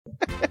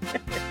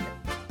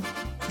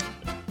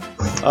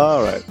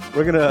All right,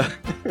 we're gonna.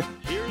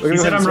 You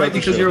said I'm right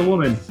because you're a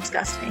woman.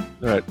 Disgusting.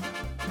 All right.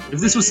 If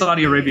this was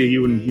Saudi Arabia,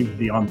 you wouldn't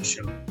be on the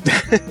show.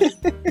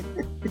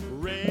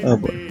 Oh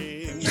boy.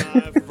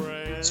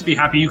 Just be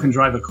happy you can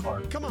drive a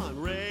car.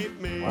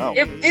 Wow.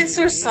 If this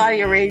were Saudi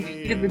Arabia,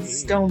 you'd have been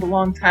stoned a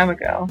long time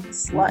ago.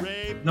 Slut.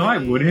 No, I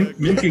wouldn't.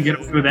 Men can get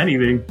away with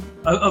anything.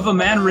 If a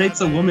man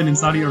rapes a woman in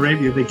Saudi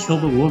Arabia, they kill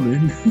the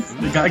woman.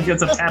 The guy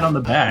gets a pat on the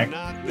back.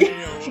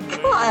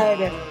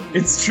 God.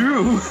 It's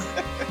true.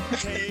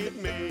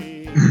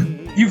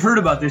 You've heard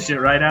about this shit,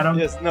 right, Adam?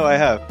 Yes. No, I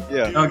have.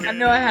 Yeah. Okay.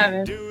 No, I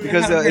haven't.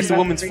 Because it's the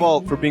woman's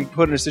fault for being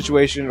put in a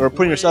situation or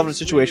putting herself in a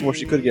situation where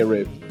she could get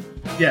raped.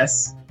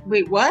 Yes.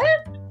 Wait, what?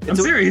 I'm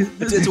serious.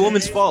 It's a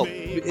woman's fault.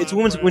 It's a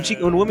woman's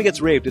when a woman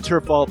gets raped, it's her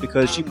fault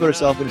because she put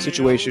herself in a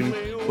situation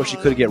where she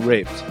could get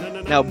raped.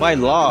 Now, by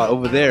law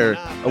over there,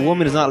 a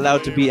woman is not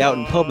allowed to be out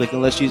in public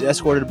unless she's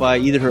escorted by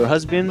either her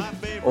husband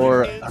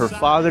or her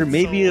father,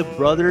 maybe a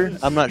brother.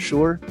 I'm not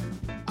sure.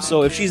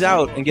 So if she's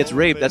out and gets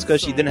raped, that's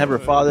because she didn't have her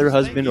father,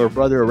 husband, or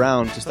brother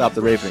around to stop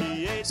the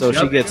raping. So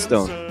she gets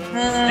stoned.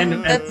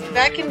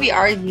 That can be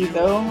argued,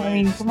 though. I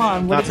mean, come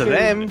on. Not to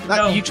them.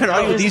 Not you trying to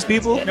argue with these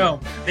people? No,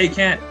 they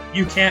can't.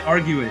 You can't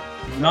argue it.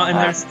 Not in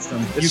their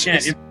system. You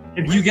can't.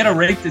 If you get a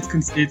rape,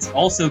 it's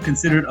also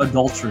considered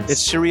adulterous.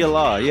 It's Sharia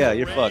law. Yeah,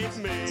 you're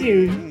fucked.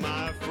 Dude.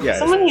 Yeah.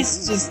 Someone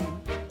needs to just...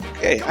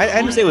 Hey, I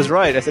didn't say it was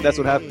right. I said that's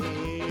what happened.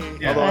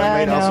 Yeah. Although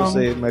I might also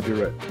say it might be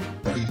right.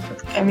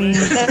 I mean,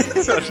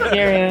 that's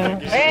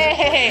scary.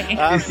 Hey!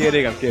 I'm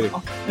kidding.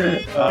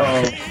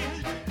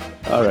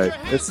 All right.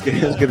 Let's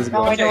get this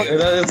going. Okay,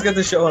 let's get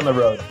the show on the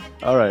road.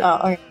 All right.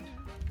 Oh, okay.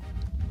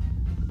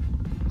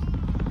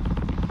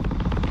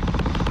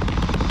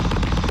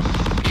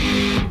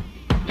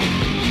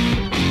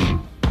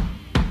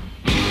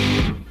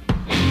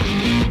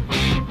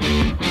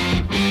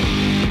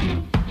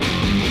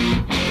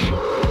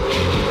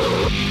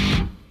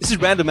 This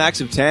is Random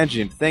Acts of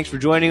Tangent. Thanks for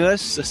joining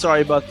us.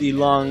 Sorry about the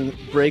long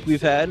break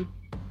we've had.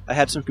 I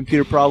had some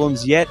computer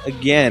problems yet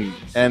again,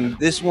 and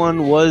this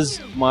one was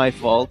my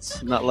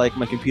fault, not like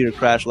my computer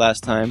crashed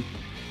last time.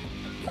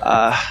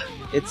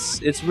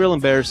 It's real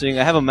embarrassing.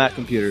 I have a Mac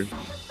computer,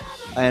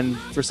 and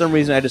for some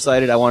reason I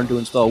decided I wanted to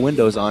install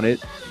Windows on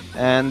it,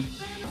 and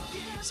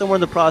somewhere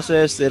in the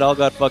process it all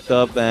got fucked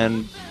up,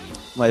 and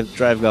my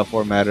drive got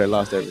formatted. I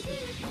lost everything.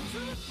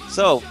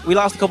 So, we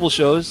lost a couple of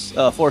shows,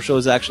 4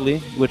 shows actually,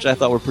 which I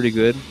thought were pretty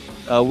good.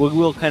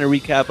 We'll kind of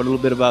recap a little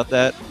bit about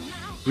that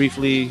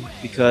briefly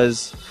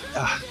because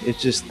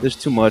it's just, there's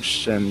too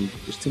much and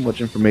there's too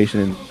much information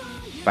and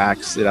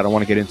facts that I don't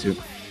want to get into.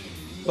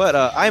 But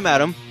I'm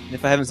Adam,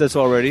 if I haven't said so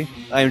already.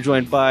 I am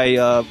joined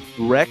by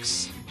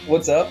Rex.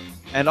 What's up?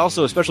 And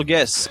also a special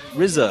guest,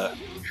 Riza.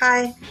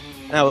 Hi.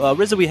 Now,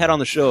 Riza we had on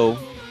the show,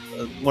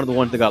 one of the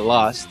ones that got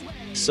lost.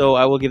 So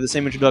I will give the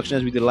same introduction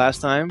as we did last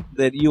time,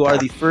 that you are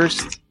the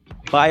first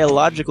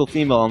biological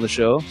female on the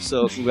show,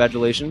 so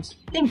congratulations.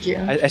 Thank you.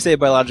 I say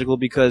biological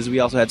because we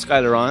also had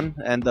Skylar on,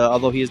 and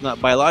although he is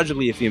not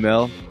biologically a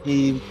female,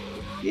 he's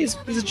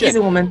a chick. He's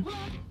a woman.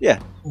 Yeah.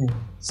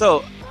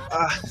 So,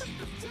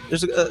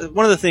 there's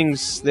one of the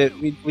things that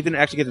we didn't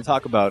actually get to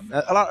talk about.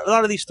 A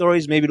lot of these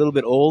stories may be a little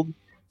bit old,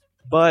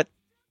 but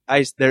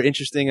they're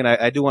interesting, and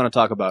I do want to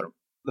talk about them.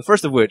 The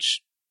first of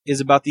which is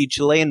about the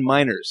Chilean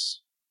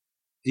miners.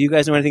 Do you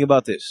guys know anything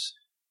about this?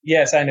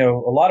 Yes, I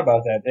know a lot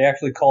about that. They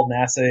actually called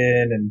NASA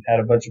in and had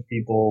a bunch of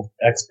people,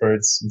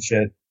 experts and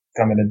shit,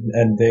 come in,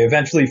 and they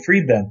eventually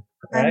freed them.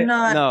 Right? I'm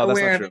not No, that's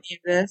aware not of any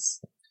of this.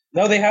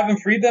 No, they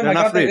haven't freed them. They're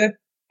not freed.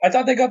 I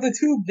thought they got the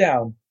tube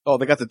down. Oh,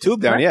 they got the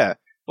tube down, yeah.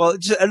 Well,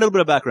 just a little bit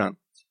of background.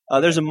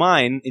 There's a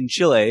mine in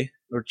Chile,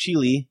 or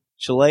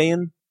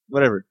Chilean,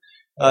 whatever.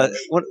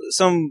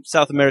 Some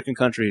South American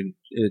country,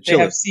 Chile. They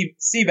have sea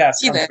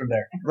bass comes from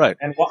there. Right.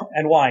 And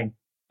wine.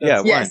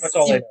 Yeah, Yes, That's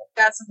all I know.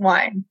 that's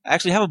wine. I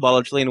actually have a bottle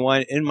of Chilean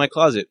wine in my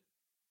closet.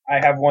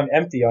 I have one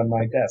empty on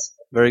my desk.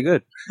 Very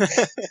good.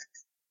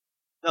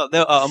 No,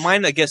 a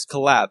mine, I guess,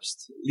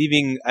 collapsed,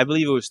 leaving, I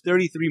believe it was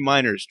 33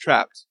 miners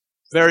trapped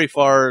very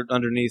far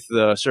underneath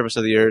the surface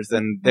of the earth,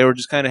 and they were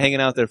just kind of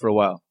hanging out there for a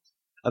while.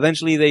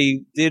 Eventually,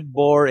 they did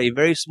bore a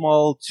very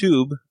small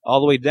tube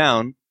all the way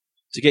down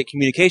to get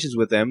communications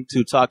with them,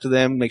 to talk to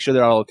them, make sure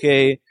they're all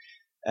okay,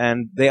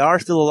 and they are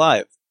still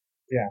alive.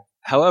 Yeah.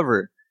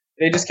 However,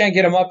 They just can't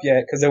get them up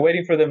yet because they're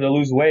waiting for them to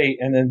lose weight,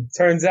 and then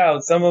turns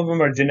out some of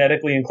them are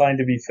genetically inclined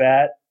to be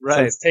fat, right.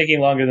 so it's taking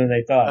longer than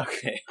they thought.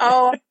 Okay.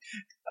 Oh.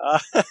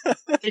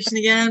 Fishing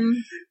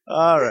again.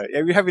 All right.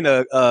 Yeah, we're having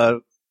a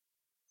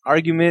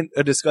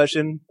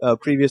discussion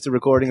previous to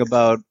recording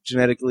about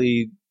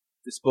genetically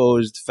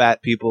disposed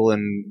fat people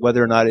and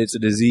whether or not it's a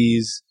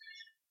disease.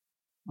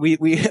 We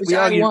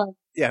argued.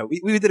 Yeah,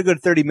 we did a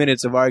good 30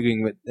 minutes of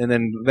arguing, and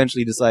then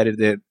eventually decided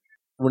that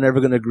we're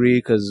never going to agree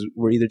because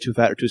we're either too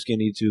fat or too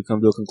skinny to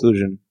come to a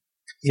conclusion.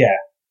 Yeah.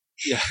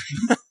 Yeah.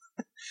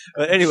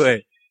 But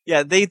anyway,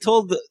 yeah, they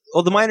told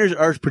the miners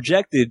are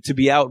projected to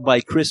be out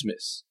by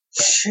Christmas.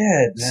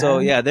 Shit, man. So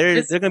yeah,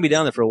 they're going to be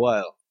down there for a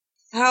while.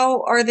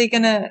 How are they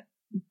gonna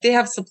they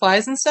have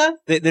supplies and stuff?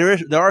 There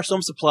are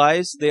some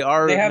supplies. They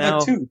are They have now,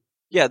 a tube.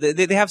 Yeah,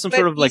 they have some But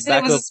sort of you like said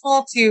it was a backup.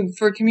 small tube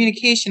for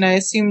communication. I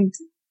assumed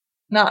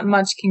not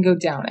much can go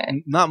down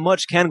it. Not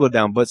much can go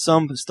down, but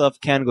some stuff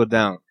can go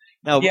down.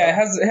 Now, Yeah, it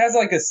has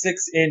like a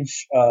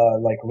 6-inch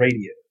like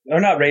radius, or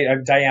not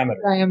diameter.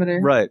 Diameter.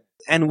 right.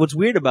 And what's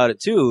weird about it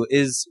too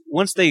is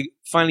once they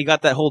finally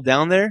got that hole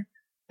down there,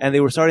 and they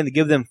were starting to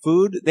give them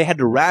food, they had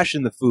to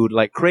ration the food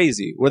like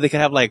crazy, where they could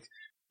have like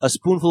a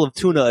spoonful of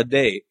tuna a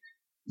day,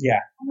 Yeah.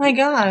 Oh my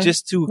god.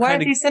 just to Why are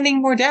kind of. they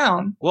sending more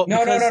down? Well,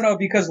 No.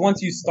 Because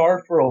once you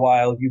starve for a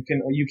while, you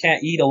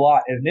can't eat a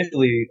lot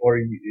initially, or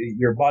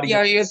your body.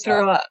 Yeah, gets you stuck.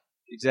 throw up.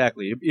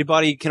 Exactly. Your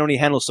body can only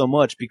handle so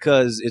much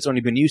because it's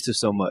only been used to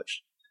so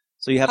much.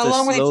 So you have How to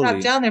long were they slowly.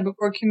 trapped down there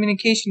before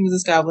communication was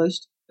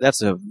established?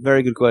 That's a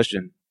very good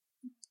question.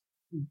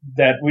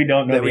 That we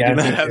don't know That we the do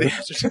not answer have to. the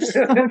answer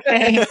to.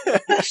 Okay.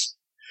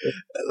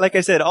 Like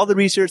I said, all the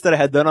research that I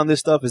had done on this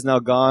stuff is now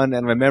gone,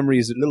 and my memory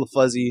is a little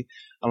fuzzy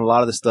on a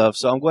lot of the stuff.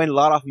 So I'm going a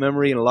lot off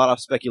memory and a lot off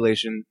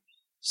speculation.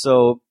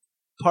 So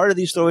part of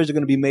these stories are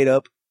going to be made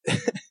up,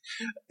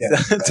 Yeah.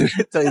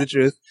 to tell you the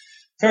truth.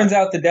 Turns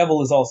out the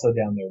devil is also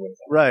down there with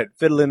them, Right,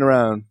 fiddling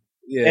around.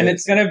 Yeah. and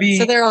it's gonna be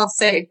So they're all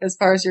safe as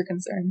far as you're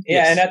concerned. yeah.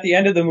 Yes. And at the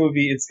end of the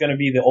movie, it's gonna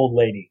be the old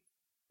lady.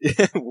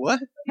 What?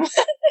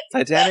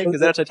 Titanic?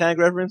 Is that a Titanic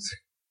reference?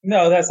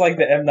 No, that's like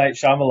the M. Night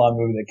Shyamalan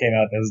movie that came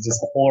out that was just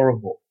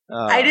horrible.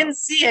 I didn't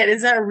see it.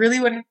 Is that really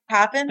what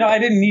happened? No, I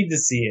didn't need to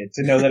see it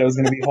to know that it was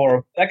going to be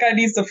horrible. That guy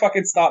needs to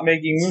fucking stop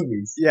making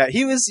movies. Yeah,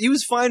 he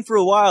was fine for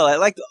a while. I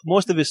liked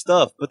most of his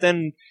stuff, but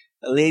then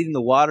a Lady in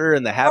the Water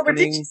and the Oh, but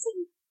did Happening, you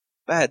see?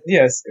 bad,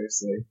 Yeah,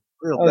 seriously.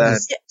 real I bad.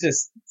 was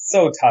just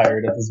so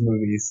tired of his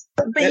movies.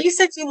 But you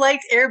said you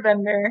liked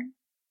Airbender.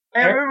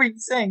 I Air- remember you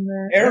saying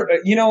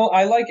that.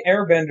 I like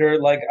Airbender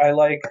like I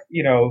like,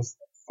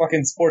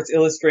 fucking Sports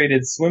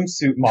Illustrated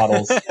swimsuit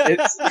models.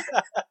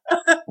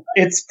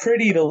 It's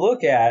pretty to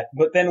look at,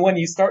 but then when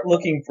you start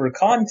looking for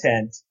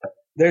content,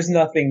 there's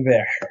nothing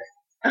there.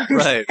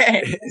 Right.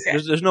 Okay.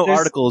 There's no There's-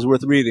 articles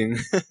worth reading.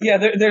 Yeah,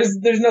 there's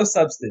no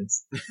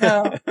substance.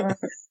 No.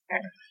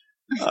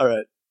 All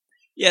right.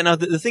 Yeah. Now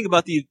the thing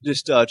about the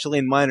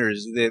Chilean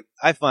miners that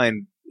I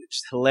find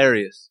just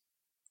hilarious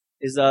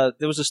is there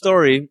was a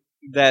story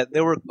that they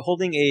were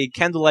holding a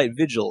candlelight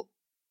vigil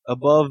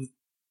above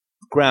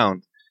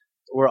ground,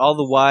 where all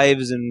the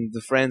wives and the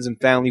friends and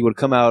family would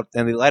come out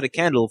and they light a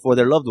candle for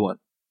their loved one.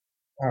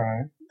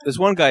 Alright. There's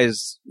one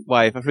guy's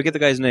wife, I forget the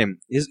guy's name.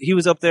 He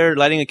was up there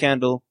lighting a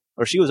candle,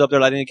 or she was up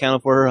there lighting a candle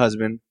for her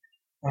husband,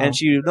 and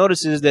she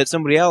notices that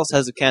somebody else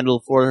has a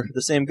candle for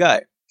the same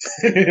guy.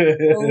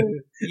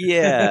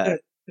 Yeah.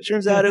 It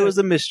turns out it was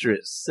the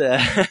mistress.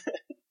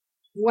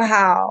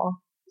 Wow.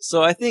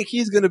 So I think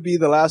he's going to be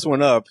the last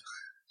one up,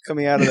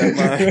 coming out of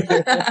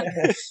that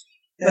mine.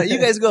 No, you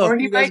guys go. Or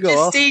he You guys might go. just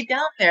I'll- stay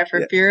down there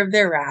for fear of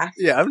their wrath.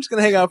 Yeah, I'm just going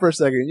to hang out for a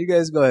second. You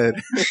guys go ahead.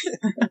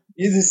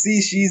 You just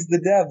see she's the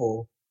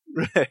devil.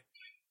 Right.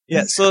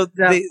 Yeah, so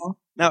they, Devil.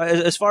 now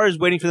as far as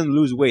waiting for them to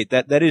lose weight,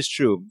 that is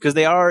true, because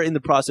they are in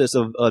the process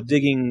of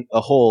digging a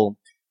hole.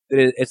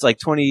 It's like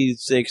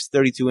 26,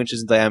 32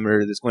 inches in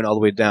diameter that's going all the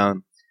way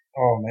down.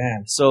 Oh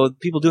man. So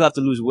people do have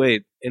to lose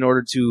weight in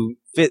order to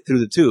fit through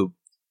the tube.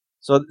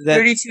 So that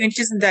 32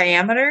 inches in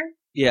diameter?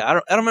 yeah, I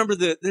don't remember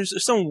there's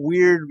some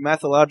weird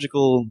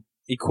mathematical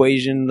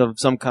equation of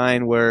some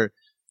kind where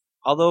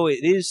although it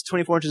is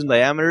 24 inches in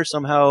diameter,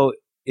 somehow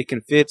it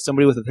can fit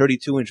somebody with a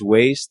 32-inch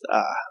waist.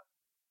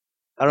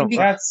 I don't.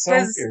 That's so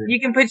Because weird. you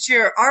can put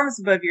your arms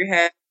above your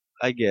head.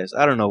 I guess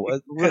I don't know.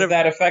 Because Whatever.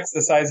 that affects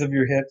the size of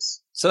your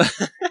hips. So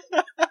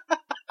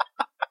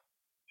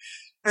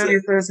For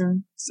your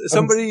person.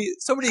 somebody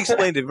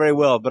explained it very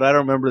well, but I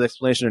don't remember the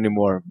explanation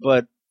anymore.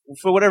 But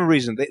for whatever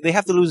reason, they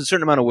have to lose a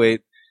certain amount of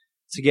weight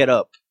to get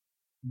up.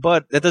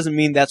 But that doesn't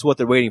mean that's what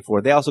they're waiting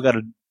for. They also got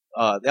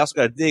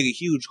to dig a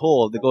huge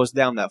hole that goes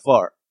down that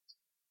far,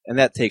 and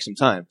that takes some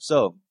time.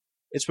 So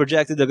it's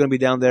projected they're going to be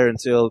down there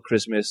until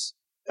Christmas.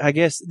 I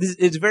guess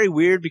it's very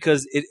weird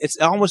because it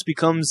almost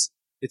becomes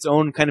its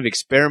own kind of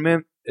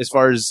experiment as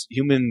far as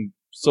human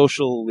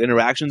social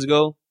interactions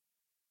go.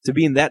 To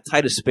be in that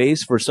tight of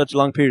space for such a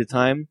long period of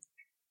time,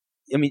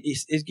 I mean,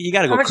 you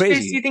got to How go much space do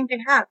crazy. you think they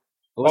have?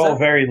 What was Oh, that?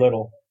 very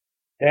little.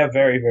 They have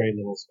very, very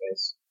little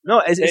space.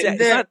 No,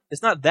 They're-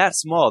 it's not that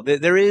small.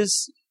 There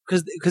is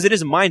because it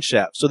is a mine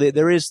shaft, so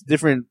there is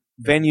different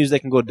venues that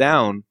can go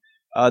down.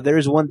 There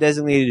is one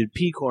designated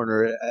P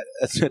corner,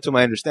 to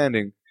my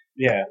understanding,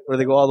 Yeah. where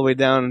they go all the way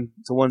down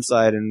to one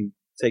side and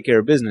take care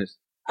of business.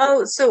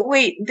 Oh, so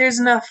wait, there's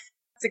enough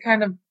to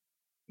kind of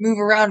move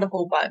around a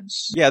whole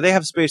bunch. Yeah, they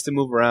have space to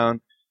move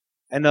around,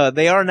 and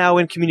they are now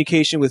in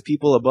communication with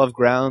people above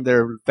ground,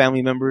 their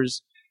family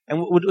members. And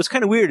what's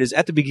kind of weird is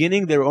at the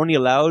beginning they were only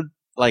allowed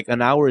like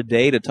an hour a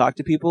day to talk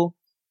to people.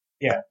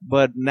 Yeah.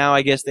 But now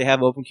I guess they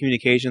have open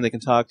communication. They can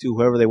talk to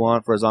whoever they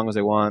want for as long as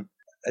they want.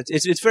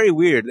 It's very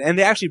weird. And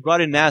they actually brought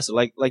in NASA,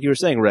 like you were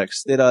saying,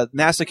 Rex, that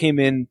NASA came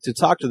in to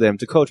talk to them,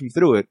 to coach them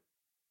through it,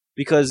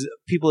 because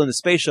people in the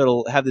space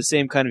shuttle have the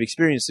same kind of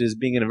experiences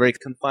being in a very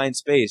confined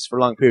space for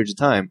long periods of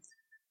time.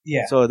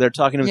 Yeah. So they're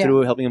talking him Yeah.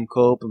 through it, helping him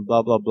cope, and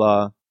blah, blah,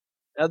 blah.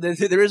 Now,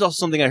 there is also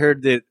something I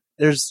heard that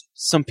there's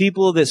some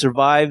people that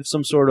survive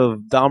some sort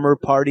of Dahmer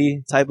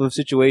party type of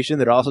situation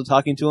that are also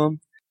talking to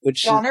him.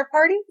 Which, Donner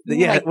party?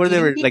 Yeah, Like where they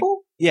were, eating like,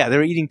 people? yeah, they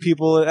were eating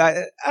people.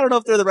 I don't know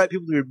if they're the right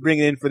people to be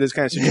bringing in for this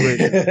kind of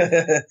situation.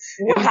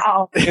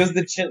 Wow. It was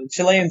the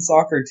Chilean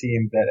soccer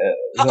team that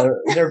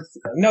they're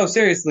no,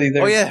 seriously,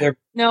 Oh, yeah.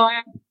 No,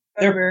 I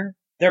remember.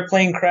 their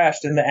plane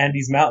crashed in the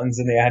Andes Mountains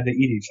and they had to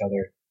eat each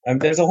other.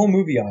 There's a whole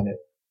movie on it.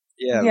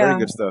 Yeah, Yeah. very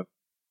good stuff.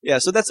 Yeah,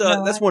 so that's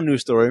No, that's one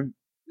news story.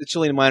 The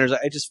Chilean miners,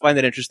 I just find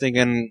that interesting,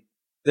 and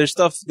there's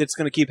stuff that's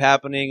going to keep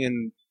happening,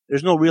 and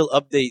there's no real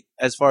update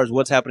as far as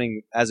what's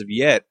happening as of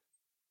yet.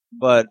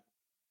 But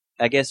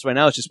I guess right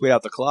now it's just wait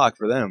out the clock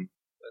for them.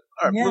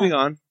 All right, Yeah. moving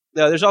on.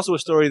 There's also a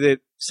story that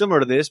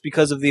similar to this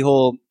because of the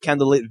whole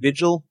candlelit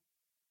vigil.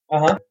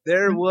 Uh-huh.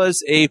 There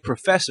was a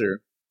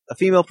professor, a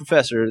female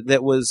professor,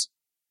 that was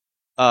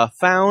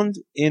found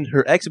in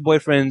her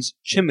ex-boyfriend's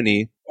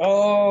chimney.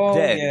 Oh,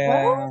 Dead.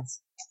 yeah. What?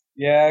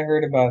 Yeah, I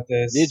heard about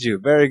this. Did you?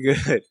 Very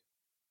good.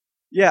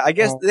 Yeah, I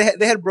guess Oh.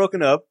 they had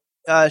broken up.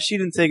 She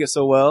didn't take it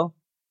so well,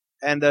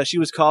 and she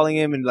was calling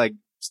him and like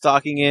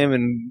stalking him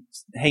and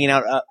hanging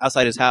out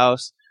outside his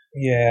house.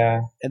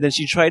 Yeah. And then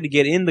she tried to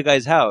get in the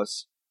guy's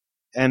house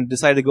and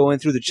decided to go in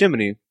through the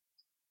chimney.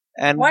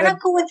 And Why then-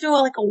 not go in through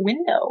like a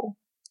window?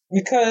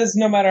 Because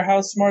no matter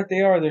how smart they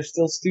are, they're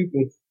still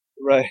stupid.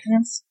 Right.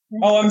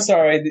 Oh, I'm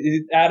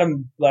sorry.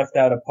 Adam left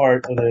out a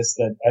part of this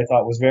that I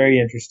thought was very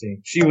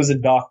interesting. She was a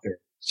doctor.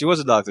 She was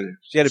a doctor.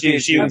 She had a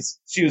PhD.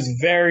 She was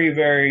very,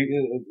 very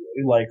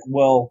like,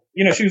 well,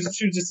 you know, she was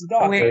just a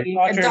doctor. Wait,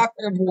 a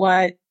doctor of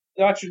what?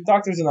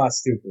 Doctors are not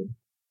stupid.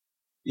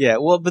 Yeah,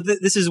 well, but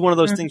this is one of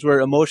those things where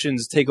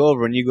emotions take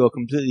over and you go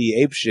completely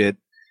apeshit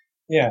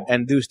Yeah.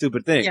 and do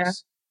stupid things. Yeah.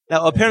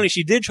 Now, apparently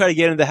she did try to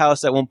get into the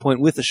house at one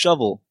point with a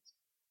shovel,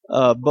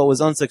 but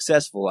was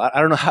unsuccessful. I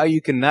don't know how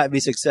you can not be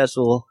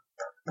successful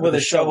With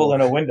a shovel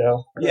in a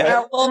window.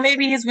 Yeah. Well,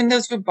 maybe his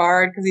windows were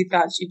barred because he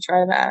thought she'd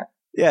try that.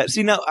 Yeah,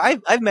 see, now,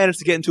 I've managed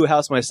to get into a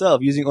house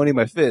myself using only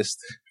my fist.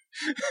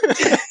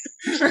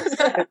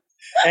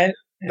 And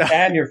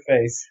your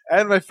face.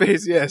 And my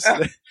face, yes.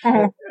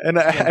 And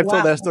I've told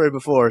Wow. that story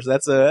before, so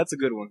that's a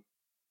good one.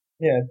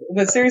 Yeah.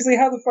 But seriously,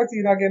 how the fuck do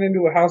you not get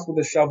into a house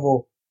with a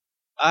shovel?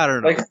 I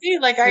don't know. Like, See,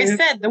 like I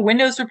said, the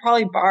windows were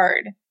probably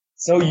barred.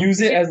 so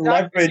use it as She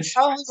leverage.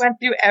 probably went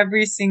through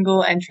every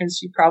single entrance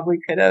she probably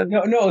could have.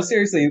 No,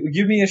 seriously.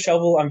 Give me a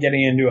shovel, I'm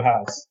getting into a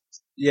house.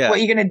 Yeah.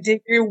 What, you gonna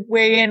dig your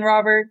way in,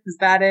 Robert? Is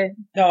that it?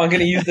 No, I'm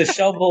gonna use the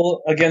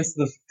shovel against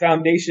the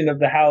foundation of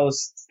the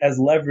house as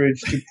leverage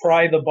to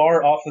pry the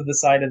bar off of the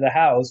side of the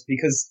house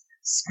because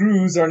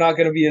screws are not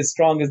gonna be as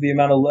strong as the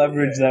amount of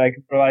leverage that I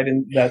could provide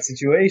in that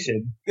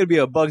situation. Gonna be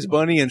a Bugs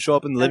Bunny and show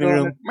up in the living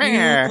room.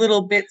 You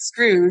little bit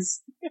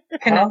screws.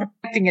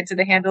 Connecting it to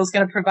the handle is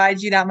gonna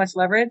provide you that much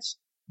leverage?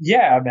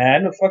 Yeah,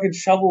 man, a fucking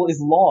shovel is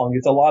long.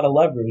 It's a lot of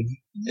leverage.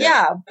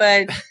 Yeah,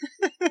 but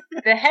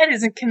the head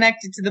isn't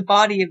connected to the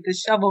body of the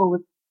shovel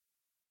with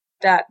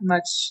that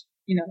much,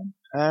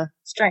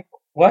 strength.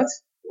 What?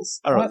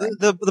 I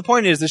don't know. The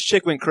point is, this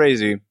chick went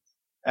crazy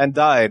and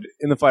died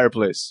in the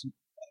fireplace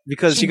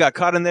because she got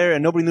caught in there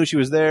and nobody knew she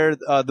was there.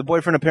 The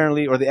boyfriend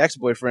apparently, or the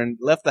ex-boyfriend,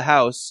 left the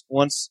house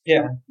once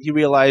he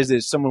realized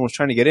that someone was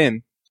trying to get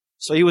in.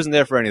 So he wasn't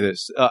there for any of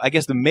this. I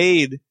guess the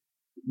maid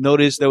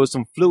noticed there was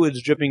some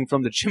fluids dripping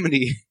from the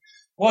chimney.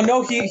 Well,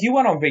 no, he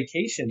went on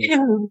vacation.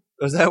 Ew.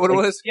 Was that what it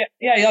was?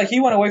 Yeah, like he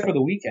went away for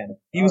the weekend.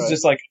 He was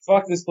just like,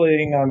 fuck this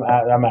thing,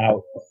 I'm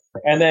out.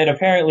 And then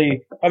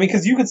apparently,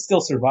 because you could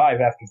still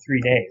survive after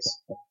 3 days.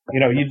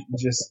 You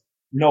just,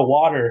 no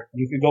water.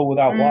 You could go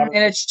without water.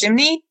 In a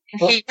chimney?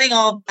 Inhaling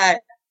all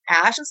that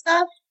ash and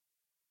stuff?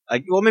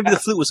 Well, maybe the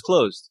flute was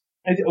closed.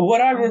 And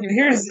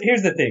here's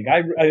the thing.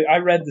 I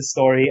read the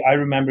story. I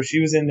remember she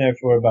was in there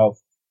for about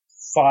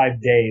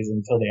 5 days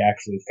until they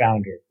actually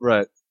found her.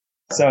 Right.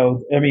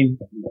 So,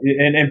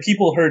 and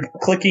people heard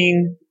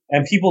clicking,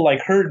 and people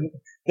heard,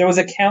 there was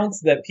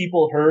accounts that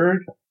people heard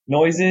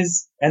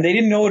noises, and they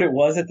didn't know what it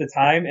was at the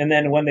time, and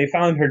then when they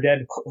found her dead,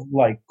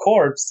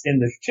 corpse in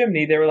the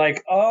chimney, they were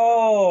like,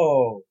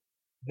 oh,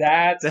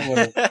 that's what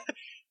it was.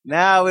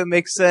 Now it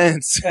makes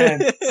sense.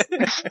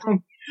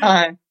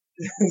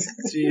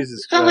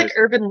 Jesus Sounds like Christ.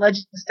 urban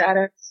legend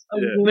status of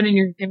living in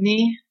your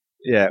chimney.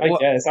 Yeah. I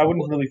guess. I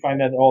wouldn't really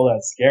find that all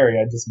that scary.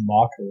 I'd just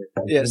mock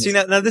her. Yeah, see,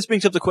 now this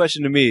brings up the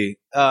question to me.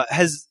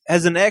 Has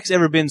an ex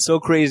ever been so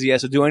crazy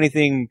as to do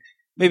anything,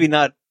 maybe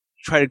not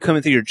try to come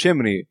into your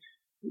chimney,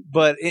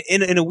 but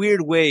in a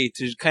weird way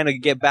to kind of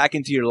get back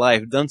into your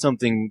life, done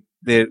something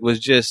that was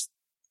just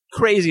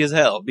crazy as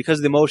hell because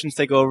the emotions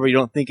take over, you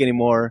don't think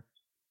anymore.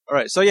 All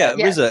right, so yeah,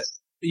 Yes. Riza,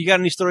 you got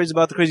any stories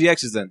about the crazy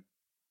exes then?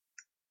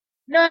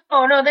 No,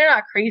 they're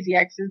not crazy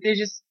exes. They're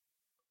just,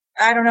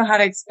 I don't know how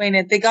to explain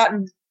it. They got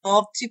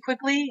involved too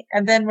quickly,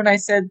 and then when I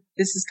said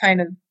this is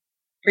kind of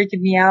freaking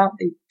me out,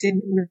 they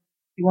didn't really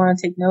want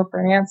to take no for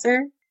an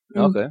answer.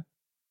 Okay.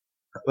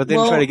 But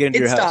then try to get into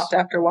your it house. stopped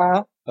after a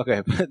while.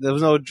 Okay, there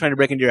was no trying to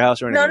break into your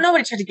house or No, anything.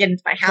 nobody tried to get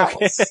into my house.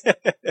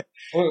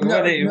 What, No,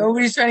 what, they,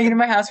 nobody's trying to get into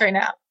my house right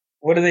now.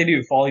 what do they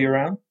do? Follow you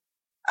around?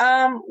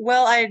 Well,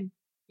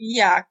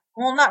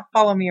 well, not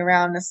follow me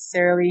around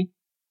necessarily.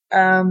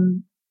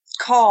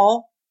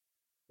 Call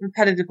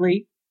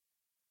repetitively.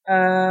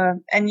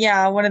 And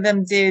yeah, one of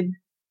them did.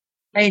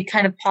 I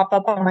kind of pop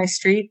up on my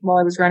street while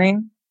I was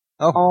running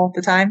all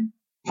the time.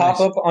 Pop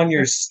Nice. up on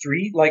your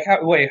street? Like, how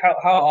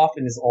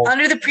often is all?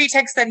 Under the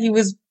pretext that he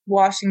was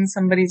washing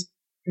somebody's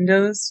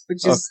windows,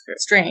 which is Okay.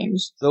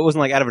 strange. So it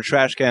wasn't like out of a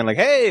trash can, like,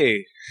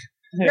 hey!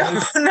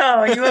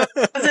 No, he wasn't.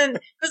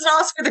 It was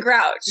Oscar the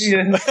Grouch.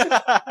 Yeah, Very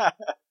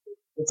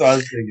that's what I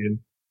was thinking.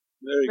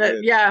 But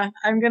good. yeah,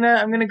 I'm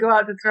gonna go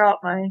out to throw out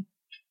my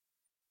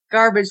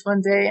garbage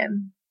one day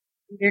and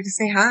be here to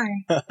say hi.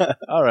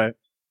 All right.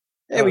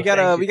 Hey, Oh, we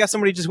thank you. got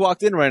somebody just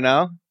walked in right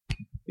now.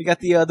 We got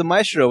the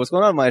Maestro. What's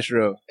going on,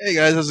 Maestro? Hey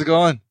guys, how's it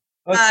going?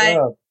 What's Hi.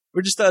 up?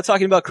 We're just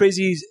talking about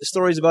crazy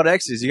stories about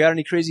exes. You got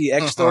any crazy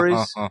ex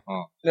stories? No,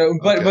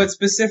 but Okay. but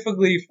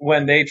specifically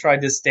when they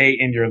tried to stay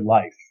in your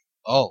life.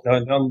 Oh,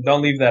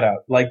 Don't leave that out.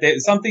 Like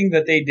something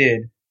that they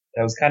did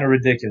that was kind of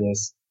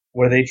ridiculous,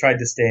 where they tried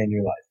to stay in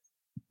your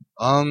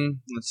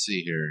life. let's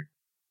see here.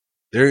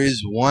 There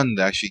is one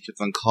that actually kept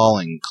on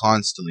calling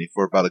constantly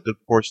for about a good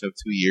portion of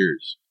 2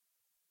 years.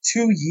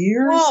 2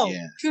 years? Whoa,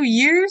 Yeah. 2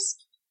 years?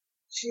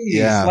 Jeez.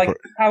 Yeah, Like for-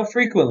 how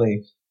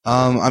frequently?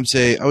 I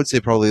would say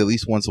probably at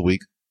least once a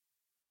week.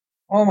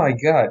 Oh my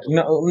god.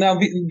 No, now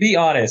be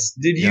honest.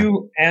 Did Yeah.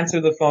 you answer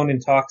the phone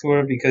and talk to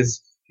her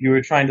because you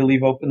were trying to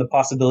leave open the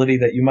possibility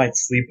that you might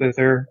sleep with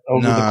her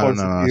over the course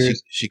of She,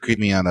 years? she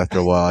creeped me out after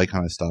a while. I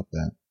kind of stopped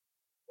that.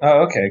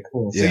 Oh, okay,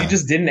 cool. So Yeah. you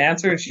just didn't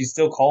answer and she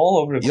still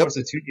called over the Yep. course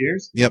of 2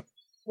 years?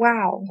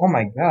 Wow, Oh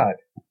my god.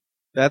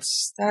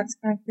 That's that's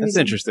kind of crazy.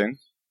 interesting.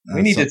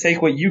 We need to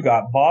take what you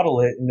got, bottle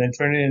it, and then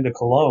turn it into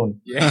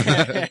cologne. Yeah.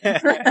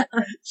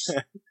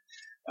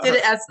 Did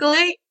it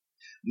escalate?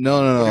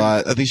 No.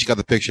 I think she got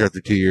the picture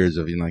after 2 years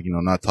of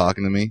not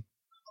talking to me.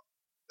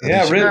 I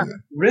Yeah, think she-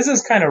 Riz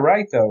is kind of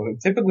right though.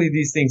 Typically,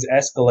 these things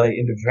escalate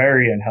into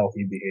very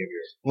unhealthy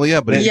behavior. Well, yeah,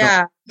 but if you don't-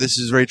 Yeah. this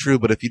is very true.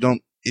 But if she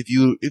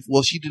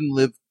didn't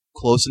live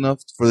close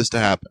enough for this to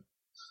happen.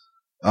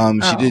 She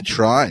Oh. did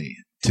try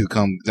to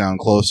come down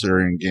closer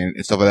and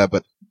stuff like that,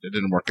 but it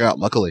didn't work out.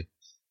 Luckily,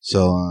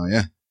 so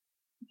yeah.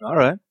 All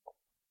right.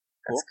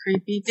 That's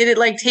creepy. Did it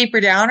like taper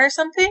down or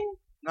something?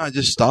 No, I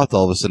just stopped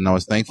all of a sudden. I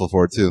was thankful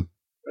for it too.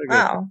 Very good.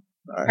 Wow.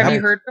 All right. Have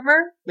you heard from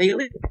her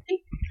lately?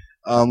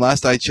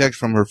 Last I checked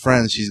from her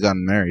friends, she's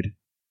gotten married.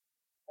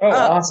 Oh, Oh.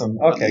 awesome.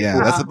 Okay, yeah,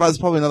 cool. that's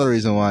probably another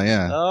reason why.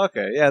 Yeah, Oh,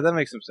 okay. Yeah, that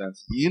makes some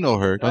sense. you know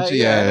her, don't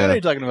you? I know Yeah. what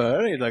you're talking about. I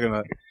know what you're talking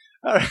about.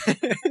 All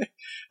right.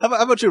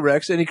 how about you,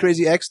 Rex? Any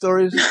crazy ex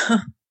stories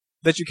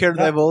that you care to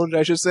divulge,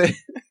 I should say?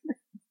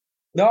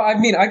 No, I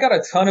mean, I got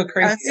a ton of I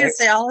crazy. was gonna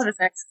say all of his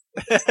ex.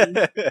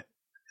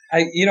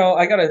 I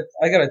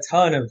got a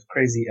ton of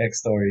crazy ex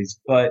stories,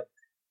 but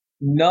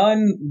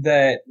none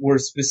that were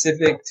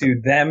specific to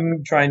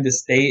them trying to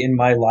stay in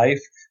my life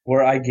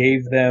where I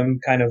gave them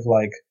kind of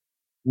like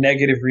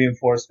negative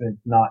reinforcement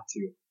not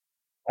to.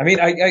 I mean,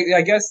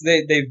 I guess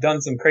they've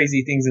done some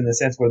crazy things in the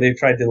sense where they've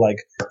tried to like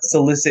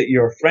solicit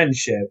your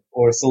friendship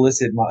or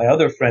solicit my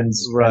other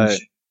friend's Right.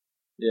 friendship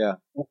Yeah.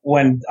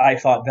 when I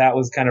thought that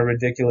was kind of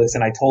ridiculous,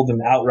 and I told them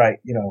outright,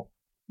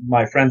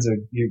 my friends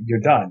you're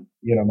done.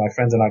 My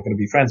friends are not going to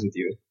be friends with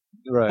you.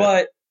 Right.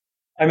 But,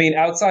 I mean,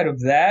 outside of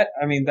that,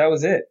 I mean, that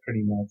was it,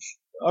 pretty much.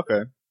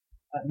 Okay.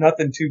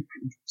 Nothing too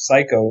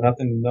psycho,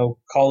 no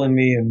calling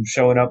me and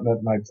showing up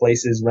at my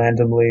places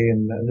randomly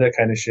and that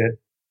kind of shit.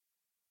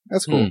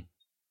 That's cool.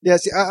 Yeah,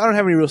 see, I don't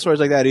have any real stories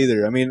like that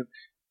either. I mean,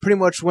 pretty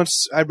much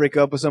once I break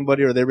up with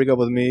somebody or they break up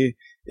with me,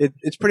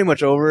 it's pretty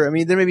much over. I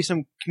mean, there may be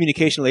some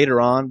communication later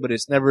on, but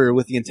it's never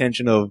with the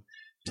intention of,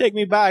 take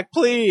me back,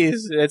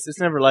 please. It's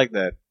never like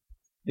that.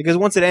 Because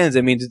once it ends,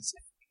 I mean,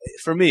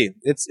 for me,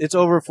 it's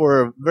over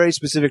for a very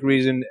specific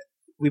reason.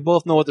 We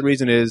both know what the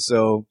reason is,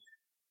 so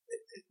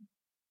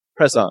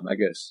press on, I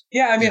guess.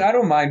 Yeah, I mean, I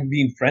don't mind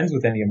being friends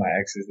with any of my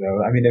exes,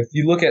 though. I mean, if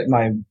you look at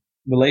my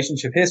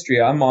relationship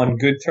history, I'm on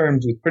good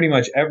terms with pretty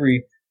much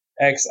every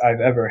ex I've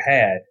ever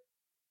had,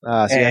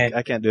 See, And-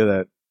 I can't do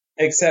that.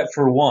 except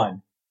for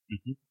one.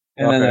 Mhm.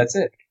 And then Okay. that's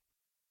it.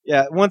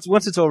 Yeah, once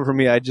it's over for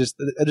me,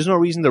 there's no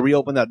reason to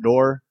reopen that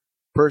door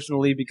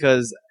personally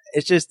because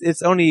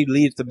it's only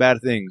leads to bad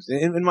things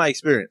in my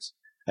experience.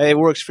 Hey, it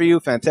works for you,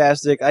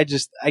 fantastic. I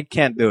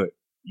can't do it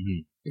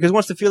Mhm. because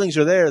once the feelings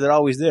are there, they're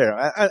always there.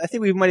 I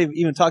think we might have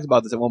even talked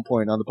about this at one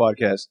point on the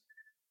podcast.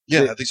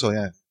 Yeah, I think so.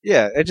 Yeah.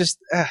 Yeah, it's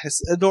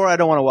a door I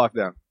don't want to walk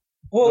down.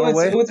 Well,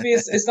 Doorway? with me,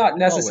 it's not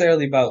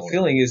necessarily about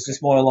feeling. It's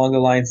just more along the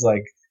lines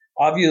like,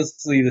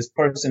 obviously, this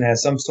person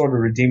has some sort of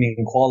redeeming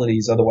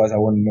qualities. Otherwise, I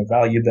wouldn't have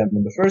valued them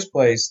in the first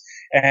place.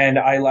 And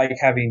I like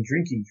having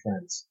drinking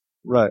friends.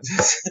 Right.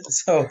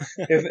 So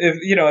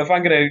if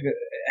I'm gonna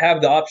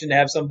have the option to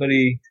have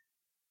somebody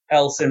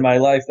else in my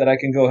life that I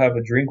can go have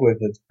a drink with,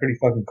 that's pretty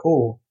fucking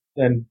cool.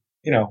 Then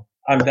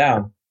I'm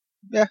down.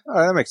 Yeah. All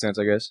right, that makes sense,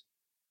 I guess.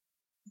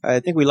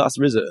 I think we lost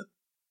Rizza.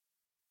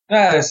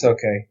 It's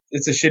okay.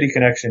 It's a shitty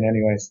connection,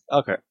 anyways.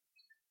 Okay.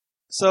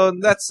 So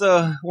that's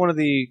one of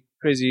the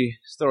crazy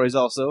stories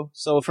also.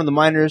 So from the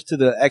minors to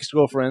the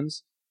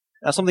ex-girlfriends.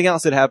 Now something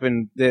else that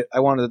happened that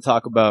I wanted to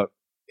talk about.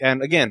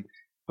 And again,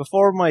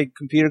 before my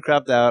computer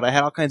crapped out, I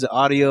had all kinds of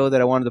audio that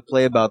I wanted to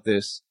play about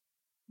this.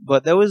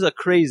 But there was a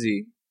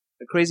crazy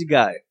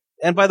guy.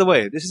 And by the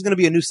way, this is going to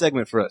be a new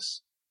segment for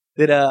us.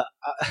 That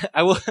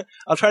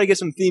I'll try to get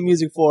some theme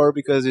music for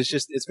because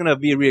it's going to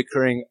be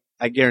reoccurring.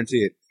 I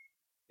guarantee it.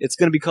 It's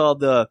going to be called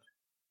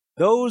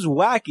Those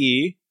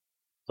Wacky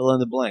fill in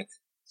the blank.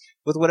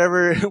 With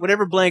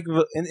whatever blank,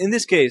 in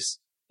this case,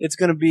 it's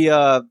gonna be,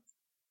 I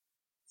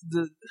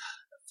don't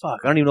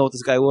even know what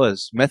this guy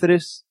was.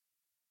 Methodist?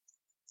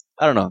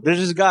 I don't know. There's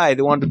this guy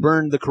that wanted to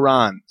burn the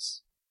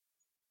Qurans.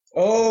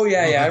 Oh,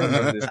 yeah, I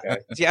remember this guy.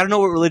 See, I don't know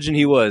what religion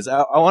he was.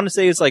 I want to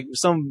say it's like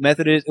some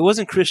Methodist. It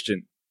wasn't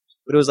Christian,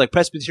 but it was like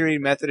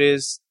Presbyterian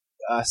Methodist,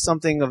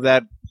 something of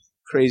that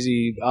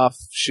crazy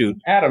offshoot.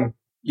 Adam.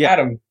 Yeah.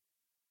 Adam.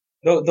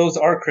 Those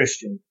are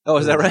Christian. Oh,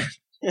 is that right?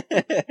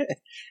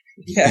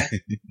 Yeah.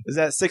 Is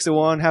that 6 of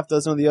one, half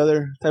dozen of the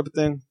other type of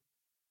thing?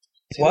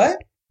 What?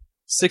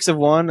 6 of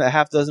one, a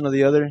half dozen of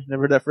the other.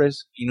 Never heard that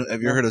phrase?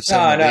 Have you heard of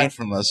 7 of 8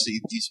 from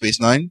Deep Space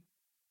Nine?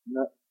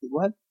 No.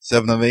 What?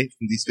 7 of 8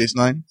 from Deep Space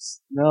Nine?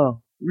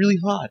 No. Really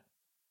hot.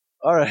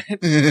 All right.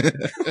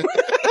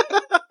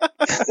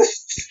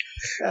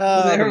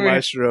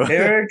 Maestro.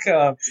 Here it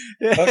comes.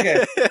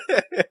 Okay.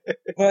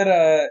 But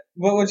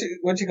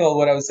what you call,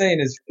 what I was saying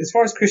is, as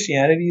far as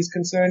Christianity is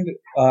concerned,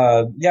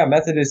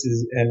 Methodist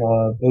and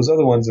those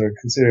other ones are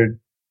considered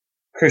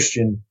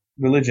Christian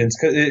religions.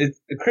 A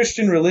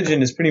Christian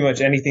religion is pretty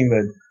much anything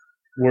that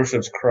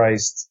worships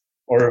Christ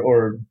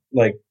or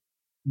like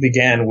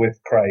began with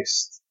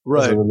Christ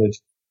as a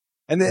religion.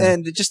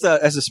 And just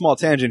as a small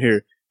tangent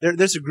here,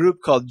 there's a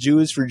group called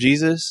Jews for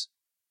Jesus,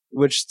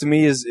 which to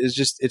me is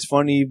just, it's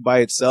funny by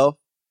itself.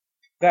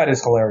 That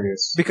is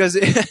hilarious. Because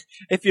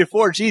if you're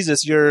for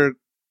Jesus, you're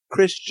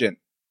Christian.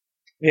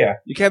 Yeah.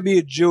 You can't be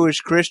a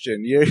Jewish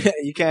Christian.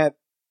 You can't,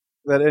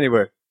 but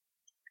anyway.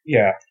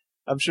 Yeah.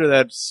 I'm sure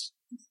that's,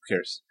 who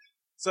cares?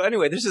 So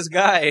anyway, there's this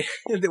guy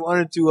that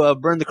wanted to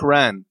burn the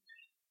Quran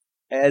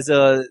as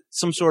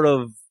some sort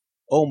of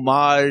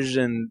homage,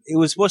 and it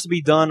was supposed to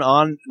be done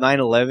on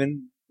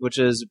 9/11, which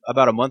is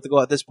about a month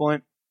ago at this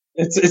point.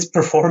 It's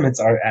performance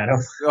art, Adam.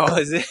 Oh,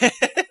 is it?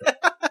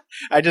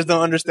 I just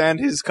don't understand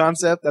his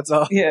concept, that's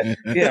all. Yeah,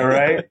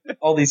 right?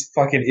 All these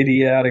fucking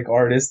idiotic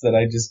artists that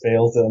I just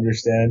fail to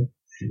understand.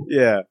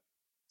 Yeah.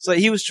 So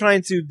he was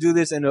trying to do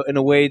this in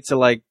a way to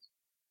like,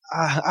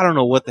 I don't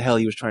know what the hell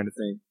he was trying to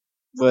think.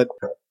 But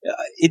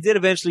it did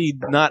eventually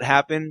not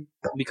happen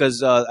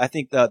because I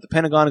think the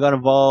Pentagon got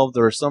involved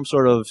or some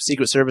sort of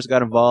Secret Service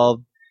got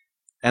involved.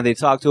 And they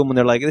talked to him and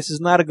they're like, this is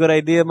not a good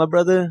idea, my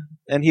brother.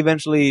 And he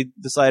eventually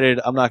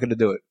decided, I'm not going to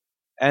do it.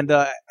 And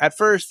at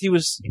first he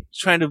was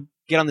trying to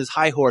get on this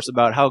high horse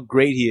about how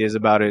great he is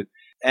about it.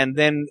 And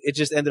then it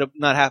just ended up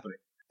not happening.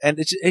 And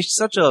it's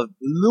such a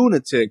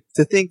lunatic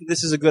to think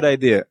this is a good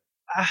idea.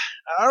 I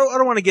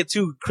don't want to get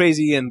too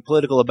crazy and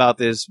political about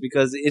this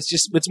because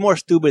it's more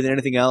stupid than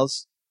anything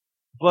else.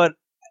 But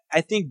I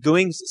think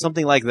doing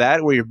something like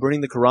that where you're burning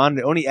the Quran,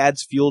 it only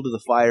adds fuel to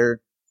the fire.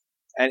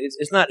 And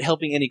it's not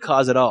helping any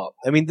cause at all.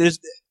 I mean,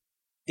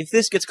 if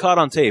this gets caught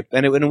on tape,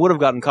 and it would have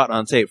gotten caught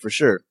on tape for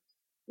sure,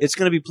 it's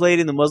going to be played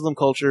in the Muslim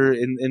culture,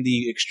 in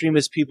the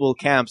extremist people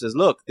camps as,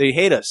 look, they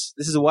hate us.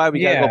 This is why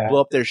we got to go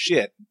blow up their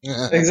shit.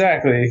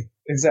 Exactly.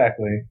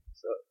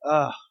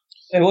 So,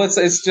 and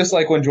it's just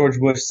like when George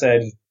Bush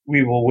said,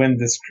 we will win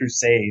this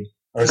crusade.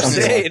 Or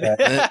something like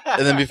that.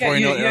 And then before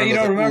you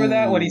don't remember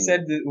that when he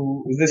said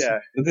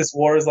this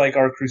war is like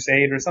our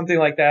crusade or something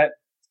like that.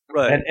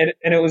 Right.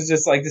 And it was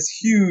just like this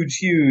huge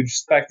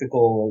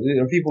spectacle.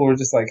 People were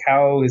just like,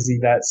 how is he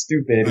that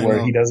stupid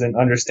where he doesn't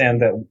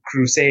understand that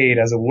crusade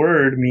as a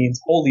word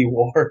means holy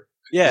war?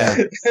 Yeah.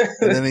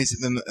 And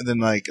then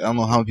like, I don't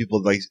know how many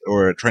people like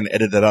or trying to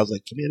edit that out. I was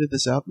like, can we edit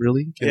this out?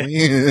 Really? Can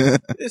we?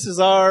 This is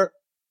our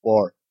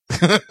war.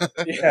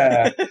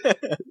 Yeah.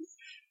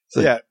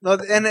 Yeah. No,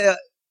 and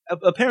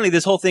apparently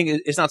this whole thing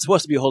is not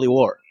supposed to be a holy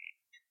war.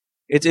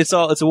 It's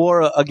a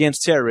war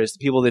against terrorists,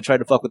 people that try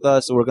to fuck with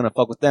us, so we're gonna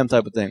fuck with them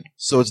type of thing.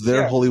 So it's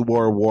their holy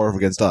war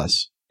against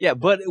us. Yeah,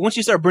 but once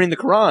you start burning the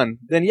Quran,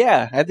 then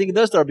I think it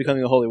does start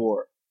becoming a holy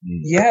war.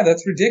 Yeah,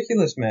 that's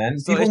ridiculous, man.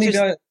 So people need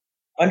to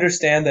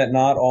understand that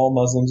not all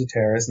Muslims are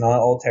terrorists,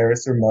 not all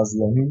terrorists are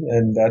Muslim,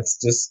 and that's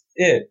just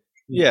it.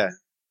 Yeah.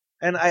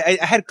 And I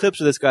had clips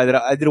of this guy that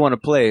I didn't want to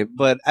play,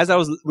 but as I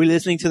was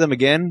re-listening to them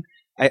again,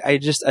 I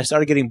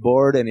started getting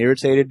bored and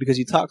irritated because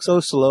he talks so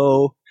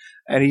slow.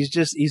 And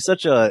he's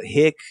such a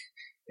hick,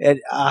 and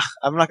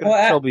I'm not going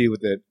to trouble you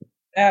with it.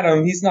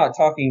 Adam, he's not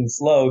talking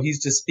slow.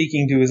 He's just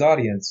speaking to his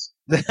audience.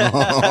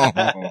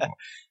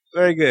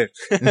 Very good.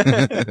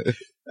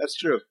 That's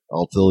true.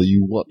 I'll tell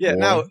you what. Yeah. Boy.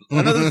 Now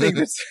another thing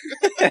that's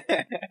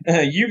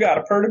you got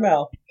a purty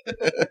mouth.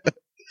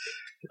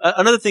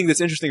 Another thing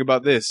that's interesting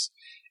about this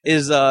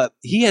is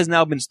he has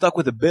now been stuck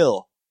with a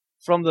bill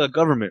from the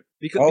government.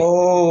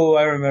 Oh,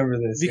 I remember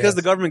this. Because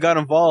the government got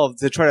involved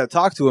to try to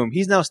talk to him.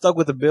 He's now stuck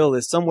with a bill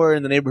that's somewhere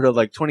in the neighborhood of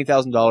like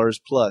 $20,000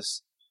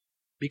 plus.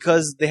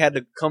 Because they had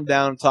to come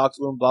down and talk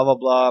to him, blah, blah,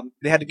 blah.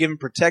 They had to give him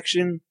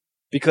protection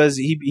because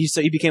he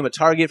became a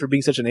target for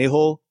being such an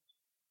a-hole.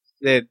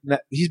 That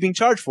he's being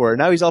charged for it.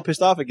 Now he's all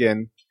pissed off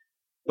again.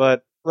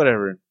 But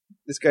whatever.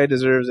 This guy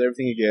deserves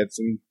everything he gets.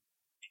 And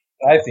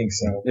I think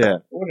so. yeah.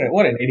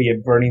 What an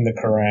idiot burning the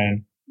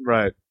Quran.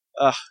 Right.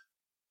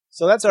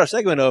 So that's our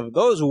segment of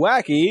Those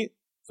Wacky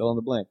Fill in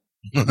the Blank.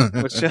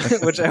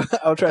 which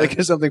I'll try to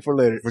get something for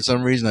later. For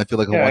some reason, I feel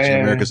like I'm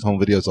watching America's Home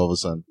Videos all of a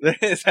sudden.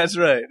 That's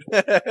right.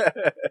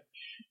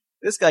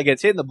 This guy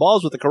gets hit in the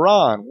balls with the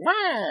Quran.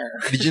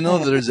 Did you know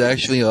that there's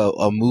actually a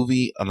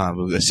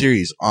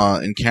series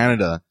in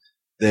Canada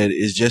that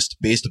is just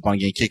based upon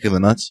getting kicked in the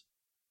nuts?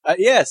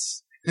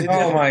 Yes.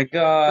 Oh my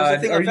god. There's a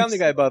thing on Family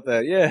Guy about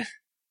that, yeah.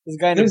 This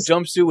guy in a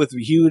jumpsuit with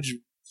huge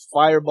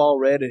fireball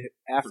red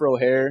afro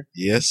hair.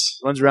 Yes.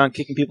 Runs around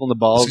kicking people in the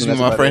balls. Excuse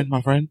me,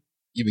 my friend.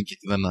 You've been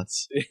kicked in the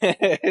nuts.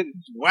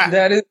 Wow.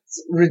 That is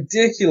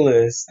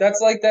ridiculous.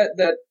 That's like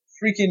that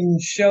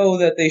freaking show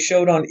that they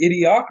showed on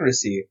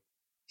Idiocracy.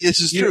 This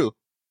is true.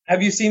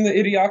 Have you seen the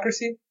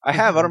Idiocracy? I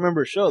have. I don't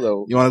remember a show,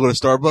 though. You want to go to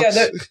Starbucks?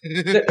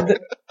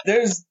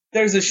 Yeah,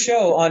 there's a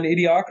show on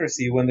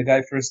Idiocracy when the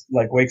guy first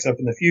wakes up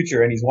in the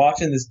future and he's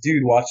watching this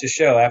dude watch a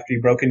show after he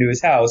broke into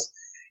his house,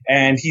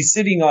 and he's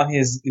sitting on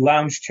his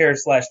lounge chair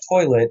 /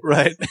 toilet.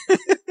 Right.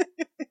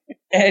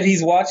 And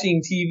he's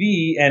watching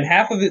TV, and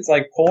half of it's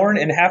like porn,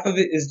 and half of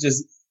it is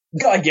just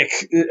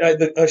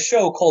a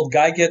show called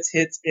Guy Gets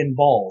Hit in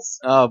Balls.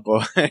 Oh,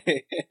 boy.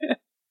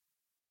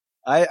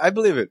 I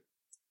believe it.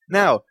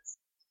 Now,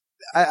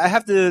 I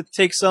have to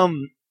take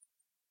some,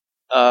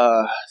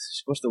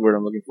 what's the word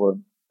I'm looking for?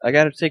 I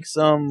gotta take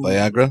some...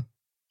 Viagra?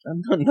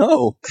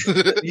 No.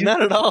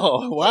 Not at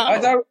all. Wow. I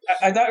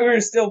thought we were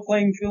still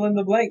playing fill in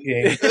the blank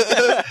game.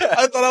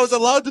 I thought I was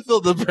allowed to fill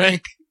the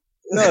blank.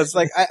 No, it's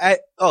like,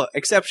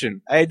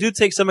 exception. I do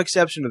take some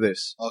exception to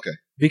this. Okay.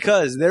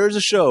 Because there is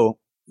a show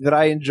that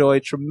I enjoy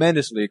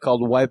tremendously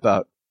called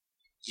Wipeout.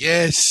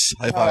 Yes.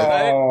 High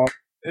five. Oh,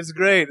 It's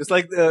great. It's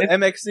like the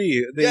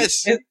MXC.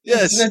 Yes.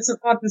 It's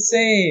not the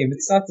same.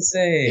 It's not the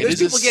same. There's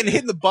people getting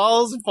hit in the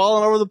balls and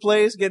falling over the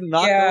place, getting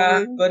knocked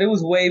over. But it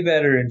was way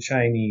better in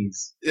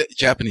Chinese.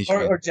 Japanese.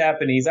 Or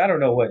Japanese. I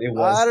don't know what it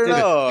was. I don't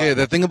know. Yeah,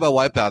 the thing about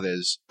Wipeout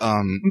is,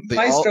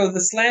 Maestro,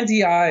 the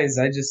slanty eyes,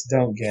 I just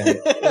don't get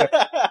it.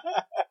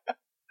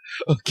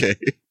 Okay.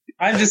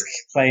 I'm just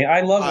playing.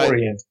 I love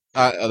Orient.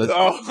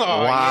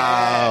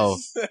 Wow.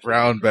 Yes.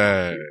 Brown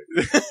bag.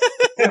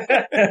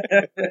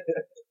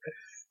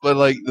 But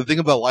the thing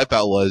about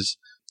Wipeout was,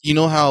 you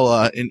know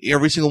how in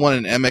every single one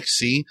in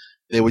MXC,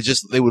 they would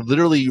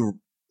literally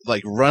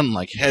run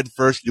head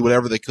first, do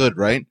whatever they could,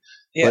 right?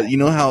 Yeah. But you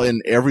know how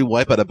in every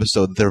Wipeout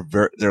episode, they're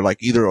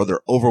either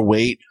they're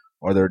overweight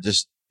or they're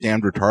just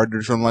damn retarded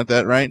or something like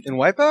that, right? In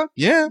Wipeout?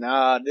 Yeah.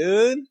 Nah,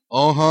 dude.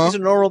 Uh-huh. These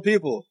are normal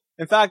people.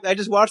 In fact, I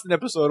just watched an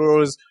episode where it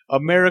was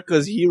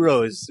America's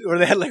Heroes, where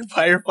they had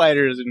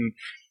firefighters and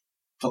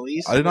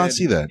police. I did not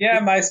see that.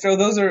 Yeah, Maestro,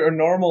 those are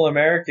normal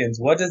Americans.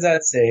 What does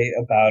that say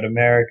about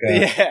America?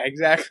 Yeah,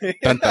 exactly.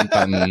 Dun, dun,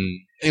 dun.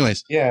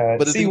 Anyways. Yeah,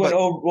 but see, when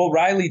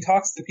O'Reilly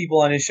talks to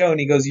people on his show and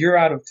he goes, "You're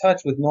out of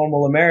touch with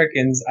normal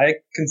Americans," I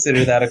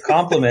consider that a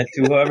compliment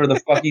to whoever the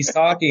fuck he's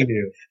talking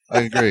to.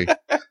 I agree.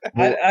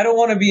 I don't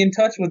want to be in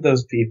touch with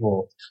those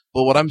people.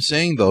 But what I'm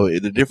saying, though,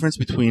 the difference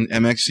between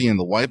MXC and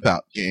the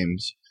Wipeout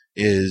games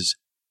is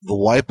the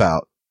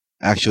Wipeout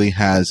actually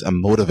has a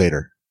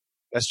motivator.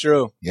 That's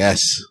true.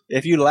 Yes.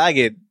 If you lag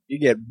it, you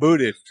get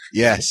booted.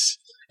 Yes.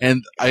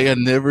 And I have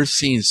never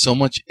seen so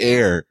much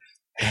air,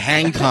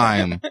 hang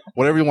time,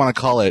 whatever you want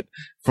to call it,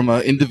 from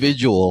an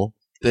individual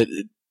that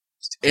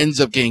ends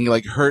up getting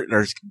hurt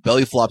or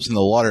belly flops in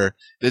the water.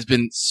 It's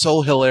been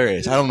so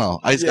hilarious. I don't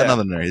know. I just got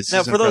nothing there. It's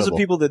now, for those of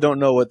people that don't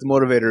know what the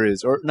motivator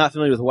is or not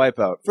familiar with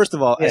Wipeout, first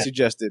of all, I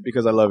suggest it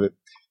because I love it.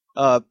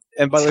 And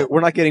by the way,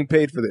 we're not getting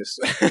paid for this.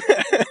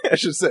 I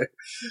should say.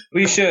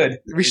 We should.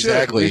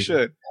 Exactly. We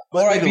should.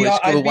 Or I'd be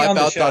on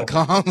the show.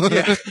 Wipeout.com.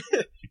 Yeah.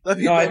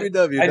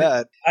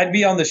 I'd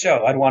be on the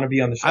show. I'd want to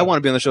be on the show. I want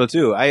to be on the show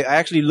too. I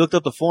actually looked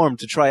up the forum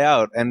to try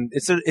out, and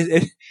it was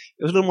a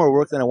little more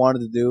work than I wanted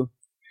to do.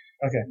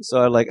 Okay.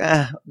 So I'm like,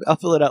 I'll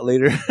fill it out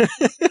later.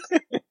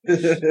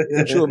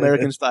 The true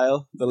American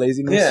style, the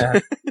laziness. Yeah.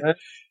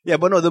 Yeah,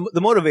 but no,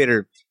 the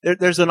motivator.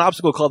 There's an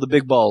obstacle called the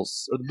big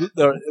balls,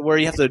 where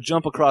you have to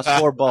jump across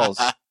 4 balls.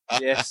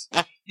 Yes.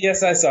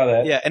 Yes, I saw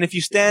that. Yeah, and if you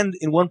stand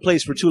in one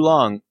place for too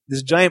long,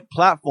 this giant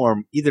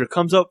platform either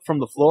comes up from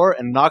the floor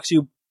and knocks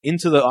you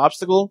into the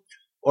obstacle,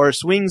 or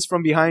swings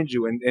from behind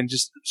you and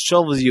just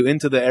shovels you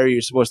into the area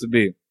you're supposed to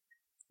be.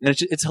 And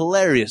it's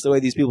hilarious the way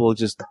these people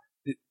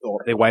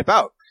they wipe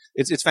out.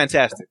 It's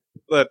fantastic.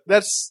 But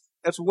that's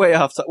way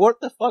off. What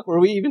the fuck were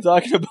we even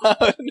talking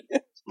about?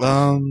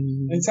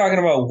 We're talking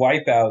about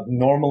Wipeout.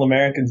 Normal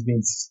Americans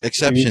being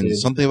exceptions. stupid.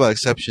 Something about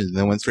exceptions, and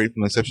then went straight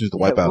from exceptions to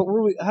Wipeout.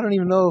 I don't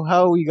even know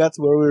how we got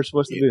to where we were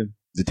supposed to be.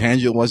 The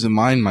tangent wasn't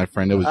mine, my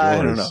friend. It was yours.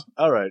 I don't know.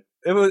 All right.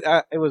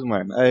 It was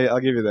mine. I'll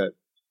give you that.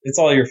 It's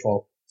all your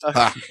fault.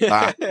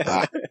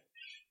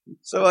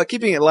 So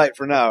keeping it light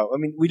for now. I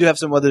mean, we do have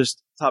some other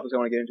topics I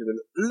want to get into that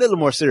are a little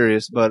more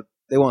serious, but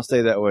they won't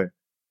stay that way.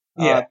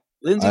 Yeah.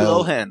 Lindsay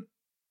Lohan.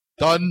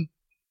 Done.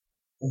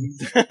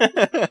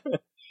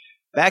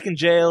 Back in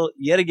jail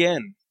yet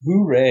again.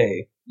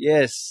 Hooray.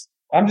 Yes.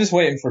 I'm just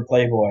waiting for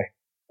Playboy.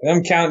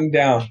 I'm counting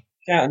down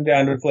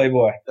to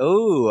Playboy.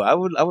 Oh, I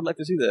would like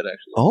to see that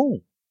actually. Oh.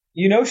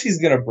 You know she's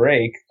gonna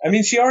break. I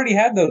mean, she already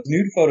had those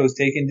nude photos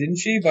taken, didn't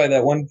she? By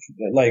that one,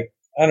 like,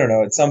 I don't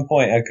know, at some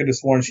point I could have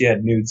sworn she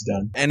had nudes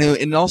done.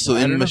 And also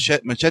in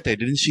Machete,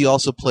 didn't she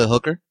also play a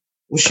hooker?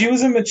 Well, she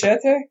was in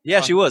Machete?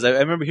 Yeah, she was. I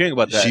remember hearing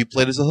about that. She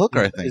played as a hooker,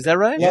 I think. Is that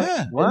right?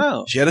 Yeah.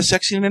 Wow. She had a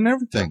sex scene and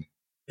everything.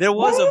 There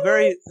was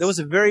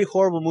a very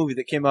horrible movie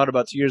that came out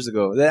about 2 years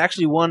ago that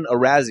actually won a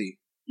Razzie.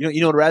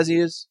 You know what a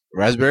Razzie is?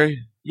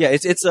 Raspberry? Yeah,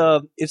 it's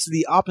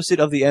the opposite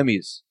of the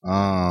Emmys.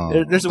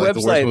 Oh. There's a like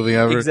website. The worst movie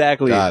ever?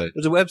 Exactly. Got it.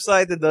 There's a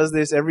website that does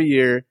this every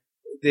year.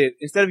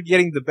 Instead of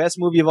getting the best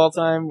movie of all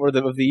time or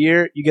of the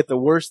year, you get the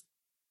worst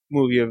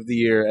movie of the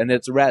year, and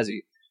it's a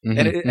Razzie. Mm-hmm.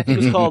 And I think it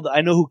was called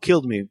I Know Who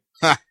Killed Me,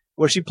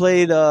 where she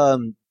played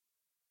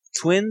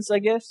twins, I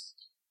guess.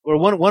 Or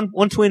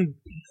one twin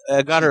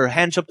got her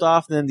hand chopped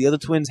off, and then the other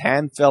twin's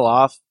hand fell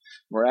off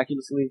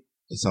miraculously.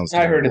 That sounds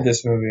I heard terrible. of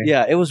this movie.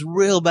 Yeah, it was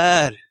real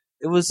bad.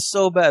 It was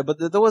so bad, but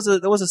there was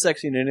a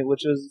sex scene in it,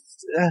 which was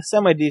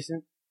semi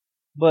decent.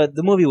 But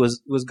the movie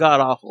was god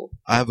awful.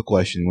 I have a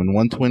question. When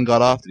one twin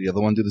got off, did the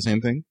other one do the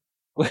same thing?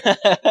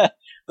 The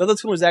other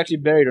twin was actually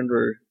buried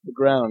under the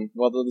ground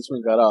while the other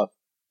twin got off.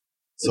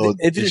 So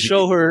it didn't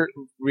show her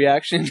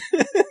reaction.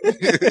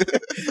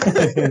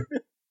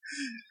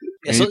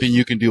 Anything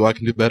you can do, I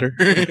can do better.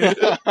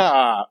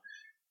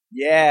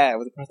 Yeah,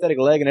 with a prosthetic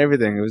leg and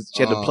everything.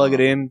 She had to plug it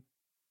in.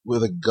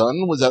 With a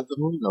gun? Was that the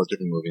movie? No,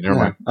 different movie. Never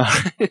mind.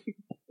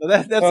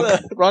 Well,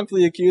 that's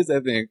wrongfully accused, I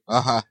think.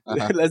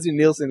 Leslie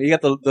Nielsen. He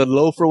got the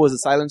loafer was a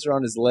silencer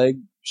on his leg,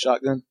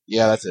 shotgun.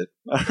 Yeah, that's it.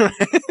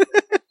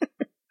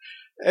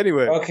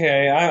 Anyway.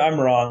 Okay, I'm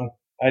wrong.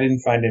 I didn't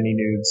find any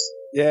nudes.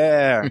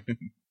 Yeah.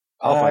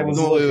 I was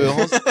looking.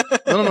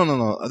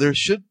 No.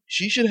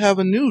 She should have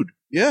a nude.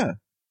 Yeah.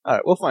 All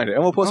right, we'll find it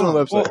and we'll post it on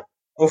the website.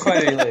 We'll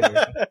find it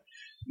later.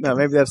 No,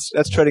 maybe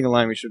that's treading a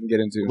line we shouldn't get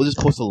into. We'll just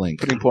post a link.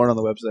 Putting porn on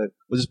the website.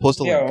 We'll just post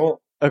a link.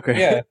 Well, Okay.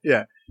 Yeah.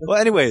 Yeah. Well,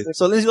 anyway,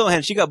 so Lindsay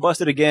Lohan, she got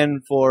busted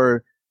again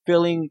for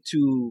failing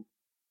to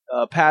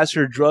pass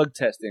her drug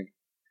testing.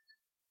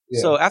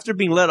 Yeah. So after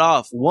being let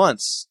off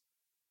once,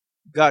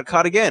 got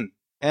caught again,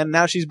 and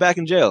now she's back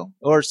in jail,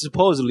 or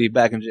supposedly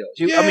back in jail.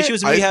 I mean, she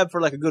was in rehab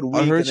for like a good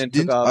week, and then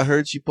took off. I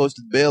heard she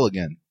posted bail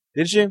again.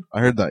 Did she? I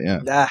heard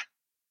that. Yeah.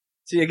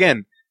 See,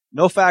 again,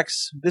 no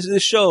facts.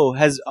 This show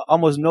has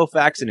almost no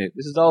facts in it.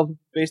 This is all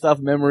based off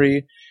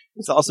memory.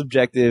 It's all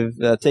subjective.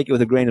 Take it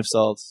with a grain of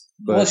salt.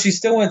 But well, she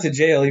still went to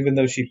jail even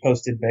though she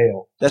posted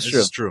bail. That's This true.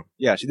 is true.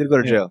 Yeah, she did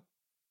go to jail.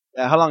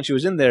 How long she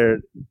was in there?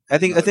 I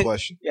think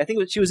Question. Yeah, I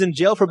think she was in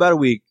jail for about a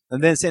week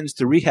and then sentenced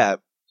to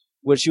rehab,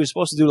 which she was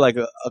supposed to do like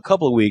a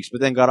couple of weeks,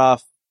 but then got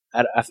off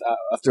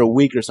after a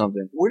week or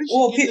something. Where did she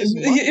Well, get this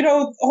money?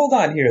 hold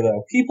on here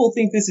though. People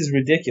think this is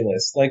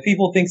ridiculous. Like,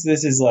 people think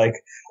this is like,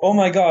 oh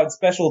my god,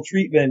 special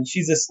treatment.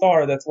 She's a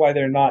star. That's why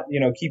they're not,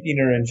 keeping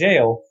her in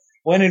jail.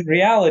 When in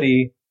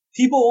reality,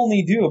 people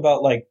only do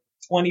about like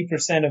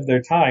 20% of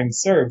their time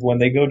served when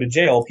they go to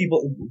jail.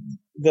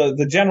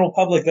 The general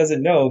public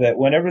doesn't know that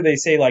whenever they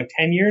say like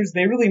 10 years,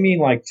 they really mean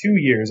like 2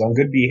 years on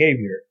good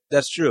behavior.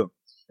 That's true.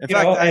 In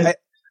fact,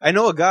 I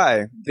know a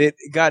guy that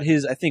got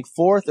his, I think,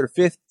 4th or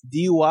 5th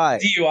DUI.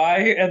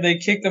 And they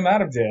kicked him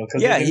out of jail.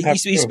 Yeah,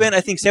 he spent,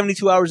 I think,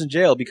 72 hours in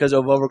jail because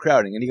of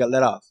overcrowding, and he got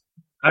let off.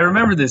 I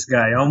remember this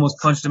guy. I almost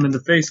punched him in the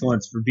face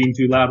once for being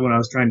too loud when I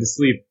was trying to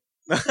sleep.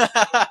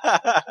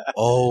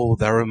 Oh,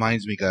 that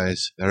reminds me,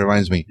 guys. That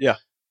reminds me. Yeah.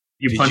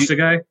 You punched a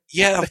guy?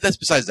 Yeah, that's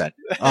besides that.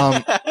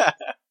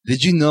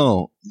 Did you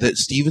know that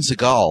Steven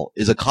Seagal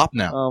is a cop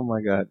now? Oh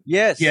my god.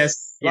 Yes.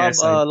 Yes.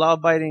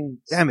 Law-abiding.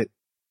 Damn it.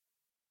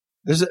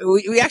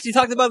 We actually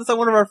talked about this on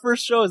one of our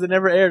first shows that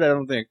never aired, I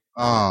don't think.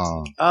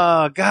 Oh.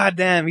 Oh, god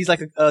damn. He's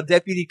like a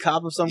deputy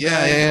cop of some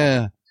kind.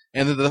 Yeah.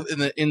 And in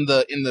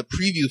the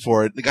preview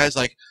for it, the guy's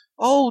like,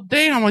 "Oh,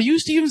 damn, are you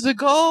Steven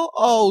Seagal?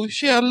 Oh,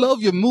 shit, I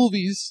love your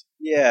movies."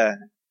 Yeah.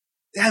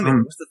 Damn it.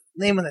 What's the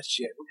name of that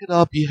shit? Look it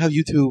up. You have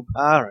YouTube.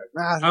 All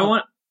right.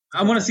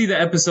 I want to see the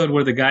episode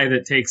where the guy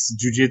that takes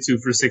jujitsu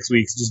for 6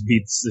 weeks just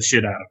beats the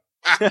shit out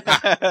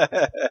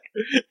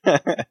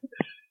of him.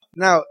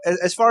 Now,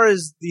 as far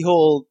as the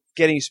whole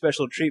getting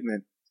special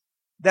treatment,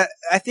 that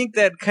I think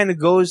that kind of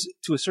goes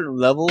to a certain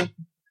level,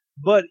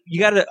 but you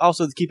got to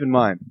also keep in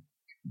mind,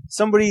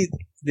 somebody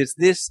that's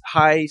this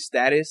high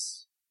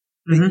status,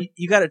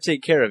 you got to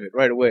take care of it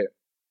right away.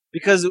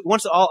 Because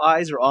once all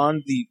eyes are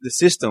on the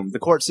system, the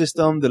court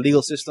system, the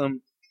legal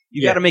system,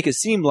 you got to make it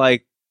seem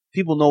like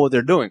people know what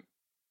they're doing.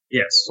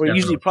 Yes. Where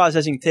usually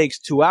processing takes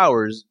 2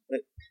 hours,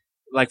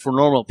 like for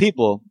normal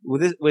people.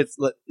 With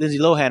Lindsay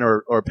Lohan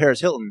or Paris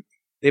Hilton,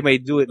 they may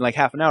do it in like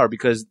half an hour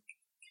because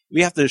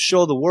we have to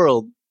show the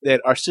world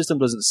that our system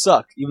doesn't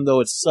suck, even though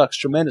it sucks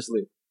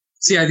tremendously.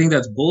 See, I think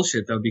that's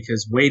bullshit though,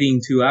 because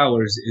waiting 2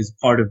 hours is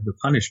part of the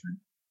punishment.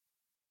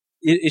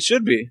 It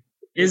should be.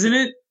 Isn't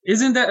it?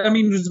 Isn't that, I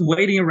mean, just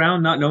waiting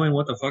around, not knowing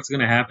what the fuck's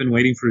going to happen,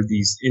 waiting for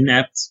these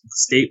inept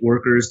state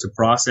workers to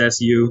process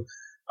you.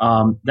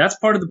 That's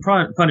part of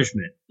the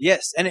punishment.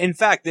 Yes, and in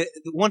fact, the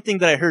one thing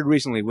that I heard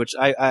recently, which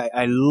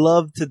I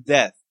love to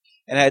death,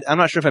 and I'm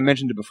not sure if I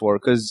mentioned it before,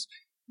 because,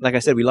 like I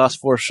said, we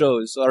lost 4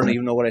 shows, so I don't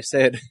even know what I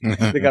said.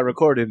 They got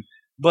recorded.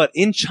 But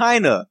in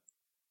China,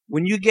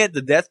 when you get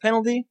the death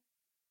penalty,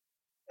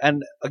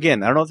 and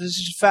again, I don't know if this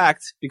is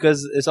fact,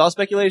 because it's all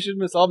speculation,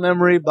 it's all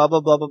memory, blah,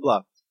 blah, blah, blah,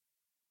 blah.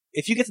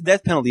 If you get the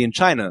death penalty in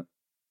China,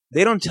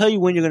 they don't tell you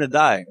when you're going to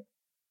die.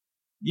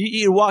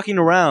 You're walking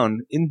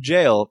around in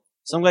jail,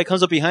 some guy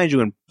comes up behind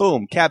you and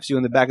boom, caps you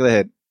in the back of the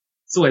head.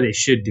 That's the way they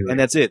should do it. And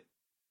that's it.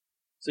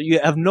 So you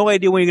have no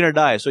idea when you're going to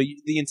die. So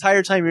the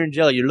entire time you're in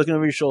jail, you're looking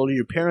over your shoulder,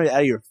 you're paranoid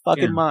out of your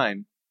fucking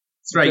mind.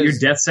 That's right. Your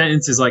death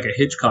sentence is like a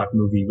Hitchcock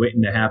movie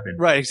waiting to happen.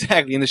 Right,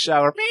 exactly. In the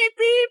shower. Beep,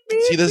 beep,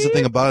 beep, See, that's the beep.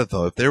 thing about it,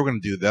 though. If they were going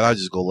to do that, I'd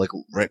just go like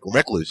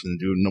recluse and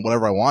do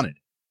whatever I wanted.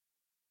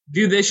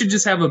 Dude, they should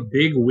just have a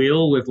big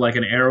wheel with like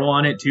an arrow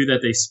on it too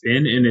that they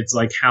spin, and it's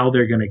like how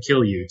they're going to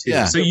kill you too.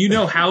 Yeah. So you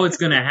know how it's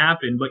going to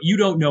happen, but you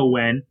don't know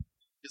when.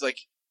 It's like,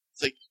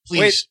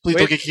 please Wait.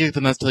 don't get kicked in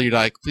the nuts till you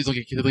die. Please don't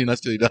get kicked in the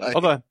nuts till you die.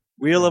 Hold on.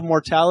 Wheel of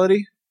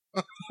Mortality?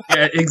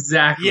 Yeah,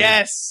 exactly.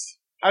 Yes!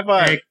 High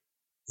five.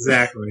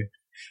 Exactly.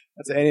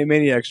 That's an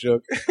Animaniacs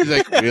joke. He's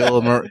like,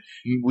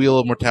 wheel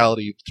of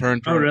mortality.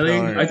 Turn. Oh, really?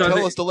 Turn. I thought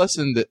tell us the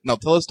lesson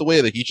tell us the way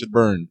that he should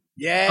burn.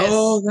 Yes!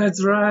 Oh,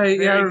 that's right.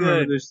 Very yeah, I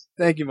remember good. this.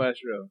 Thank you,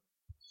 Maestro.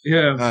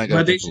 Yeah, I got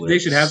but the they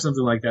should have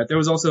something like that. There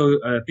was also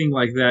a thing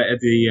like that at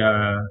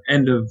the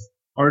end of,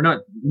 or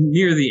not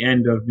near the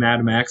end of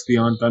Mad Max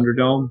Beyond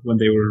Thunderdome, when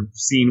they were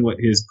seeing what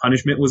his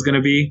punishment was going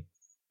to be,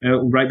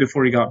 right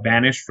before he got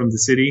banished from the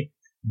city.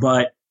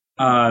 But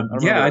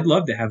yeah, I'd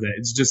love to have that.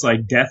 It's just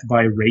like death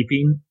by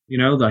raping,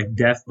 like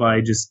death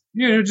by just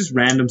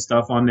random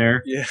stuff on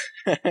there. Yeah.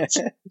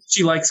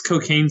 She likes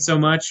cocaine so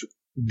much,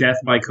 death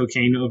by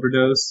cocaine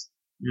overdose.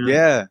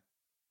 Yeah.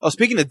 Oh,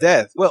 speaking of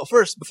death, well,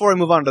 first, before I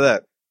move on to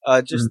that,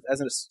 just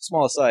as a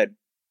small aside,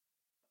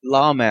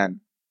 Lawman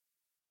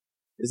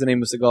is the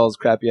name of Seagal's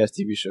crappy-ass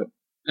TV show.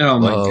 Oh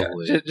my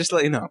Lovely. god! Just to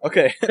let you know.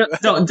 Okay.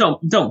 Don't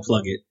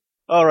plug it.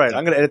 All right,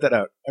 I'm gonna edit that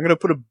out. I'm gonna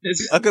put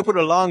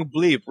a long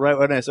bleep right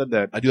when I said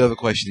that. I do have a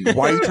question.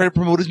 Why are you trying to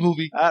promote his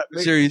movie?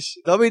 Serious?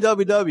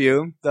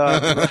 www.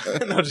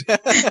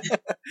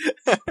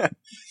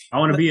 I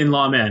want to be in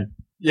Lawman.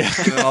 Yeah.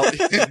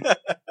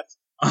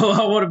 I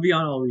want to be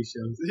on all these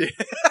shows.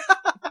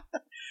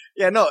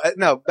 Yeah, no.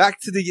 Back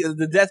to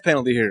the death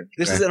penalty here.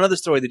 This is another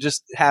story that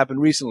just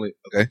happened recently.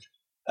 Okay.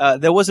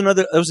 There was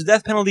a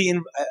death penalty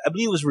in, I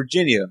believe it was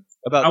Virginia,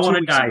 about 2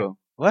 weeks ago.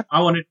 What?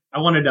 I want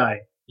to die.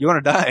 You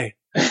want to die?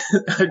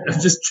 I'm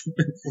just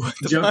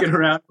joking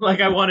around. Like,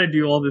 I want to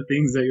do all the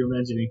things that you're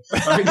mentioning.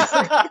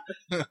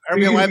 Are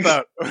we a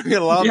wipeout? Are we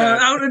a lawman? Yeah,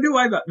 I want to do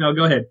wipeout. No,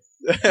 go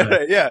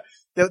ahead. Yeah.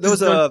 There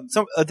was a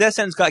death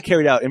sentence got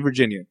carried out in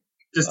Virginia.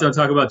 Just don't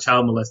talk about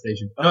child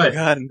molestation. Go Oh, ahead.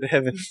 God in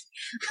heaven.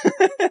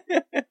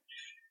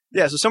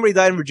 Yeah, so somebody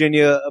died in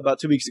Virginia about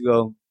 2 weeks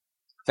ago.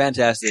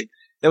 Fantastic.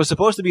 There was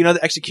supposed to be another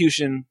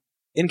execution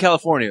in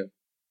California.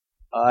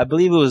 I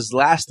believe it was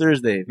last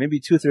Thursday,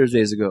 maybe 2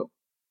 Thursdays ago.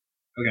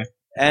 Okay.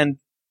 And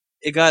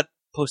it got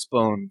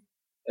postponed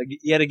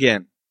yet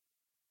again.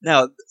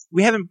 Now,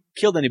 we haven't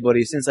killed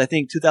anybody since, I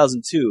think,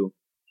 2002.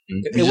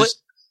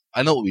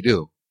 I know what we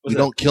do. What's We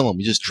don't kill them.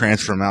 We just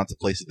transfer them out to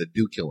places that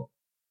do kill them.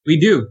 We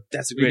do.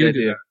 That's a We great do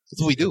idea. that.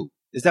 That's what we do.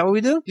 Is that what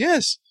we do?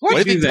 Yes. Why'd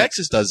Why do you you think do that?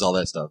 Texas does all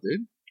that stuff,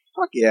 dude?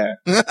 Fuck yeah.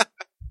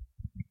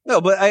 No,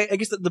 but I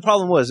guess the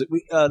problem was,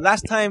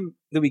 last time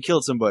that we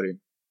killed somebody.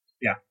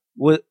 Yeah.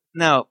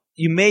 Now,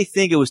 you may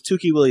think it was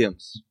Tukey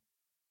Williams.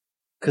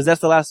 Because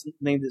that's the last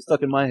name that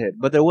stuck in my head.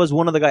 But there was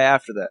one other guy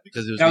after that.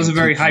 Because it That was a named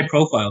very Tukey. high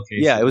profile case.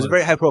 Yeah, it was a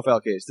very high profile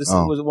case. This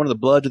Oh. was one of the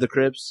Bloods or the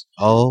Crips.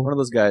 Oh. One of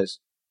those guys.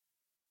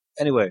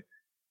 Anyway,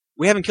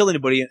 we haven't killed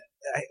anybody in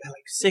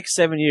like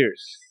 6-7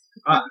 years.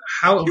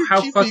 How You're how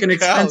keeping fucking count.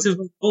 expensive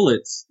are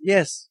bullets?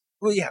 Yes.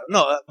 Well, yeah,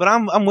 no, but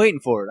I'm waiting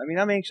for it. I mean,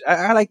 I'm anxious.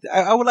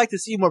 I would like to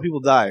see more people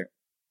die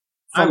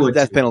I from the would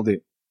death too.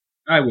 penalty.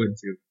 I would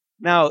too.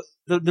 Now,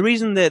 the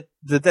reason that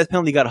the death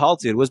penalty got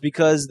halted was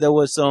because there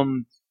was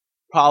some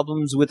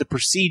problems with the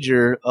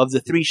procedure of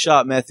the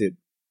 3-shot method.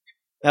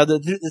 Now, the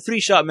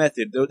 3-shot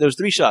method, there was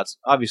 3 shots,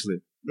 obviously.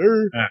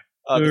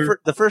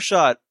 The first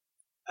shot,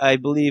 I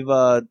believe,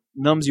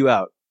 numbs you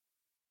out,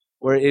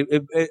 where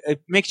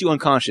it makes you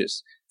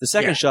unconscious. The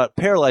second shot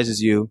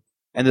paralyzes you,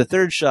 and the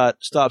third shot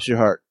stops your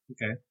heart.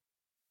 Okay.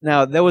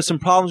 Now, there was some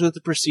problems with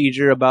the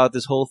procedure about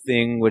this whole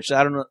thing, which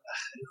I don't know,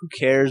 who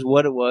cares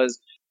what it was.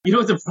 You know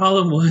what the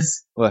problem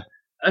was? What?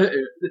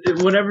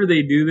 Whenever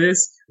they do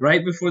this,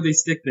 right before they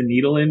stick the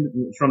needle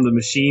in from the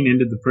machine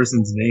into the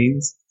person's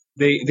veins,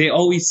 they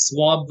always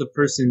swab the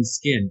person's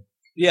skin.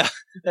 Yeah,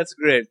 that's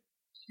great.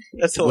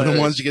 That's When hilarious.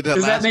 once you get that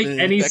Does that last make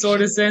minute any infection-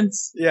 sort of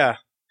sense? Yeah.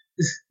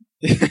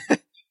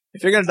 If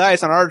If you're gonna die,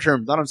 it's on our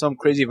terms, not on some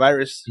crazy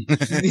virus.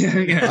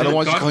 Yeah, I don't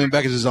want you coming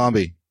back as a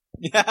zombie.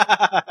 Yeah,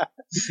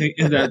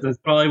 That's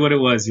probably what it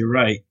was. You're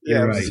right.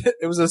 You're right.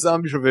 It was a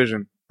zombie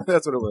provision.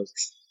 That's what it was.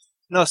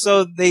 No,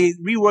 so they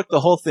reworked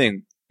the whole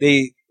thing.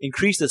 They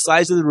increased the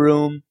size of the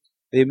room.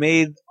 They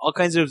made all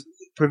kinds of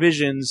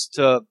provisions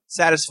to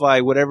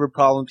satisfy whatever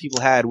problem people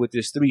had with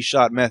this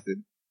 3-shot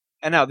method.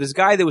 And now, this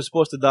guy that was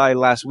supposed to die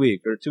last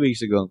week, or 2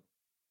 weeks ago.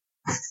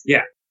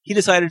 Yeah. He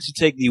decided to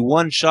take the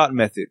 1-shot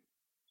method,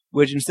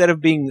 which instead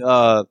of being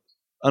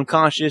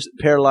unconscious,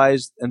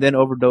 paralyzed, and then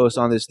overdose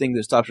on this thing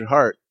that stops your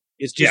heart,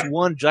 it's just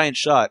one giant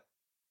shot.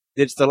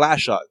 It's the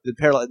last shot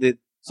that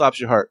stops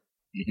your heart.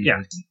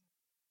 Yeah.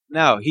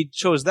 Now, he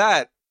chose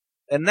that,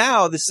 and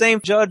now the same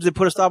judge that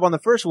put a stop on the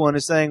first one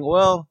is saying,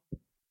 well,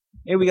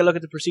 maybe we gotta look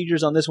at the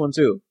procedures on this one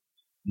too.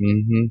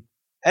 Mm-hmm.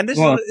 And this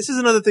is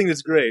another thing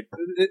that's great.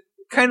 It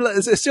kind of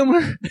it's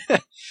similar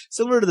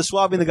to the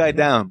swabbing the guy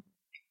down.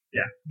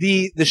 Yeah.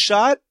 The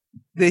shot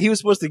that he was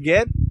supposed to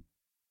get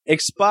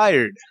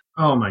expired.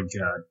 Oh my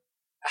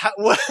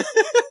god.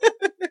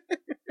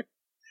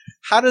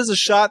 How does a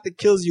shot that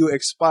kills you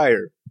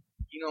expire?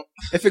 You know,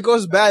 if it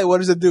goes bad, what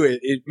does it do?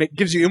 It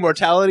gives you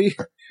immortality?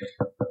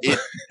 It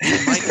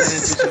might get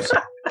into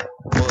some,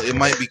 well, it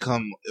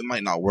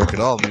might not work at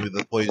all. Maybe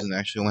the poison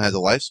actually only has a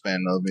lifespan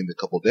of maybe a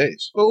couple of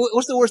days. Well,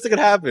 what's the worst that could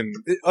happen?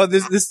 Oh,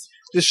 this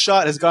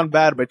shot has gone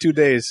bad by 2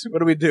 days. What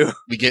do we do?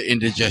 We get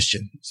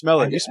indigestion.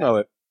 Smell it. You smell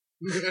it.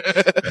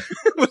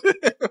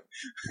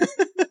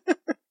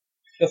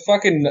 The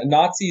fucking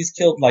Nazis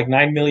killed like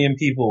 9 million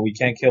people. We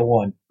can't kill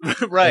one.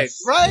 Right.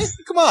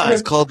 Come on.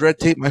 It's called red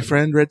tape, my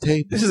friend. Red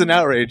tape. This is an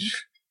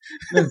outrage.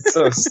 It's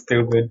so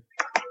stupid.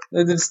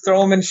 They just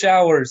throw them in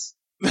showers.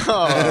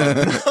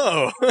 Oh,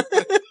 no.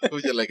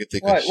 Would you like to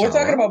take a What? shower? We're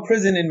talking about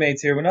prison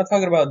inmates here. We're not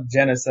talking about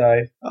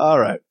genocide. All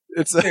right.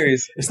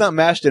 Seriously. It's not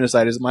mass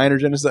genocide. It's minor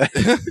genocide.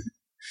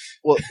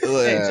 Well,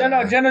 Hey,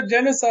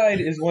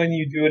 genocide is when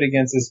you do it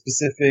against a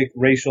specific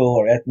racial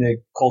or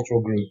ethnic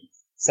cultural group.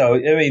 So,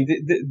 I mean,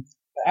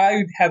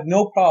 I have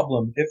no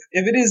problem if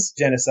it is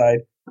genocide,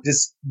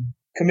 just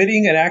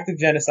committing an act of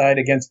genocide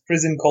against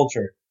prison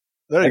culture.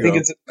 There you I think go.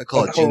 it's I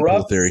call a it gene pool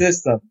corrupt theory.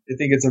 system. I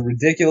think it's a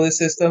ridiculous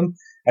system.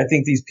 I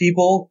think these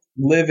people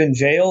live in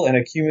jail and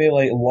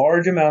accumulate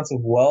large amounts of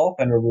wealth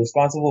and are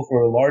responsible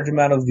for a large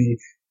amount of the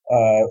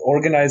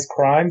organized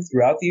crime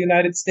throughout the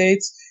United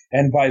States.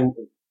 And by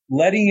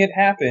letting it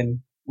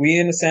happen, we,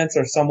 in a sense,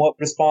 are somewhat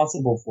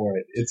responsible for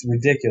it. It's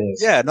ridiculous.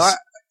 Yeah, no,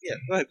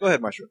 go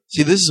ahead, Mushroom.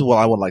 See, this is what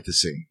I would like to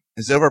see.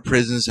 Instead of our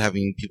prisons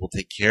having people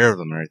take care of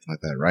them or anything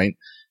like that, right?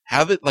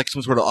 Have it like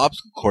some sort of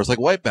obstacle course, like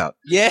Wipeout.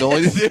 Yeah. The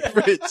only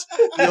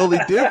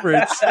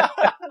difference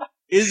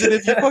is that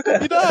if you fuck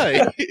up, you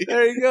die.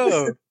 There you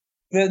go.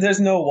 There's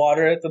no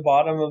water at the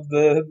bottom of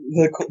the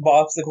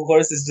obstacle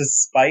course. It's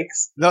just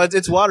spikes. No,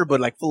 it's water, but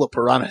like full of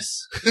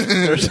piranhas.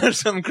 There's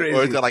something crazy.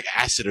 Or it's got like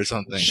acid or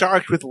something.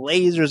 Sharks with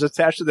lasers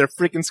attached to their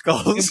freaking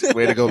skulls.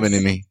 Way to go,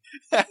 Mini-Me.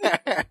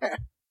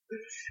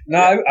 No,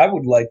 I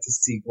would like to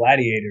see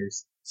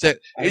gladiators. So,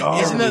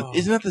 isn't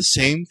that the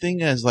same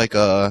thing as like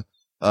was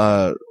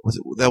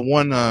it that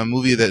one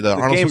movie that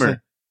Arnold Gamer.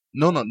 Schwarzenegger?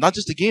 No, not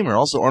just the Gamer.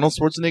 Also Arnold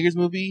Schwarzenegger's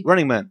movie,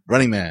 Running Man.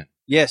 Running Man.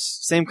 Yes,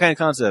 same kind of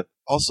concept.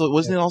 Also,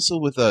 wasn't it also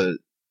with what's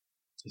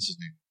his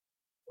name?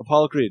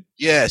 Apollo Creed.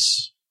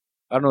 Yes,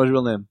 I don't know his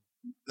real name.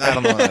 I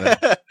don't know.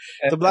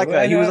 The black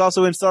guy. He was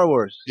also in Star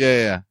Wars.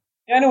 Yeah.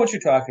 Yeah, I know what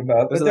you're talking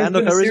about. Was But it there's Lando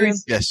been a Calrissian?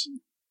 series. Yes.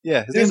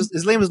 Yeah,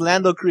 his name is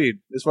Lando Creed,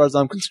 as far as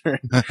I'm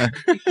concerned. Yeah,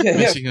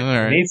 All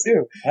right. me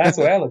too. That's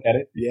the way I look at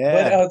it.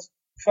 Yeah. But it's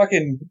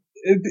fucking.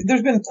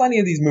 There's been plenty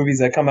of these movies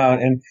that come out,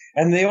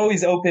 and they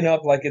always open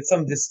up like it's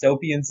some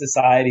dystopian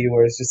society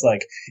where it's just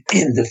like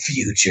in the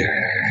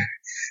future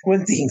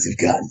when things have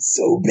gotten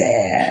so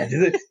bad,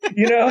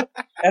 you know.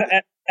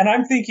 And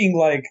I'm thinking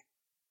like,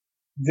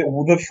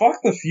 the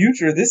fuck the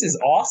future. This is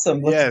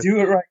awesome. Let's do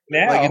it right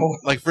now.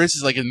 Like for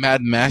instance, like in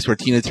Mad Max, where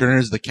Tina Turner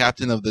is the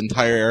captain of the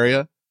entire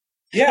area.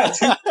 Yeah.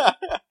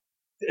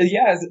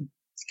 Yeah.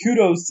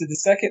 Kudos to the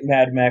second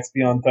Mad Max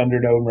Beyond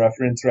Thunderdome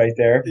reference right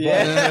there.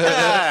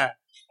 Yeah.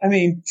 I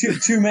mean,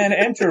 two men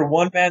enter,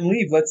 one man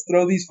leave. Let's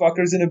throw these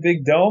fuckers in a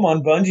big dome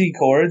on bungee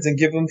cords and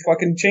give them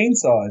fucking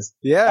chainsaws.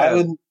 Yeah. I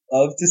would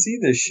love to see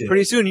this shit.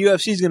 Pretty soon,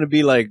 UFC is going to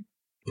be like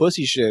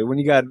pussy shit when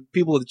you got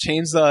people with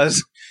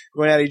chainsaws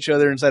going at each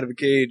other inside of a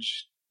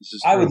cage.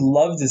 I would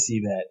love to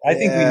see that. I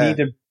think we need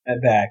to bring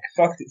that back.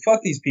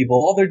 Fuck these people.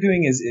 All they're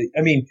doing is,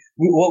 I mean,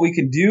 what we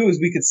could do is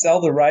we could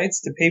sell the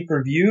rights to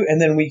pay-per-view, and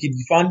then we could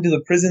fund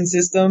the prison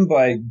system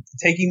by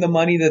taking the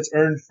money that's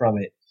earned from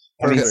it.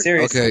 I mean,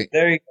 seriously. Okay.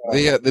 There you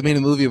go. They made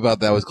a movie about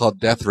that. It was called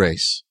Death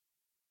Race.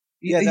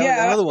 Yeah, that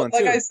was another one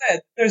like too. I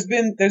said, there's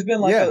been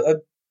like a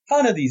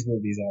ton of these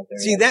movies out there.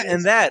 See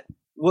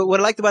what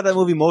I liked about that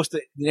movie most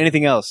than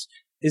anything else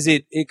is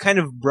it kind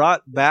of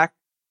brought back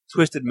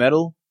Twisted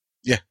Metal.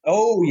 Yeah.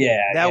 Oh yeah.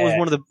 That was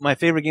one of my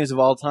favorite games of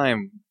all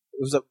time.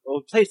 It was a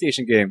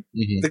PlayStation game.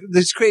 Mm-hmm.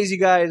 This crazy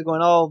guy is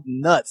going all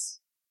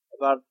nuts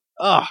about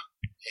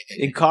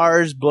in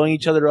cars, blowing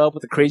each other up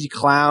with a crazy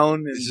clown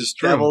and This is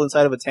true. devil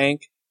inside of a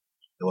tank.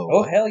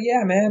 Oh hell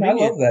yeah, man! Minion.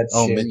 I love that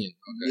Oh, shit. Minion.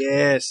 Okay.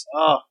 Yes.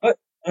 Oh,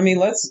 I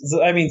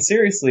mean,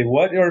 seriously,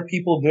 what are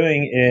people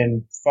doing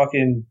in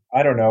fucking,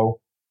 I don't know,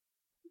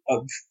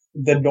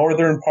 the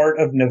northern part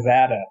of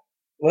Nevada?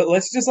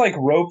 Let's just like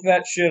rope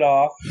that shit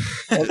off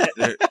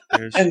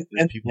There's and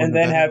people in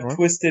then Nevada have North?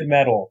 Twisted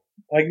Metal.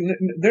 Like,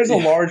 there's a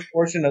large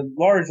portions of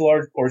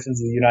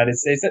the United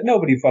States that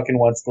nobody fucking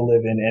wants to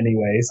live in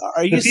anyways.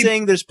 are you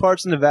saying there's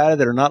parts in Nevada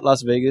that are not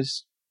Las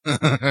Vegas?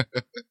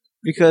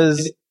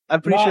 Because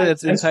I'm pretty sure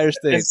that's the entire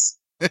state.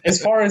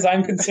 As far as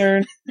I'm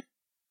concerned,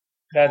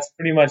 that's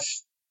pretty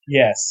much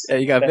yes. Yeah,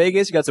 you got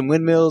Vegas, you got some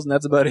windmills, and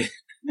that's about it.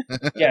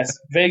 Yes,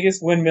 Vegas,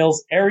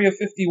 windmills, Area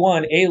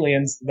 51,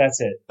 aliens, that's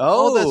it.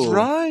 Oh, that's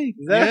right.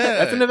 Is that, Yeah.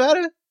 That's in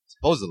Nevada?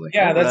 Supposedly.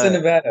 Yeah, that's in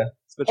Nevada.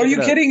 Let's go Are check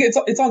you it kidding?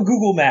 It's on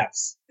Google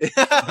Maps.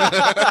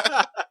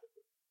 out.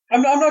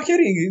 I'm not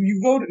kidding.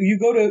 You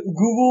go to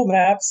Google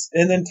Maps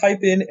and then type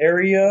in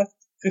Area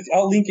 50.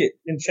 I'll link it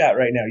in chat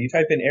right now. You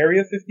type in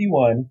Area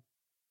 51.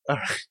 All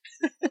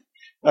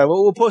right,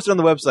 well, we'll post it on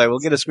the website. We'll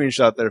get a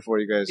screenshot there for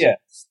you guys. Yeah.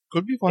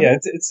 Could be fun. Yeah,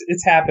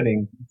 it's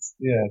happening. It's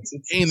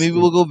Hey, maybe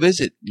we'll go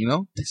visit,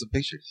 take some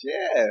pictures.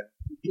 Yeah.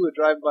 Do a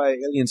drive-by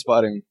alien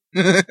spotting.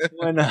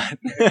 Why not?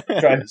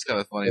 It's kind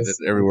of funny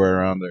that everywhere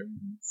around there.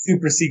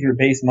 super secret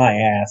base my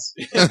ass.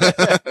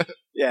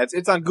 Yeah,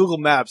 it's on Google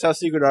Maps. How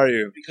secret are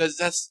you? Because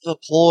that's the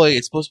ploy.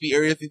 It's supposed to be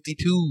Area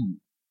 52.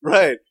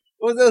 Right.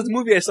 What was that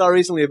movie I saw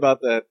recently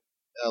about that?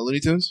 Looney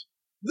Tunes?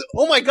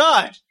 Oh my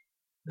god!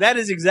 That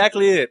is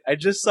exactly it. I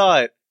just saw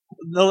it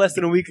no less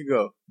than a week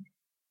ago.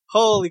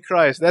 Holy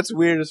Christ, that's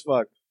weird as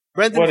fuck.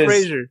 Brendan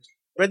Fraser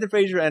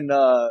and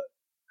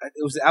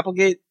it was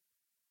Applegate.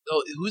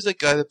 Oh, who's that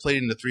guy that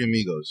played in The Three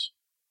Amigos?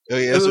 Oh,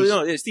 yeah,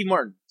 No, Steve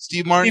Martin.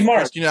 Steve Martin.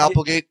 Christina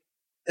Applegate.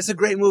 It's a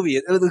great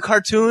movie. The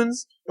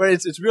cartoons, where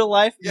it's real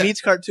life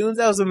meets cartoons.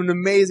 That was an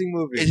amazing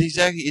movie.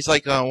 It's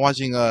like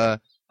watching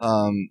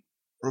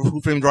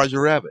Who Framed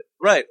Roger Rabbit.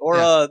 Right.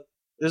 Or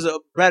there's a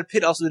Brad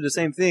Pitt also did the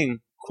same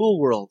thing.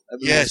 Cool World, I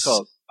believe it's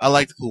called. I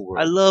like the Cool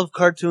World. I love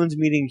cartoons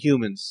meeting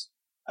humans.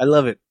 I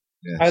love it.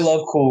 Yes. I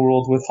love Cool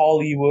World with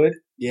Hollywood.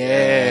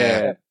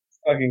 Yeah.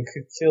 Fucking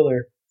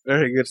killer.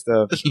 Very good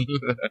stuff.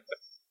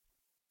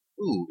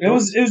 Ooh, It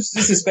was just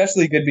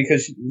especially good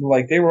because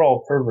they were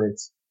all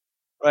perverts.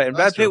 Right, and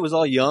Brad That's Pitt true. was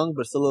all young,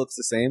 but still looks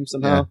the same yeah,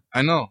 somehow.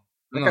 I know.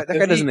 That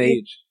guy doesn't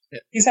age.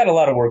 He's had a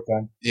lot of work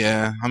done.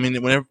 Yeah, I mean,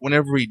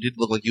 whenever he did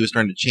look like he was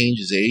trying to change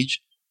his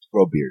age,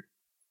 grow a beard.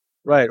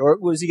 Right, or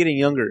was he getting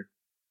younger?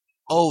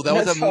 Oh, that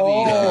was that movie,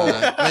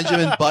 Oh.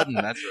 Benjamin Button.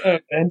 That's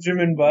right.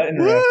 Benjamin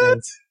Button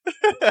reference.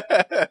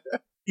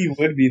 He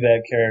would be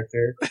that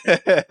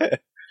character.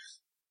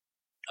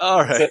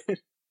 All right.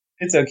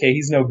 It's okay.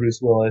 He's no Bruce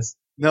Willis.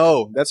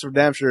 No, that's for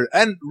damn sure.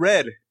 And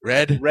Red.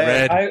 Red.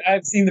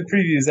 I've seen the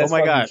previews. That's Oh my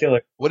fucking God.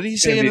 killer. What did he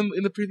say in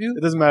the preview?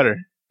 It doesn't matter.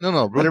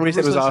 No. Whatever he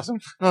said was awesome.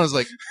 No, it was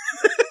like,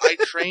 I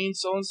trained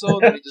so-and-so,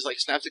 and then he just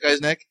snaps the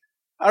guy's neck.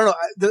 I don't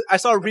know. I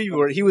saw a preview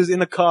where he was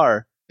in a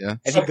car. Yeah.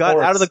 And he got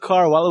out of the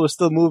car while it was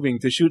still moving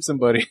to shoot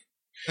somebody.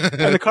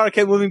 And the car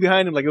kept moving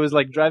behind him like it was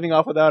driving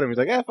off without him. He's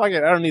like, fuck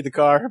it. I don't need the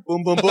car.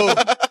 Boom, boom, boom.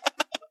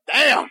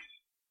 Damn.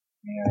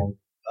 Yeah.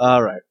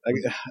 All right.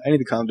 I need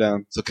to calm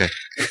down. It's okay.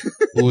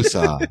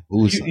 Usa.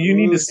 You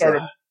need to start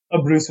a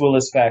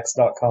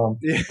BruceWillisFacts.com.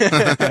 Yeah.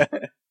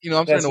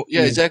 I'm trying to.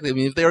 Yeah, exactly. I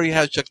mean, if they already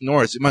have Chuck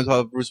Norris, you might as well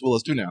have Bruce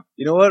Willis too now.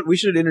 You know what? We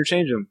should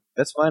interchange them.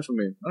 That's fine for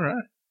me. All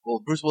right.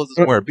 Well, Bruce Willis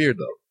doesn't wear a beard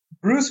though.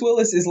 Bruce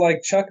Willis is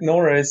like Chuck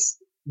Norris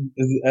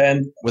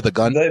and With a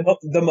gun.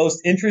 the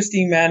most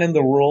interesting man in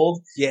the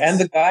world, Yes.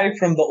 and the guy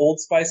from the Old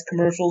Spice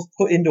commercials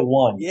put into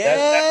one.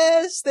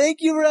 Yes. Thank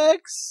you,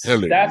 Rex.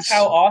 Hello. That's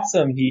how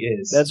awesome he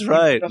is. That's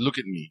right. Look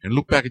at me and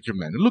look back at your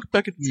man and look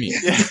back at me.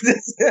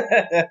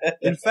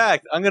 In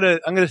fact, I'm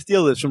gonna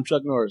steal this from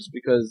Chuck Norris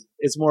because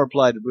it's more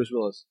applied to Bruce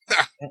Willis.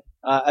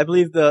 I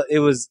believe it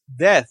was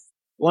Death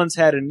once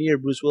had a near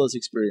Bruce Willis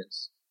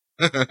experience.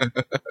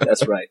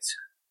 That's right.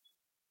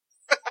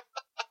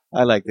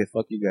 I like that.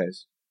 Fuck you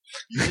guys.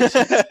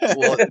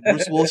 Well,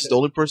 Bruce Willis is the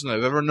only person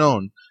I've ever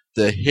known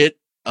to hit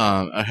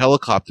a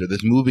helicopter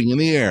that's moving in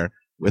the air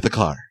with a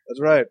car.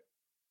 That's right.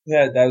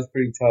 Yeah, that was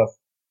pretty tough.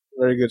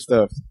 Very good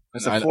stuff.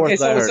 That's the fourth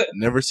Okay, I heard.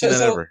 Never seen that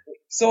so- ever.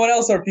 So what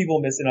else are people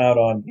missing out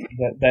on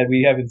that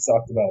we haven't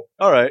talked about?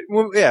 All right.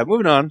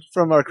 Moving on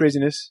from our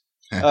craziness.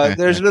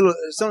 There's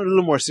something a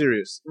little more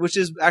serious, which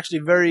is actually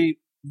very,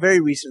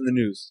 very recent in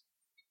the news.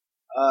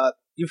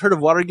 You've heard of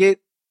Watergate?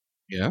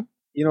 Yeah.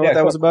 You know what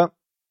that was about?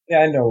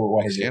 Yeah, I know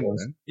what it Scandal,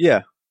 was. man.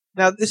 Yeah.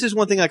 Now, this is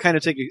one thing I kind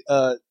of take,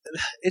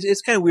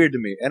 it's kind of weird to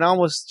me and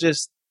almost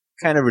just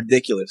kind of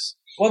ridiculous.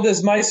 Well,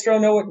 does Maestro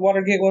know what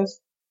Watergate was?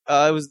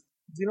 It was,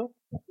 it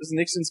was a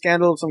Nixon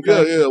scandal of some Yeah,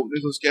 kind. yeah.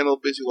 There's a scandal,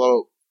 basically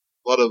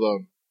a lot of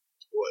The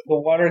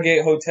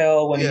Watergate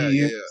Hotel when he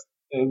used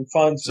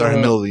funds Sorry, for,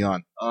 middle of the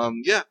yawn.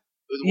 Yeah.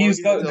 he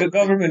used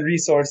government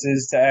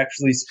resources to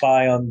actually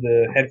spy on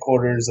the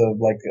headquarters of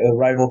a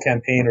rival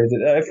campaign, or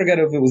I forget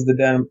if it was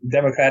the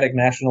Democratic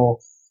National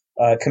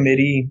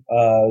Committee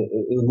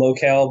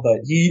locale, but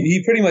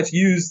he pretty much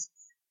used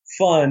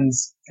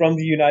funds from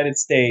the United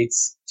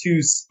States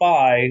to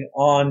spy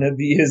on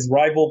his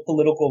rival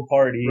political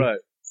party Right.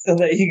 so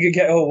that he could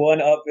get a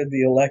one-up in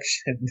the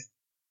election.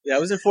 Yeah,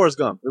 it was in Forrest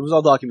Gump. It was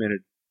all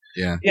documented.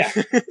 Yeah. Yeah,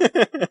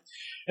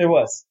 it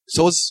was.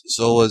 So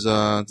was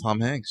Tom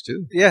Hanks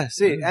too. Yeah,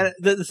 see, and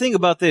the thing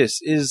about this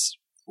is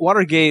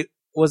Watergate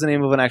was the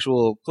name of an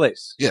actual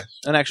place. Yes.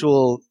 An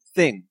actual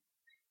thing.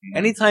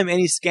 Anytime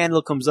any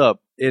scandal comes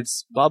up,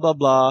 it's blah, blah,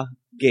 blah,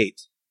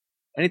 gate.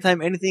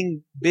 Anytime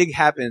anything big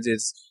happens,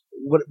 it's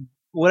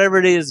whatever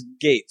it is,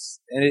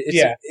 gates. And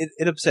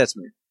it upsets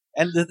me.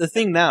 And the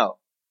thing now.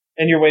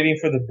 And you're waiting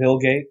for the Bill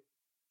Gate?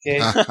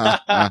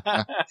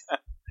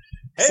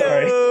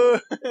 Sorry.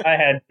 I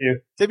had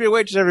to. Tip your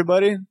waitress,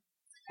 everybody.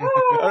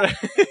 All right.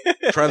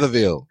 Try the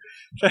veal.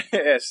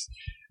 Yes.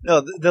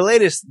 No, the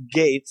latest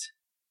gate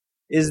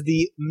is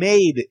the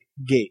Maid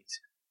Gate.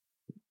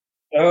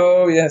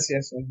 Oh, yes.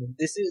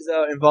 This is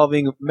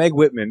involving Meg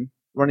Whitman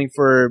running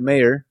for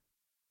mayor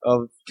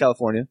of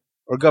California,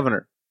 or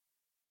governor.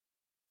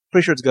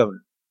 Pretty sure it's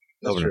governor.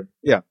 That's Governor. true.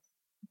 Yeah.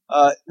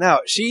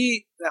 Now,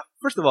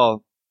 first of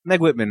all, Meg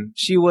Whitman,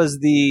 she was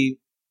the,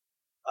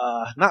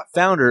 not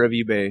founder of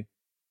eBay,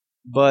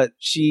 but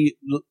she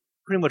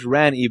pretty much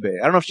ran eBay.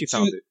 I don't know if she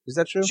founded it. Is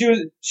that true?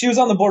 She was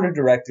on the board of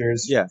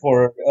directors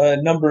for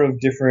a number of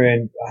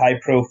different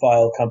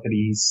high-profile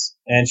companies,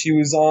 and she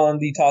was on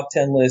the top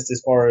 10 list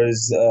as far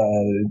as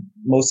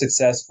most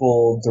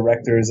successful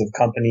directors of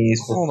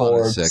companies for Hold on a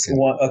Forbes second.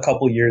 a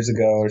couple years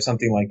ago or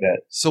something like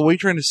that. So what you're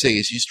trying to say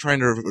is she's trying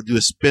to do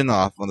a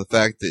spin-off on the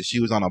fact that she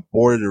was on a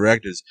board of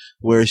directors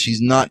where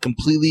she's not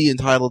completely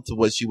entitled to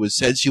what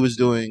said she was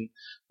doing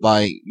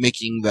by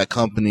making that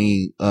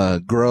company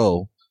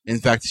grow. In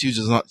fact, she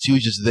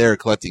was just there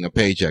collecting a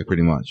paycheck,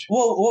 pretty much.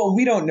 Well,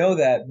 we don't know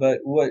that, but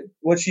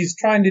what she's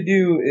trying to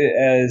do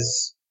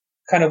as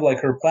kind of like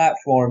her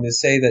platform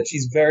is say that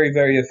she's very,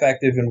 very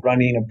effective in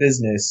running a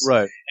business.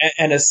 Right.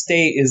 And a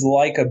state is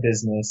like a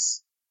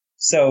business.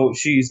 So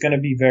she's going to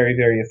be very,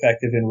 very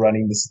effective in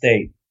running the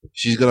state.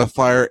 She's gonna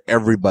fire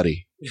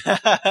everybody.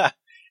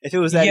 If it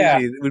was that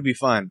easy, it would be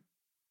fun.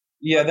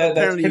 Yeah, that's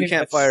apparently you pretty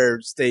can't much-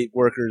 fire state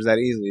workers that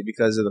easily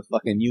because of the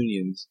fucking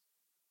unions.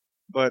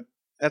 But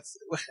I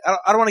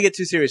don't want to get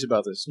too serious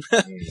about this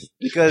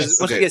because Yes,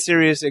 once okay. you get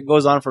serious, it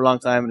goes on for a long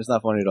time and it's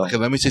not funny at all. Okay,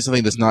 let me say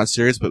something that's not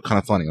serious but kind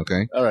of funny.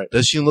 Okay, All right.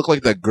 does she look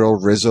like that girl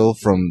Rizzo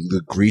from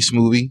the Grease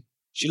movie?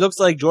 She looks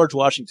like George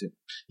Washington.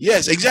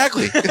 Yes,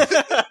 exactly.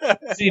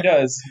 She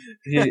does.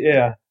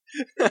 Yeah.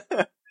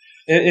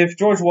 If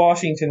George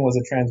Washington was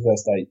a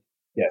transvestite,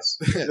 yes.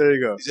 There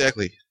you go.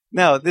 Exactly.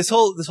 Now, this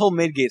whole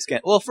Maidgate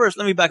scandal. Well, first,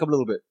 let me back up a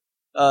little bit.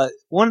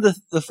 One of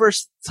the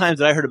first times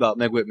that I heard about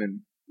Meg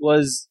Whitman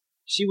was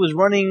she was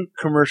running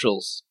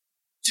commercials,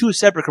 2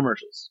 separate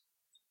commercials.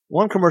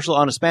 One commercial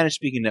on a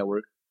Spanish-speaking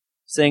network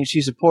saying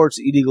she supports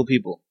illegal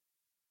people.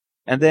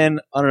 And then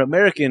on an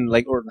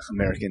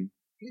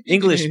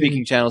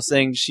English-speaking channel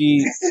saying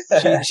she's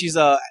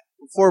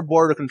for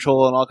border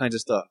control and all kinds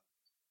of stuff.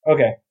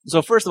 Okay.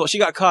 So first of all, she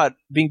got caught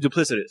being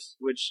duplicitous,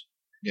 which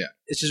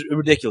it's just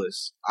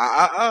ridiculous.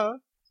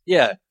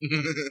 Yeah.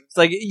 It's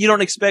like you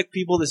don't expect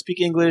people that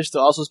speak English to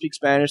also speak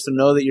Spanish to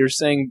know that you're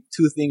saying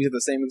 2 things at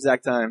the same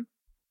exact time.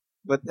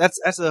 But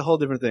that's a whole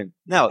different thing.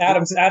 Now,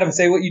 Adam,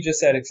 say what you just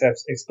said,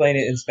 except explain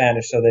it in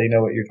Spanish so they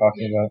know what you're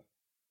talking about.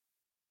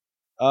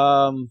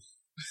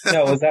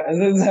 No, is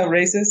that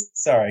racist?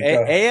 Sorry.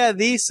 Go ahead.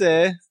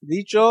 ella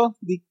dicho,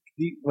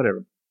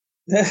 whatever.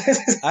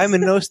 I'm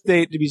in no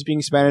state to be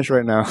speaking Spanish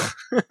right now.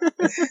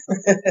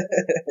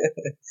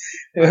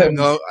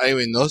 I'm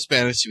in no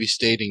Spanish to be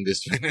stating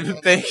this.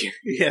 Thank you.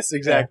 Yes,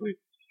 exactly.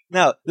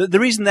 Now, the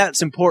reason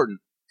that's important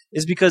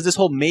is because this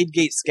whole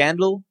Maidgate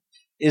scandal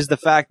is the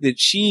fact that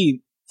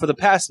she, for the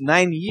past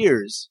 9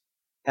 years,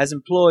 has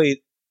employed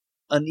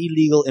an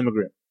illegal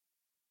immigrant.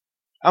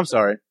 I'm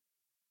sorry.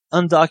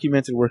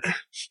 Undocumented worker.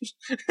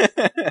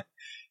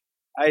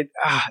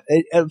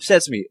 It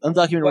upsets me.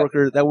 Undocumented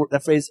worker,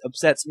 that phrase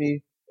upsets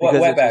me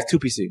because Wetback. it's too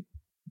PC.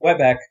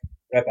 Wetback.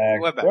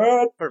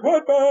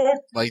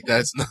 Like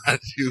that's not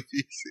too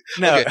easy.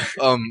 No. Okay,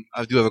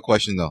 I do have a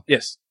question though.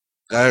 Yes.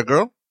 Guy or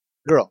girl?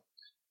 Girl.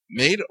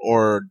 Maid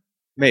or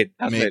Maid.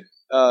 Housemaid.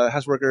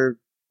 House worker,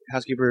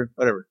 housekeeper,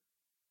 whatever.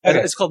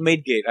 Okay. It's called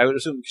Maidgate. I would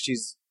assume she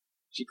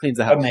cleans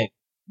the house. A maid.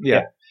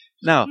 Yeah.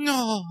 Now.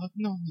 no.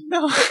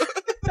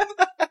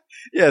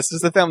 Yes,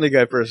 it's the Family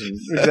Guy person.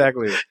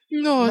 Exactly.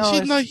 No,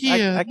 she's not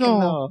here. I can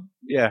know.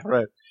 Yeah,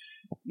 right.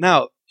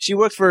 Now, she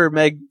worked for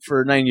Meg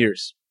for 9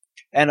 years.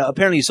 And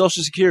apparently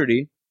Social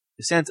Security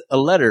sent a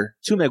letter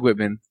to Meg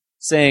Whitman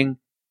saying,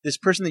 this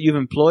person that you've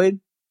employed,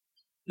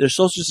 their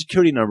Social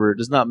Security number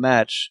does not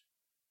match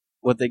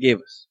what they gave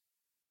us.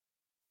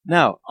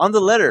 Now, on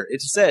the letter,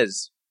 it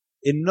says,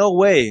 in no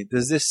way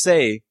does this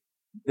say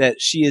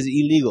that she is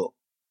illegal.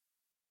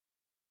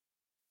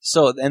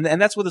 So, and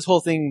that's what this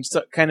whole thing is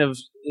kind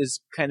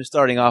of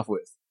starting off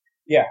with.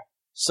 Yeah.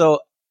 So,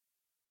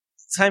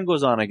 time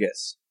goes on, I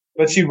guess.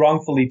 But she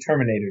wrongfully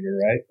terminated her,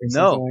 right? Or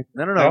something like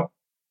No. No?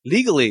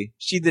 Legally,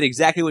 she did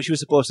exactly what she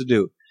was supposed to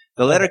do.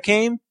 The letter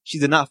came, she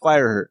did not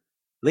fire her.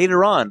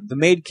 Later on, the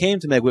maid came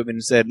to Meg Whitman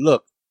and said,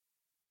 "Look,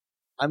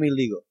 I'm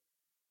illegal.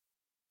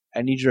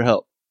 I need your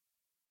help."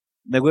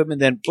 Meg Whitman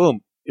then,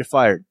 boom, you're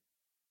fired.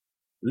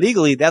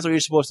 Legally, that's what you're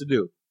supposed to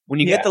do. When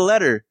you get the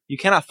letter, you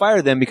cannot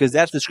fire them because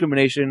that's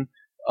discrimination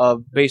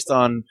based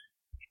on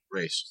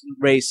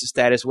race,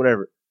 status,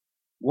 whatever.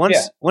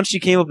 Once she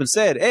came up and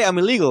said, "Hey, I'm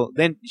illegal,"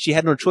 then she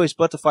had no choice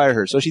but to fire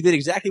her. So she did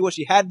exactly what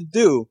she had to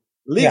do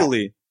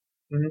legally.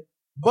 Yeah. Mm-hmm.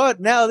 But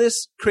now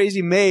this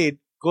crazy maid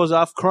goes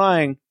off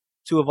crying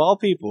to, of all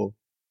people,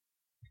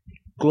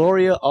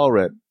 Gloria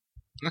Allred.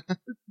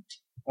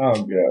 Oh,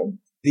 God.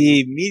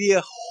 The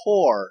media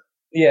whore.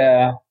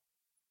 Yeah.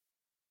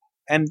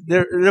 And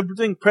they're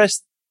doing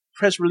press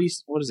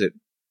release. What is it?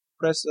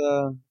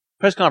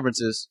 Press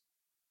conferences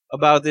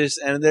about this,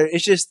 and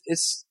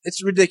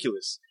it's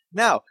ridiculous.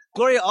 Now,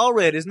 Gloria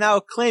Allred is now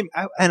claiming,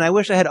 and I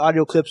wish I had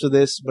audio clips of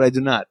this, but I do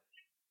not.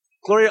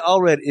 Gloria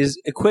Allred is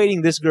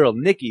equating this girl,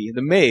 Nikki,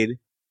 the maid,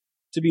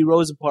 to be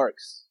Rosa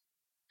Parks.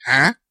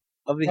 Huh?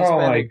 Of the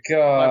Hispanic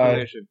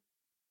population.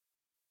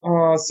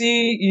 Oh,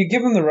 see, you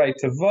give them the right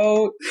to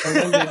vote, and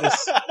then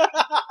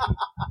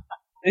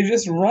they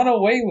just run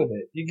away with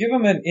it. You give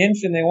them an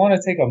inch, and they want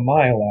to take a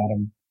mile at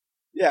them.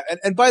 Yeah,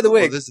 and by the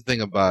way, this is the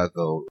thing about it,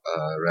 though,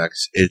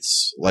 Rex.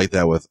 It's like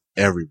that with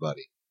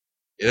everybody.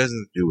 It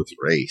doesn't do with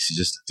race. It's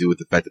just to do with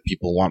the fact that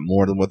people want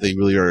more than what they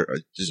really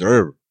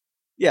deserve.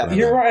 Yeah,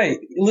 you're right.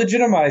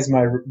 Legitimize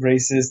my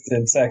racist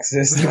and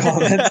sexist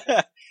comments.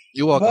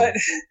 You're welcome.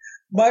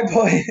 But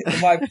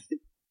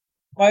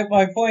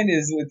my point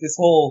is with this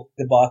whole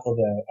debacle,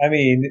 though. I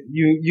mean,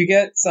 you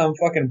get some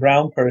fucking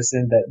brown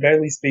person that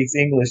barely speaks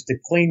English to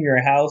clean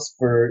your house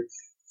for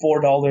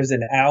 $4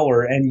 an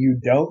hour, and you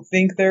don't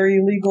think they're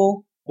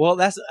illegal? Well,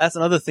 that's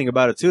another thing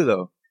about it too,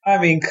 though. I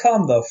mean,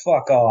 come the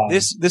fuck on.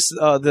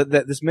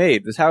 This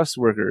maid, this house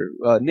worker,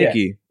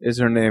 Nikki is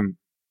her name.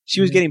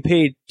 She was getting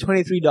paid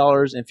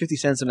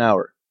 $23.50 an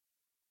hour.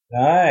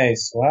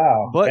 Nice,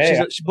 wow.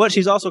 But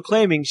she's also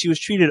claiming she was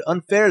treated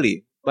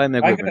unfairly by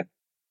Meg Whitman.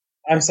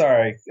 I'm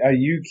sorry.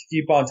 You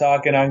keep on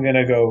talking. I'm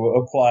gonna go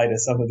apply to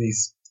some of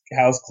these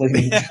house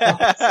cleaning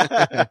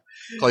jobs.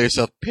 Call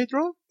yourself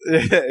Pedro?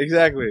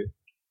 Exactly.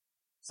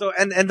 So,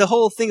 and the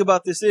whole thing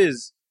about this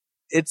is,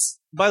 it's,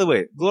 by the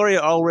way,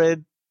 Gloria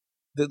Allred,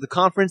 the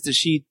conference that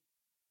she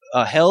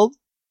held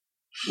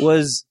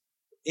was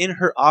in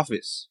her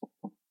office.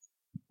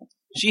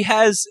 She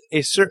has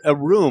a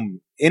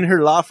room in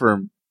her law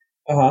firm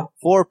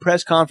for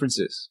press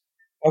conferences.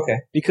 Okay.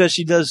 Because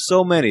she does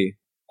so many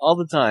all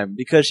the time.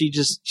 Because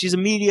she's a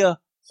media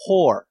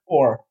whore.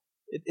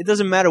 It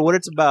doesn't matter what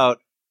it's about.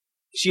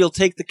 She'll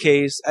take the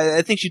case.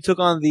 I think she took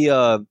on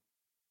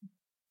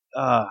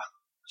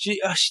she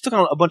took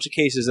on a bunch of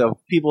cases of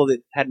people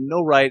that had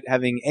no right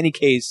having any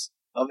case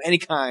of any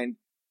kind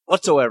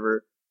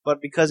whatsoever,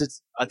 but because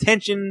it's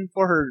attention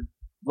for her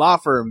law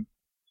firm.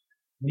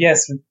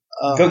 Yes.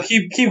 Go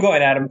keep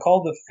going, Adam.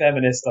 Call the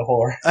feminist a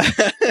whore.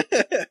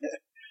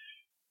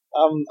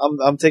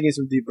 I'm taking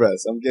some deep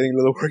breaths. I'm getting a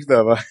little worked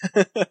up.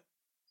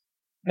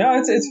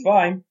 No, it's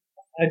fine.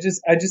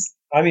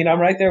 I mean, I'm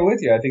right there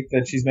with you. I think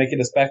that she's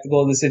making a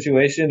spectacle of the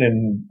situation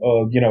and,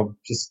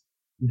 just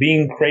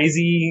being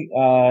crazy,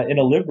 in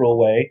a liberal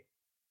way,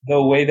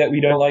 the way that we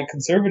don't like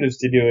conservatives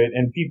to do it.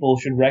 And people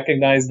should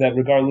recognize that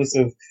regardless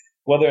of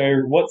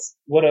whether,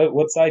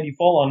 what side you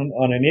fall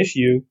on an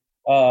issue,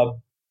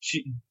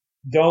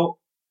 don't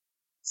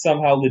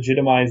somehow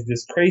legitimize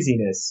this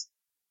craziness.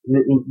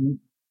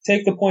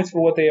 Take the points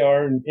for what they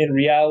are in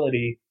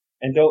reality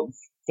and don't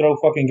throw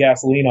fucking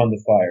gasoline on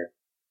the fire.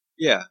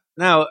 Yeah.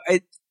 Now,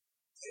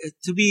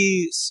 to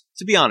be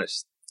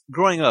honest,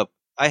 growing up,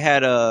 I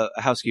had a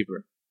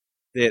housekeeper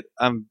that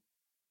I'm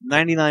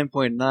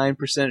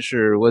 99.9%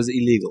 sure was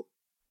illegal.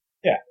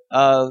 Yeah.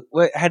 I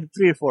had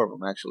 3 or 4 of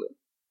them, actually.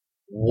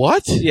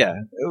 What? Yeah.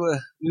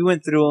 We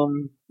went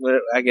through them.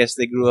 I guess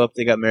they grew up,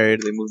 they got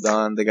married, they moved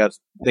on, they got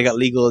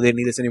legal, they didn't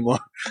need us anymore.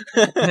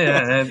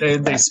 Yeah,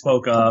 they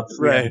spoke up.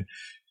 Right. Yeah.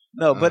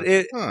 No, but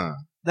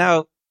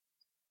now,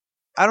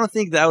 I don't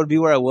think that would be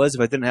where I was if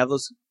I didn't have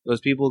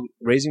those people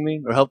raising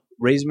me or help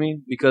raise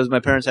me, because my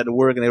parents had to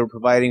work and they were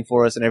providing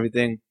for us and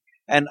everything.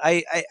 And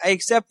I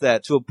accept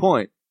that to a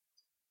point.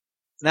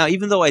 Now,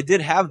 even though I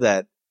did have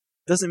that,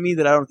 doesn't mean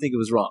that I don't think it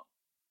was wrong.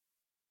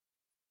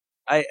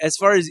 As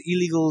far as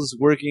illegals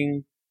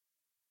working,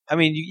 I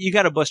mean, you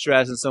got to bust your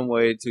ass in some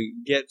way to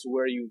get to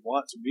where you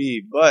want to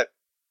be, but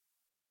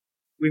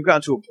we've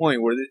gotten to a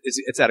point where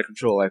it's out of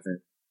control, I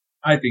think.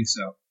 I think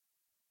so.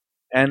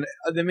 And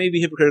they may be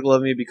hypocritical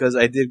of me because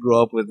I did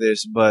grow up with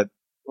this, but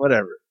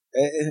whatever.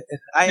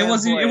 It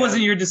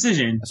wasn't your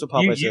decision. That's what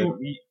Papa said.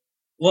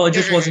 Well, it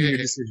just wasn't your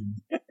decision.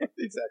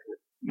 Exactly.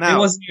 Now, it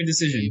wasn't your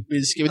decision.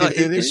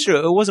 It's true.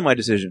 It wasn't my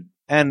decision.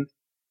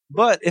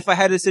 But if I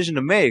had a decision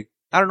to make,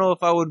 I don't know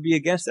if I would be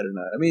against that or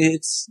not. I mean,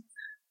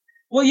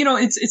 well,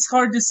 it's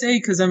hard to say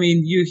because, I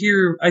mean, you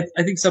hear,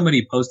 I think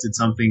somebody posted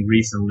something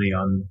recently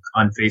on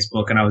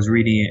Facebook and I was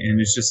reading it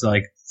and it's just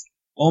like,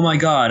 oh my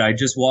God, I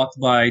just walked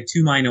by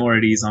 2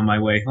 minorities on my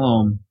way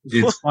home.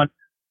 It's fun.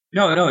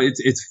 No,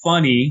 it's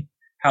funny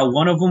how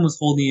one of them was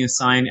holding a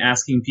sign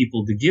asking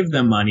people to give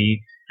them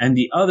money, and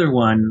the other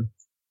one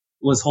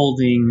was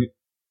holding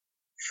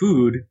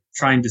food,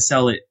 trying to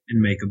sell it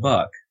and make a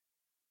buck.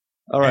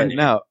 All right, And-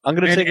 now I'm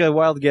going to and- take a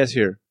wild guess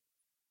here.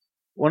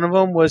 One of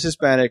them was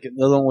Hispanic, and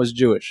the other one was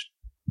Jewish.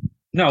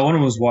 No, one of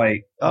them was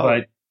white, Oh,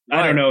 but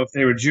I don't know if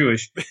they were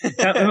Jewish.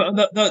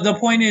 The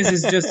point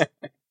is just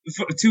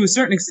to a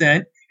certain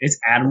extent, it's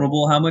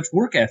admirable how much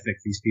work ethic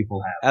these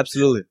people have.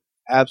 Absolutely.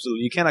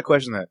 Absolutely. You cannot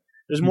question that.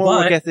 There's more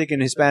But- work ethic in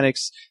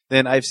Hispanics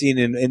than I've seen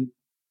in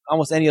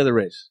almost any other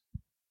race.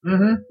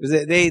 Mm-hmm.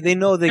 'Cause they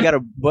know they got to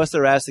bust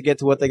their ass to get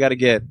to what they got to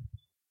get.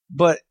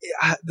 But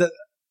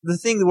the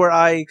thing where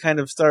I kind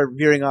of start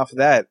veering off of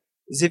that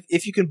is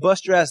if you can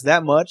bust your ass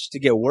that much to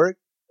get work,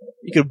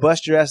 you can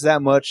bust your ass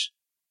that much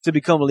to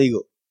become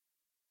illegal.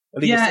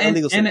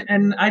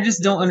 And I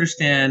just don't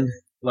understand,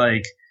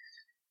 like,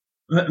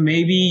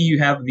 maybe you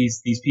have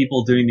these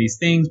people doing these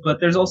things, but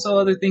there's also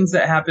other things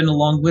that happen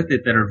along with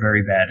it that are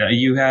very bad.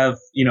 You have,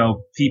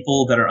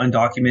 people that are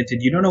undocumented.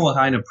 You don't know what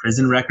kind of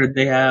prison record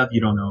they have.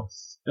 You don't know.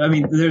 I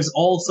mean, there's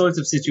all sorts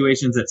of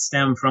situations that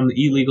stem from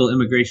the illegal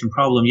immigration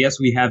problem. Yes,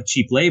 we have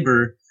cheap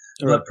labor,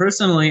 but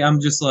personally, I'm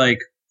just like,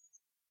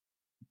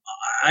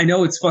 I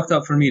know it's fucked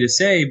up for me to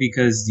say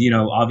because,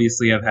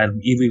 obviously I've had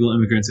illegal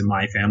immigrants in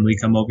my family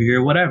come over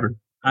here, whatever.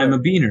 I'm a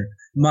beaner.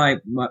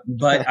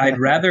 But I'd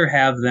rather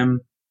have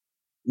them,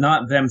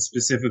 not them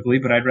specifically,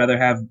 but I'd rather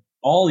have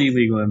all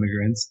illegal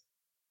immigrants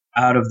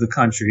out of the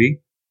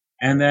country.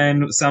 And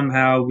then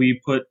somehow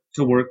we put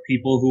to work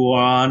people who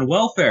are on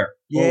welfare.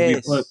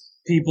 Yes. Or we put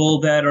people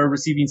that are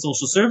receiving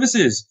social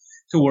services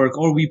to work,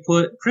 or we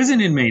put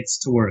prison inmates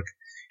to work.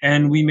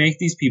 And we make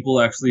these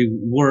people actually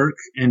work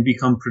and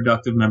become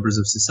productive members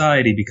of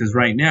society, because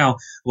right now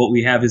what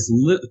we have is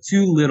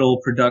too little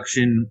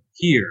production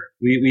here.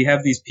 We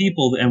have these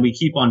people and we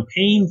keep on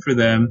paying for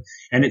them,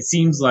 and it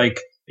seems like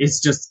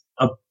it's just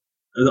a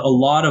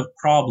lot of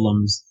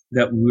problems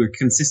that we're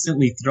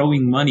consistently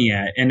throwing money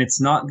at, and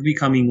it's not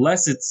becoming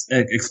less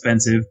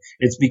expensive,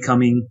 it's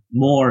becoming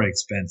more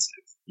expensive.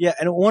 Yeah,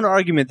 and one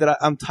argument that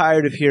I'm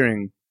tired of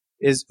hearing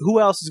is who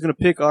else is going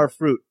to pick our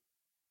fruit?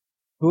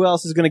 Who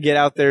else is going to get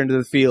out there into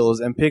the fields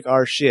and pick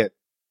our shit?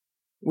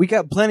 We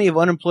got plenty of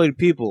unemployed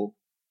people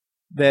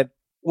that,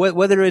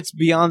 whether it's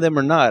beyond them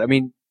or not, I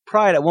mean,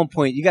 pride at one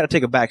point, you got to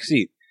take a back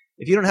seat.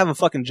 If you don't have a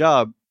fucking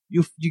job,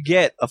 you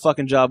get a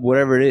fucking job,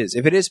 whatever it is.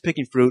 If it is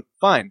picking fruit,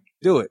 fine,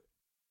 do it.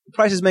 The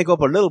prices may go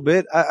up a little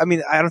bit. I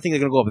mean, I don't think they're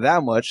going to go up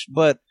that much,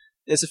 but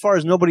as far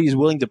as nobody is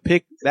willing to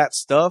pick that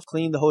stuff,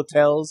 clean the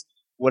hotels,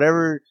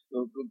 whatever,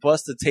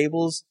 bust the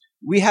tables,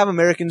 we have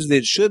Americans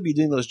that should be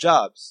doing those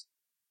jobs.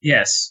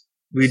 Yes,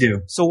 we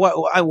do. So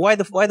why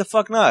the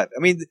fuck not?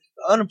 I mean,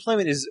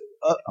 unemployment is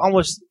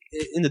almost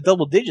in the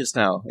double digits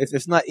now, if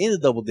it's not in the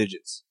double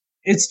digits.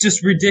 It's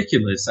just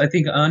ridiculous. I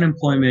think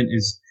unemployment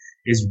is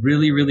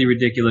really, really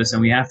ridiculous,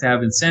 and we have to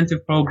have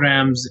incentive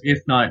programs, if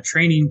not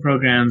training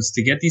programs,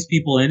 to get these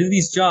people into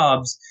these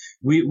jobs.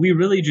 We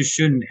really just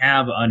shouldn't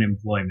have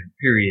unemployment,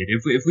 period.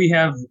 If we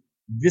have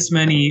this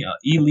many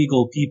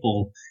illegal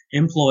people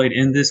employed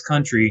in this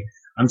country,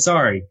 I'm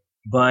sorry,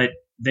 but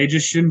they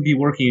just shouldn't be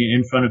working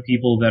in front of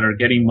people that are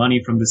getting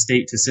money from the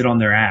state to sit on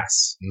their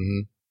ass.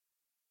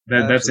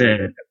 Mm-hmm. That's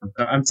it.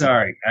 I'm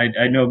sorry.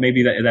 I know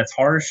maybe that's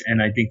harsh,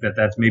 and I think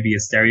that's maybe a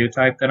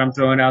stereotype that I'm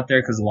throwing out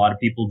there, because a lot of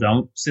people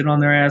don't sit on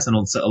their ass, and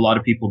a lot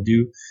of people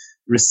do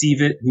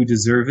receive it who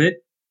deserve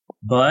it.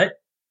 But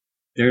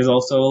there's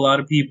also a lot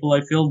of people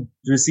I feel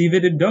receive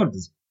it and don't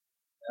deserve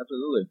it.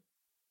 Absolutely.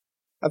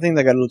 I think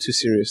that got a little too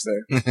serious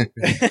there.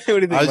 What do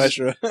you think,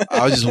 Maestro?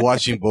 I was just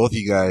watching both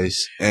you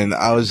guys, and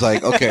I was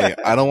like, okay,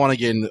 I don't want to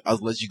get in. I'll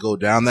let you go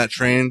down that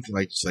train,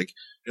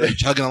 you're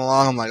chugging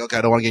along. I'm like, okay,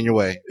 I don't want to get in your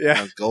way.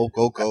 Yeah. Go.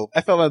 I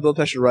felt my blood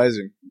pressure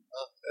rising.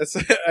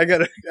 I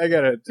gotta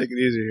take it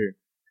easy here.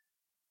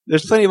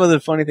 There's plenty of other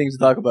funny things to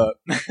talk about.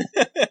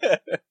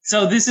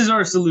 So this is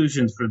our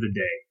solutions for the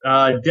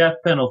day. Death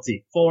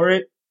penalty for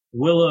it.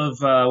 Will of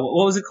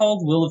what was it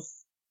called? Will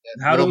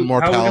of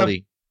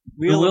mortality.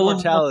 Wheel of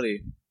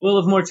mortality. Will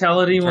of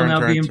mortality will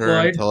now be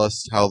employed. Tell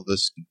us how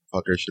this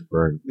fucker should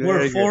burn.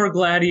 We're for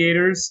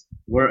gladiators.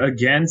 We're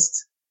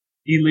against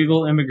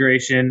illegal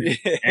immigration,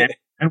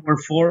 and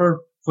we're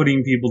for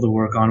putting people to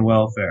work on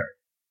welfare.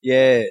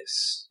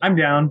 Yes. I'm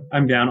down.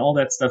 All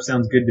that stuff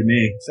sounds good to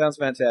me. Sounds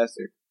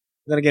fantastic.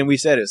 Then again, we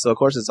said it, so of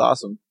course it's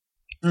awesome.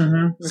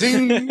 Mm-hmm.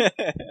 Zing!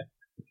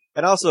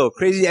 And also,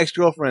 crazy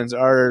ex-girlfriends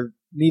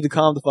need to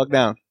calm the fuck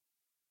down.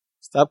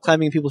 Stop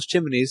climbing people's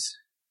chimneys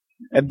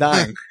and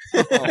dying.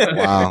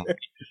 Wow.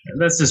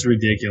 That's just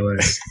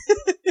ridiculous.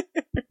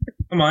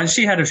 Come on,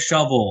 she had a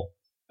shovel.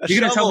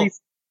 You're gonna tell me,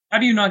 how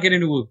do you not get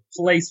into a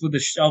place with a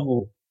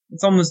shovel?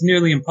 It's almost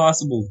nearly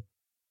impossible.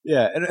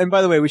 Yeah, and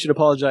by the way, we should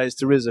apologize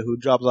to Riza, who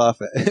drops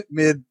off at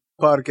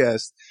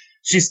mid-podcast.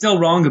 She's still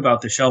wrong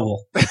about the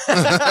shovel.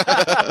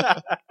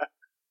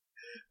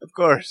 Of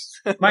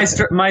course.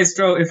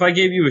 Maestro, if I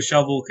gave you a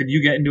shovel, could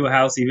you get into a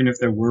house even if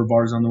there were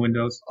bars on the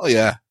windows? Oh,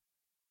 yeah.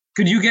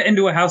 Could you get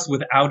into a house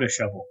without a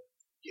shovel?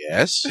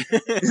 Yes.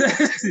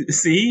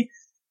 See?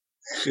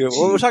 Yeah,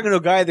 well, we're talking to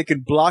a guy that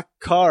can block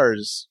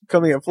cars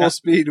coming at full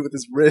speed with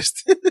his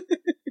wrist.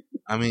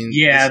 I mean,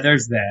 Yeah,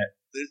 there's that.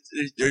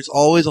 there's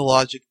always a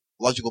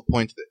logical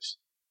point to this.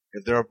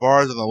 If there are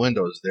bars on the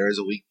windows, there is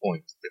a weak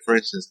point. Like, for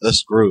instance, the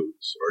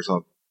screws or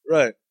something.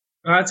 Right.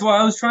 That's what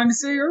I was trying to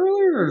say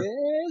earlier.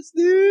 Yes,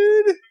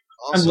 dude. I'm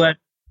Also, glad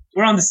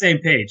we're on the same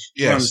page.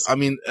 We're on the yes, I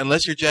mean,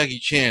 unless you're Jackie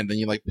Chan, then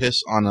you like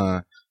piss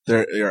on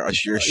your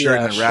shirt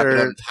Yeah, and wrap it up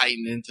sure. and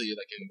tighten it until you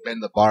like can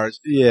bend the bars.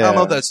 Yeah. I don't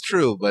know if that's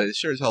true, but it's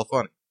sure as hell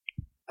funny.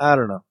 I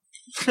don't know.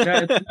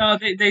 No,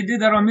 they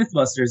did that on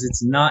MythBusters.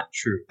 It's not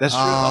true. That's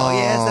true. Oh,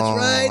 yes, that's Oh,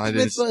 right. I The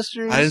didn't-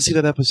 Mythbusters. I didn't see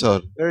that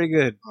episode. Very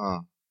good.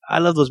 Huh. I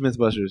love those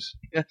Mythbusters.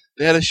 Yeah,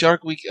 they had a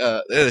Shark Week.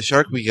 They had a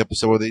Shark Week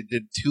episode where they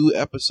did 2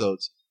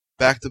 episodes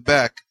back to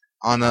back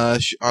on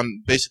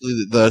on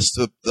basically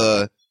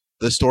the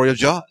story of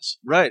Jaws.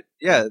 Right.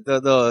 Yeah.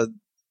 The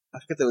I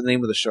forget the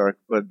name of the shark,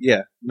 but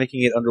yeah,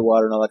 making it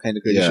underwater and all that kind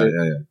of crazy shit.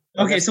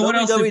 Okay, so what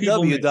else do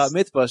people miss?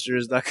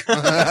 www.mythbusters.com.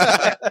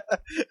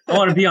 I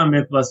want to be on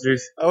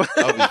MythBusters.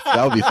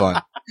 That would be fun.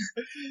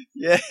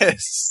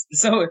 Yes.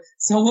 So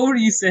what were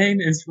you saying?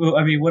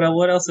 I mean,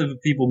 what else have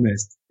people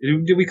missed?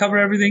 Did we cover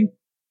everything?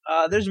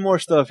 There's more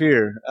stuff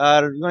here.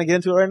 You want to get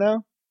into it right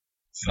now?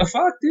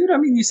 Fuck, dude. I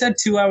mean, you said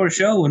 2-hour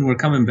show and we're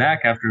coming back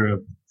after a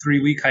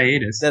 3-week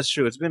hiatus. That's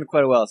true. It's been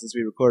quite a while since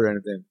we recorded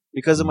anything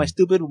because of my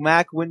stupid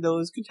Mac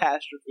Windows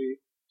catastrophe.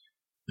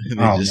 They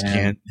Oh, just man.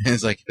 can't.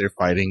 It's like they're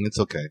fighting. It's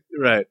okay.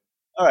 Right.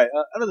 All right.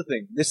 Another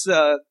thing. This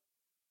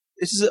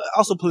is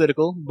also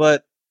political,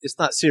 but it's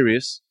not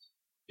serious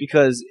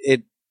because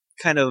it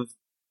kind of.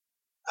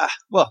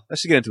 Well,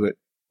 let's just get into it.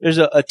 There's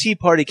a Tea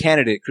Party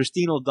candidate,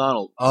 Christine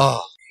O'Donnell.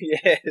 Oh,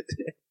 Yeah.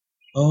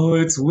 Oh,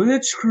 it's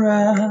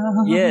witchcraft.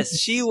 Yes,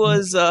 she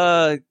was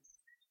on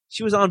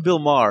Bill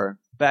Maher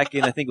back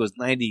in I think it was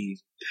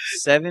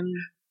 97.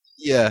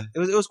 yeah. It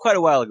was quite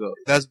a while ago.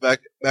 That's back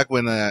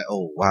when.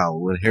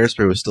 When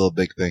Hairspray was still a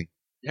big thing.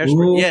 Hairspray.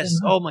 Ooh. Yes.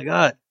 Oh my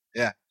God.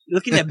 Yeah.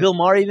 Looking at Bill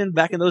Maher even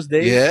back in those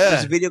days. Yeah.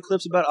 There's video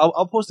clips about.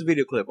 I'll post a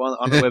video clip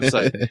on the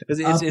website.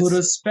 'Cause I put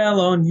a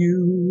spell on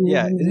you.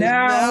 Yeah, it is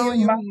Now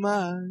you're my-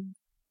 mine.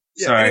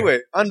 Yeah, Sorry. anyway,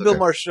 on It's Bill okay.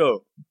 Maher's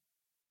show.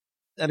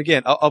 And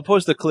again, I'll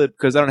post the clip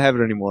because I don't have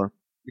it anymore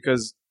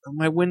because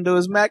my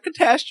Windows Mac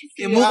catastrophe.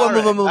 Yeah, move on,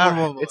 move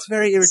on. It's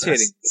very irritating.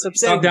 It's Stop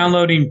upsetting.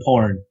 downloading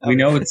porn. We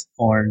know it's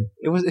porn.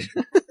 It was.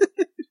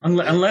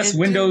 Unless It's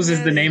Windows is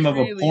the really, name of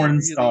a really, porn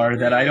really, star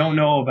that I don't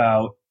know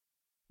about,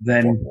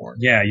 then Porn.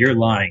 yeah, you're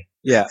lying.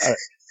 Yeah. All right.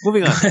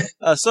 Moving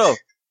on. So,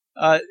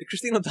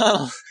 Christine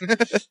O'Donnell,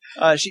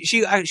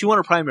 she won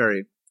a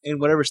primary in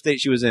whatever state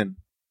she was in.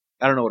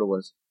 I don't know what it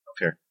was.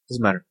 Okay,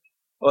 doesn't matter.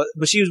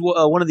 But she was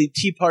one of the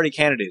Tea Party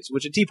candidates,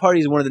 which a Tea Party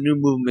is one of the new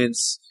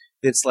movements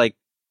that's like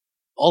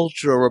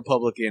ultra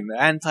Republican,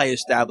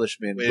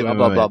 anti-establishment, Wait, blah wait,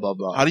 blah wait. blah blah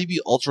blah. How do you be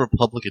ultra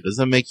Republican?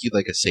 Doesn't that make you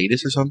like a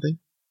sadist or something?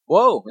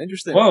 Whoa,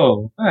 interesting.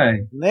 Whoa,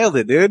 hey. Nailed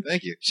it, dude.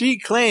 Thank you. She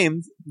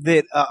claimed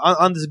that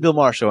on this Bill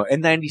Maher show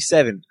in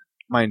 '97,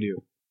 mind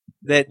you,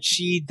 that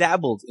she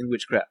dabbled in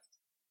witchcraft.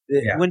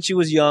 That Yeah. When she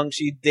was young,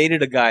 she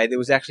dated a guy that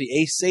was actually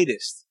a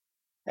sadist,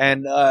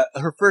 and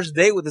her first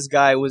date with this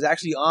guy was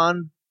actually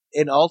on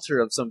an altar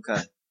of some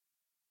kind.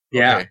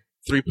 Yeah. Okay.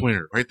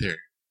 3-pointer right there.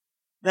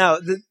 Now,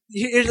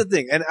 here's the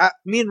thing, and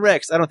me and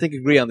Rex, I don't think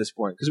agree on this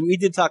point because we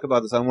did talk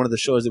about this on one of the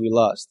shows that we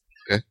lost.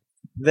 Okay.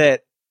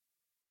 That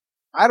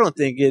I don't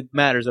think it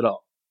matters at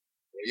all.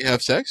 You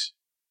have sex?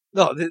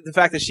 No, the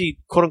fact that she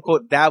quote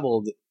unquote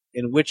dabbled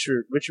in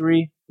witchery,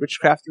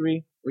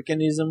 witchcraftery,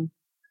 Wiccanism.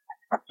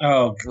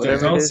 Oh, Whatever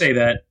it don't is. say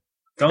that.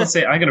 Don't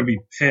say. I'm gonna be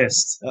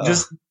pissed. Oh.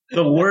 Just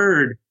the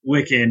word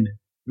Wiccan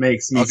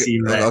makes me see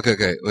red.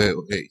 Okay.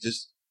 Wait.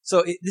 Just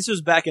So this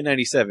was back in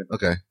 '97.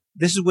 okay.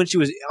 This is when she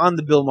was on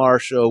the Bill Maher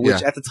show,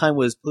 which Yeah. at the time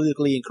was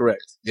politically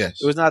incorrect. Yes.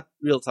 It was not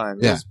real time.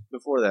 It Yeah. was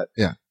before that.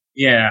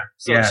 Yeah,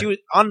 So yeah. she was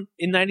on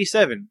in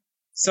 '97.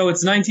 So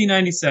it's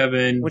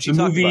 1997. When she The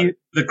talked about movie it.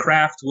 The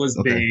Craft was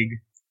Okay. big,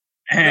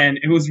 and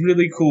it was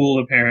really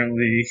cool.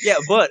 Apparently, Yeah,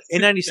 but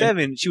in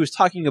 '97 she was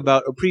talking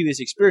about a previous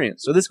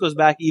experience. So this goes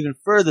back even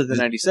further than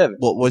 '97.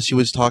 Well, what she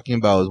was talking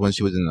about was when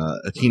she was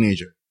a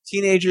teenager.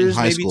 Teenagers, in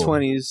high maybe school.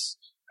 20s.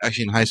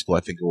 Actually, in high school, I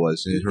think it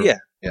was. And Yeah.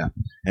 Yeah.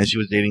 And she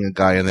was dating a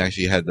guy, and they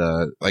actually had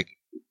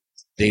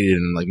dated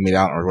and like made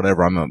out or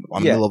whatever on the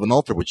middle of an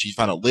altar, which she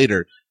found out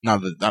later.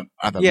 Not at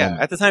that Yeah,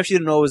 moment. at the time she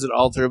didn't know it was an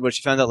altar, but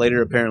she found out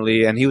later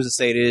apparently, and he was a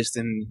sadist.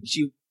 And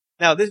she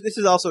now this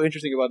is also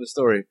interesting about the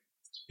story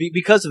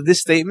because of this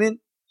statement.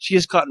 She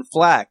has gotten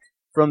flack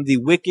from the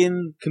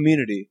Wiccan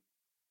community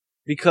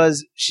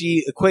because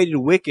she equated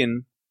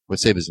Wiccan With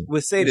sadism.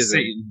 with sadism.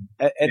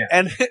 Satan.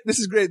 And this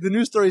is great. The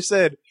news story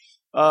said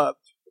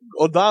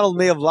O'Donnell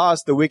may have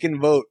lost the Wiccan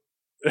vote.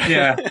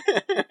 Yeah,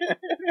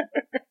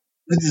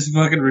 it's just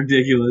fucking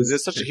ridiculous.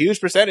 It's such a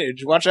huge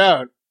percentage. Watch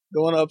out.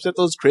 Don't want to upset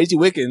those crazy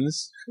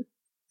Wiccans.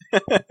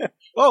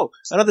 Oh,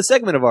 another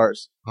segment of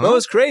ours. Huh?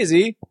 Those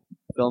crazy.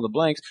 Fill in the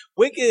blanks.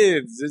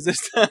 Wiccans is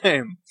this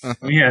time.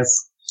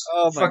 Yes.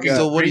 Oh my Fucking god.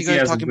 So what are you crazy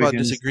guys as talking about Wiccans.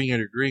 disagreeing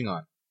and agreeing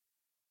on?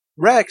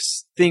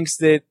 Rex thinks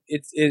that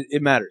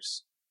it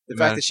matters. The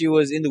fact that she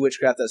was into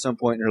witchcraft at some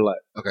point in her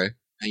life. Okay.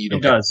 And you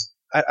It don't. does.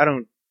 I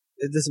don't.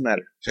 It doesn't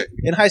matter. Okay.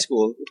 In high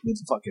school, who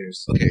the fuck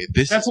cares? Okay.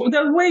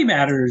 That way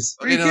matters.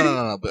 Are Okay, you no.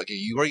 kidding? But okay,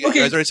 you Okay.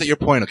 guys already said your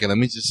point. Okay, let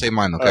me just say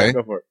mine. All Okay. right,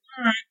 go for it.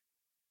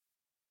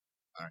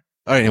 All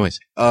right. Anyways,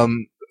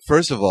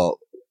 first of all,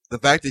 the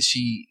fact that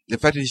she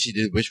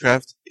did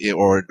witchcraft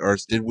or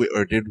did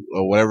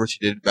whatever she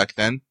did back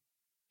then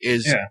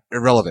is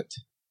irrelevant.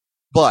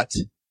 But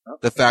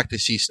the fact that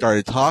she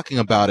started talking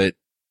about it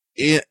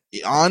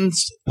on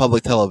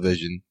public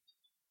television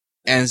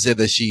and said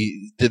that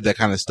she did that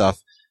kind of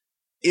stuff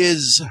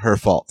is her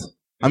fault.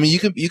 I mean,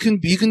 you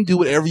can do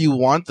whatever you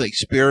want, like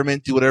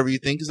experiment, do whatever you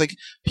think. Because like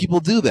people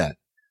do that,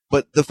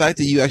 but the fact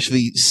that you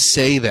actually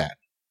say that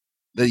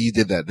you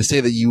did that, to say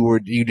that you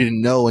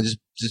didn't know and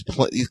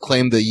you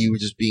claimed that you were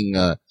just being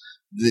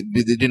they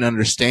didn't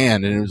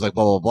understand and it was like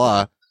blah blah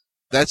blah.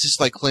 That's just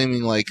like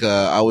claiming like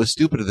I was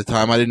stupid at the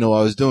time. I didn't know what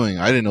I was doing.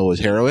 I didn't know it was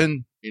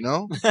heroin. You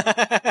know?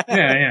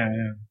 Yeah.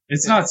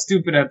 It's not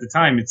stupid at the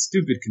time. It's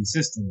stupid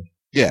consistently.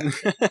 Yeah.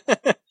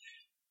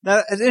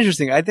 Now, it's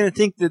interesting. I didn't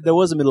think that there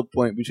was a middle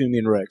point between me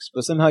and Rex,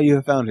 but somehow you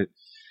have found it.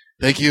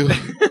 Thank you.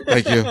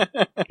 Thank you.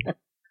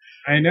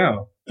 I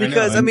know.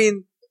 Because, I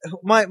mean,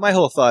 my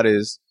whole thought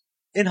is,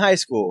 in high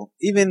school,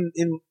 even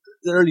in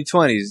the early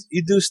 20s,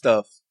 you do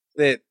stuff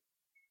that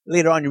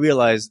later on you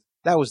realize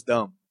that was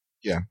dumb.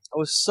 Yeah. That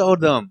was so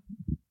dumb.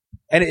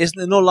 And it's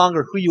no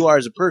longer who you are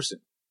as a person.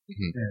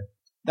 Mm-hmm. Yeah.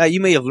 Now,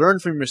 you may have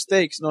learned from your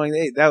mistakes, knowing,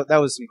 hey, that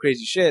was some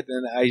crazy shit,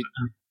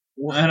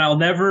 And I'll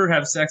never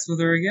have sex with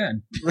her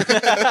again.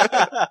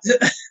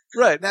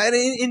 Right. Now,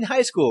 in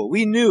high school,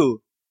 we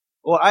knew,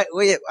 all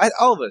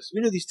of us,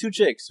 we knew these two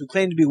chicks who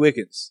claimed to be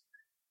Wiccans.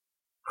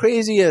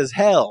 Crazy as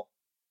hell.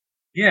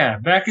 Yeah,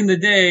 back in the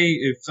day,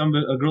 if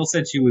a girl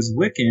said she was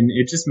Wiccan,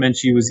 it just meant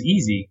she was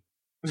easy.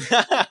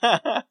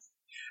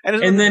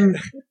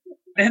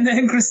 And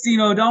then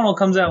Christina O'Donnell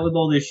comes out with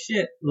all this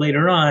shit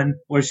later on,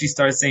 where she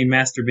starts saying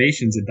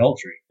masturbation's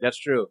adultery. That's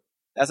true.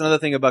 That's another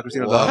thing about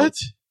Christina O'Donnell. What?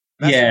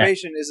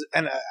 Masturbation is,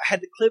 and I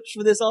had the clips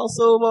for this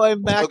also while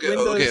I'm back. Okay.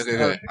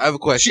 I have a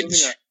question.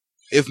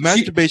 If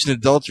masturbation is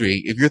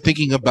adultery, if you're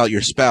thinking about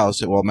your spouse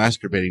while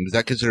masturbating, is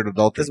that considered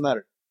adultery? Doesn't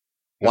matter.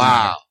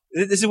 Wow.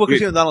 This is what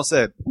Christina O'Donnell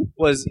said,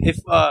 was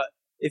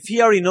if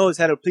he already knows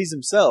how to please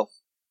himself,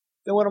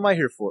 then what am I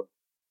here for?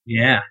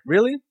 Yeah.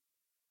 Really?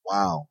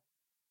 Wow.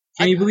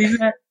 Can you believe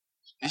that?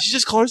 Did she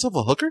just call herself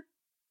a hooker?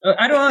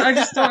 I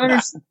just don't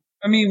understand.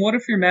 I mean, what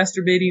if you're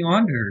masturbating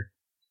on her?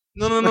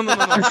 No.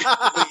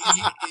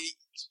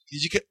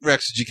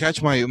 Rex, did you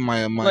catch my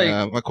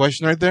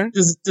question right there?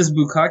 Does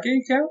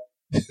bukkake count?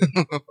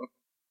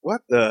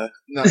 What the?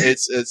 No,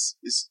 it's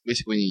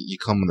basically when you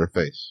come on their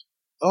face.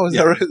 Oh, is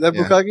that Yeah.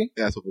 bukkake?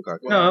 Yeah, that's what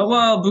bukkake. No,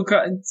 well,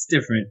 bukkake, it's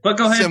different. But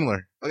go ahead.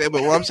 Similar. Okay,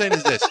 but what I'm saying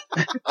is this.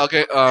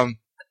 Okay,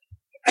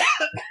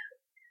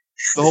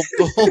 the whole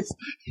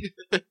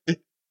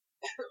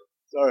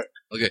Sorry.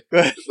 Okay. Go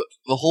ahead.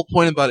 The whole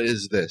point about it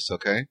is this,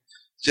 okay?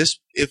 Just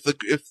if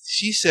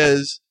she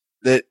says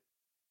that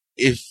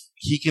if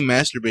he can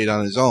masturbate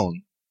on his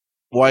own,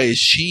 why is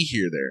she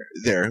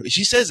there? If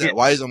she says that,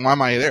 why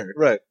am I there?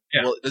 Right.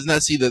 Yeah. Well, doesn't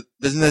that say that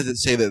that's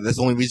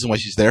the only reason why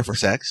she's there for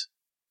sex?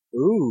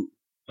 Ooh.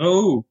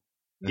 Oh.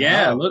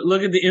 Yeah, No.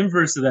 look at the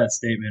inverse of that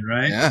statement,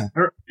 right? Yeah.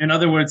 In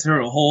other words,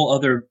 her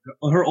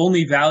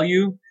only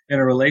value in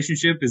a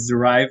relationship is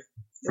derived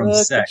from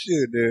Look sex. at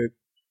you, dude.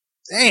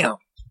 Damn.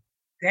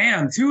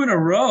 Damn, 2 in a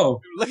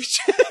row. Look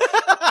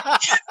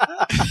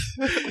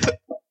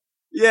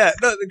Yeah,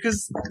 no,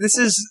 because this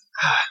is.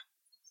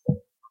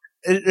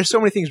 There's so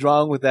many things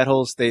wrong with that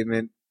whole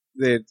statement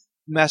that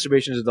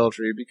masturbation is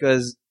adultery,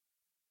 because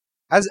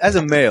as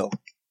a male,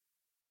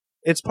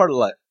 it's part of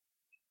life.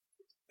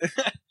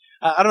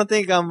 I don't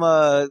think I'm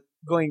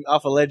going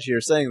off a ledge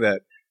here saying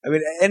that. I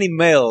mean, any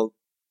male,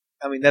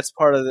 that's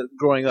part of the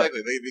growing up.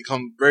 Exactly. They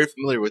become very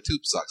familiar with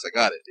tube socks. I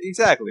got it.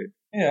 Exactly.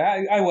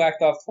 Yeah, I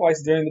whacked off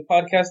twice during the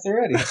podcast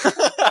already.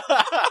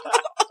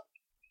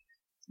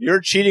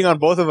 You're cheating on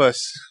both of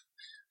us.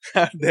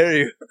 How dare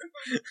you?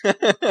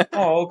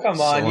 Oh,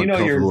 come on. So You know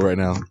you're uncomfortable right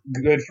now.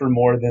 good for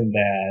more than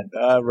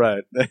that.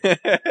 Right.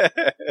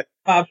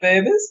 Huh,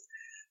 babies?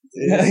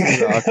 This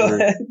is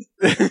awkward.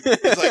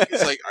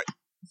 It's like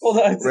Hold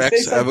on. Rex,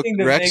 Say something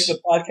to Rex? make the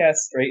podcast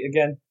straight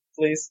again,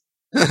 please.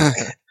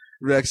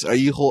 Rex, are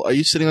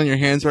you sitting on your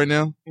hands right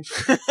now?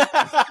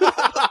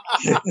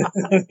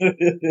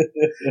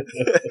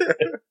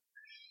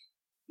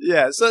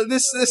 Yeah, so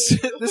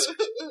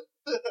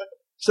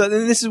so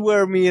then this is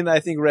where me and I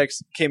think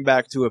Rex came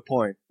back to a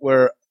point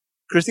where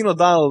Christine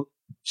O'Donnell,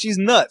 she's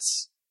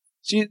nuts.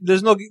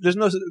 There's no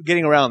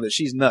getting around this.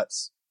 She's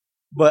nuts.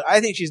 But I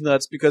think she's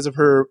nuts because of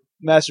her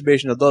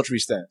masturbation adultery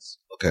stance.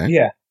 Okay.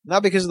 Yeah.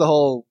 Not because of the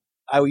whole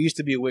I used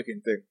to be a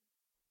Wiccan thing.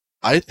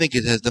 I think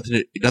it has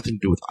nothing to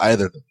do with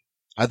either of them.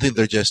 I think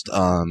they're just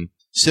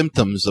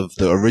symptoms of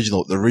the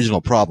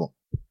original problem.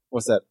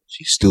 What's that?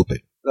 She's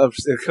stupid. Of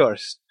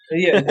course.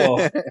 Yeah, well,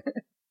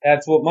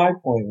 that's what my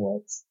point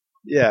was.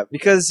 Yeah,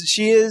 because this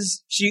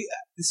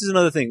is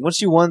another thing. Once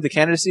she won the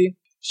candidacy,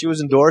 she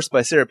was endorsed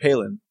by Sarah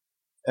Palin.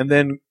 and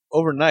then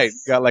overnight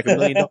got like $1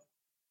 million.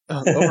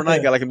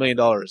 Overnight got like $1 million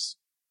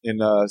in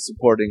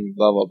supporting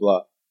blah blah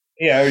blah.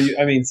 Yeah,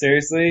 I mean,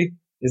 seriously,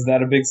 is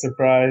that a big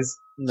surprise?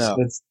 No.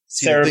 That's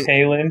Sarah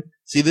Palin.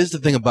 See, this is the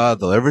thing about it,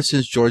 though. Ever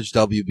since George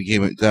W.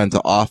 got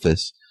into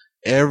office,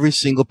 every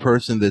single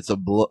person that's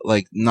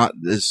not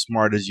as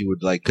smart as you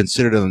would like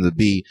consider them to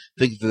be,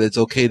 thinks that it's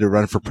okay to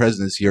run for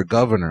presidency or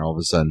governor all of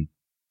a sudden.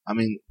 I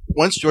mean,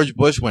 once George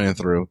Bush went in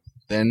through,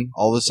 then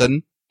all of a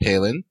sudden,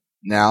 Palin,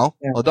 now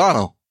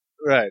O'Donnell.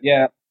 Right.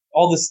 Yeah,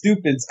 all the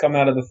stupids come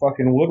out of the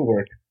fucking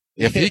woodwork.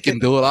 If he can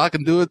do it, I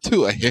can do it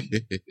too.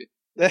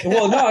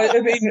 Well, no, I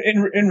mean,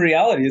 in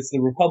reality, it's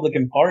the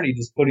Republican Party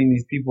just putting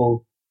these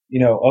people,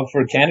 up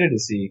for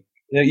candidacy.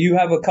 You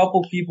have a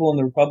couple people in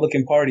the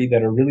Republican Party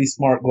that are really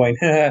smart going,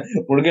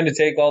 we're going to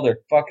take all their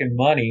fucking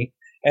money.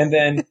 And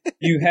then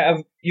you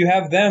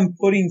have them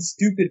putting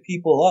stupid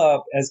people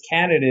up as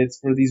candidates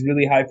for these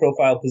really high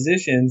profile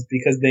positions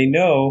because they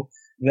know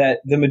that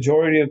the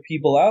majority of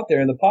people out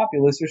there in the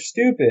populace are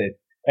stupid.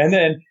 And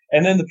then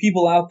the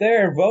people out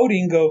there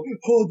voting go,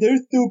 oh, they're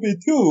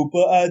stupid too,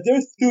 but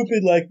they're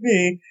stupid like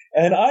me,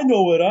 and I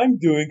know what I'm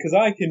doing because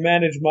I can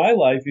manage my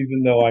life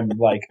even though I'm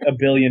like $1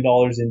 billion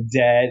in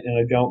debt and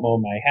I don't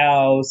own my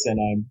house and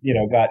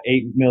I'm, got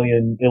 8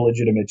 million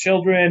illegitimate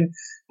children,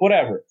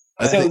 whatever.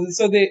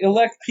 So they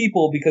elect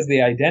people because they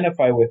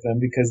identify with them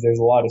because there's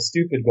a lot of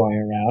stupid going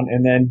around,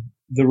 and then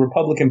the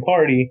Republican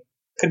Party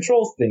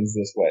controls things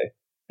this way.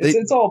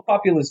 It's all a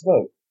populist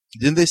vote.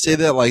 Didn't they say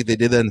that like they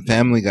did that in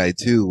Family Guy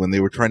too when they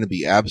were trying to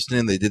be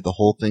abstinent? They did the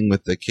whole thing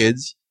with the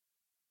kids,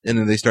 and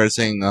then they started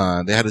saying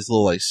they had this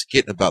little like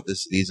skit about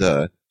these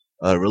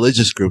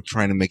religious group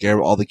trying to make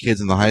all the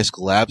kids in the high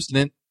school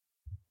abstinent.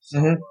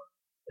 Mm-hmm.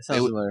 That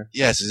sounds familiar.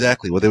 Yes,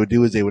 exactly. What they would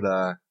do is they would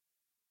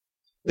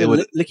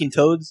licking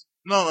toads.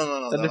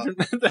 No.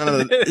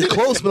 It's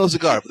close, but no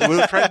cigar. What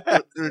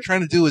they were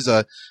trying to do is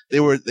they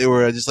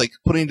were just like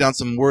putting down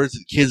some words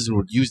that kids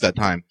would use that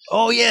time.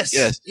 Oh yes.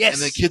 And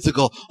the kids would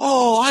go,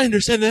 "Oh, I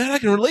understand that. I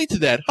can relate to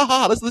that. Ha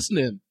ha. Let's listen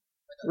to him."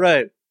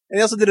 Right. And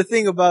they also did a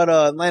thing about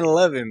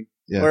 9/11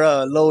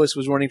 where Lois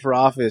was running for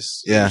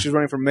office. Yeah. She was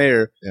running for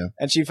mayor. Yeah.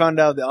 And she found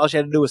out that all she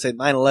had to do was say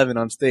 9/11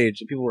 on stage,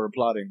 and people were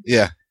applauding.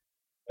 Yeah.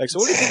 Like, so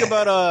what do you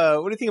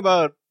think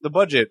about the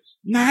budget?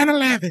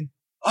 9/11.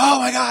 Oh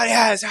my God,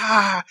 yes!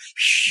 Ah,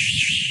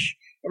 shh.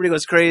 Everybody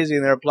goes crazy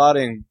and they're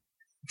applauding.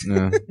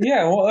 Yeah.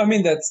 Yeah, well, I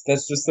mean, that's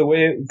just the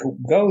way it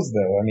goes,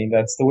 though. I mean,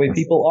 that's the way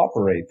people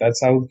operate.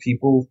 That's how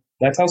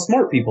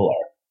smart people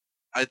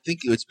are. I think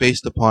it's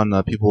based upon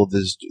people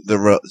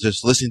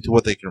just listening to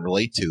what they can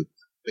relate to,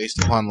 based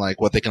upon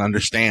like what they can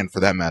understand. For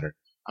that matter,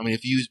 I mean,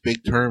 if you use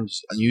big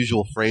terms,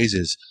 unusual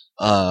phrases,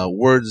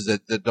 words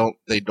that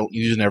they don't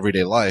use in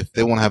everyday life,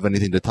 they won't have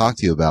anything to talk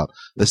to you about.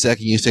 The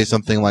second you say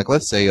something like,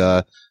 let's say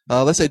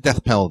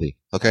death penalty,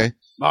 okay?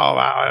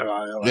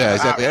 Yeah,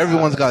 exactly.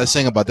 Everyone's got to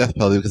sing about death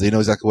penalty because they know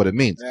exactly what it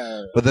means.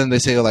 Yeah. But then they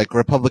say like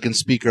Republican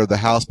Speaker of the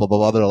House, blah blah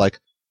blah. They're like,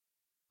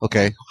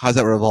 okay, how's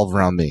that revolve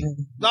around me?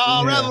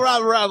 No,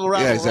 rabble.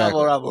 Yeah,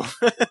 exactly. Rabble.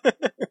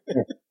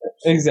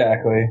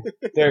 Exactly.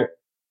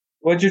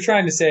 What you're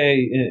trying to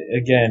say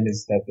again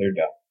is that they're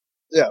dumb.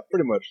 Yeah,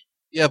 pretty much.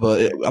 Yeah,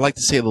 but I like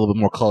to say it a little bit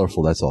more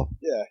colorful. That's all.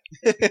 Yeah.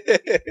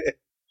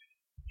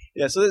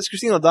 Yeah. So this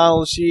Christine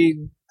O'Donnell,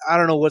 I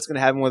don't know what's going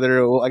to happen with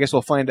her. Well, I guess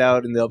we'll find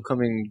out in the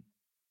upcoming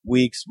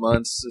weeks,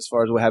 months, as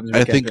far as what happens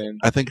with the campaign.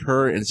 I think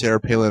her and Sarah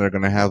Palin are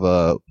going to have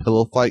a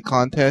pillow fight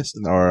contest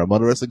or a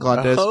motor wrestling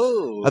contest.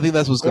 Oh. I think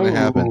that's what's going to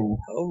happen.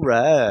 All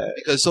right.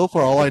 Because so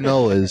far all I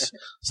know is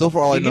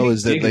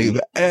that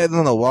they.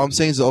 No. What I'm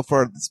saying is so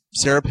far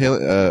Sarah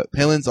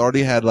Palin's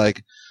already had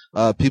like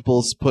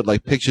people put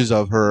like pictures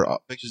of her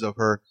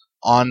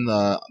on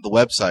the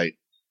website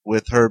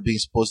with her being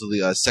supposedly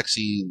a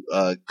sexy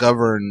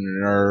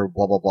governor,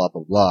 blah blah blah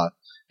blah blah.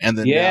 And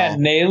then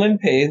nailing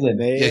Palin.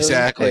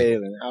 Exactly.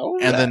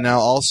 And then now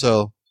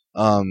also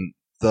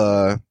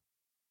the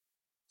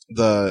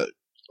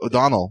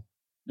O'Donnell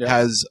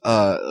has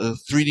a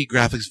 3D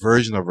graphics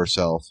version of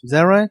herself. Is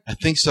that right? I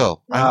think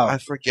so. Wow. I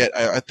forget.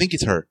 I think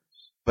it's her,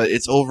 but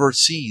it's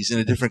overseas in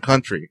a different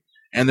country.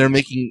 And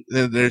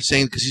they're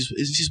saying, because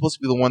isn't she supposed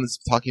to be the one that's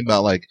talking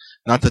about like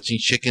not touching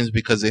chickens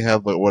because they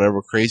have like,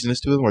 whatever craziness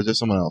to them, or is there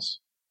someone else?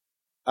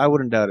 I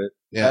wouldn't doubt it.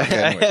 Yeah,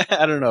 okay,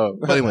 I don't know.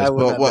 But anyways,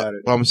 what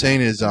I'm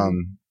saying is,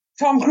 Tom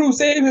Cruise,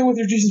 save me with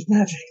your Jesus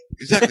magic.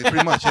 Exactly,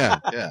 pretty much,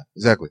 yeah,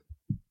 exactly.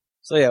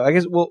 So yeah, I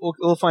guess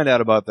we'll find out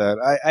about that.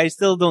 I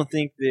still don't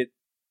think that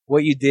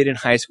what you did in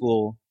high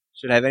school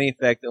should have any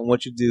effect on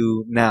what you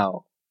do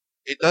now.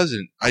 It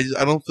doesn't. I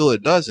don't feel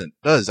it does. I'm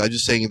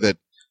just saying that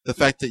the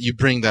fact that you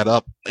bring that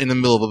up in the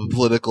middle of a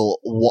political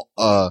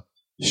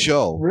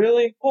show.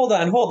 Really? Hold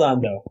on,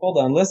 though. Hold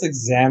on. Let's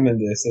examine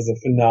this as a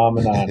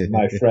phenomenon,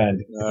 my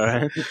friend. All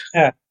right.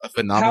 A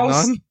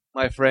phenomenon?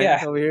 My friend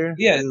over here?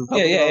 Yeah.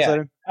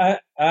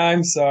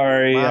 I'm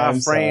sorry. My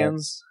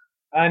friends.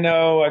 Sorry. I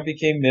know, I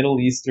became Middle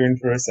Eastern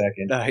for a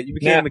second. You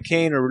became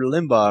McCain or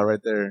Limbaugh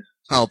right there.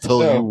 I'll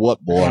tell you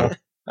what, boy.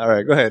 All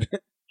right, go ahead.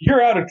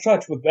 You're out of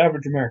touch with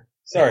average American.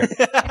 Sorry.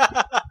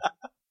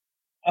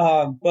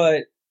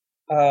 But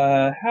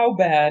how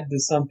bad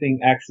does something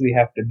actually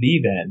have to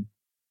be then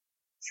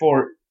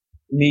for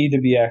me to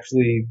be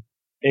actually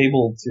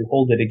able to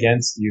hold it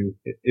against you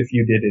if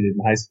you did it in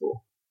high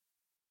school?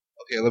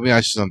 Okay, let me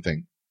ask you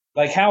something.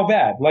 Like, how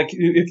bad? Like,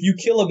 if you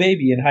kill a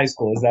baby in high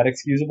school, is that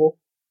excusable?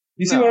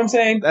 You see No, what I'm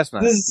saying? that's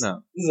not. This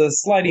is a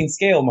sliding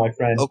scale, my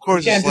friend. Of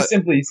course, you can't just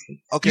simply.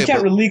 Okay, you can't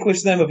but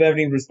relinquish them of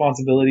any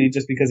responsibility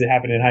just because it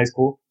happened in high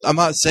school. I'm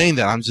not saying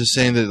that. I'm just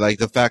saying that, like,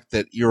 the fact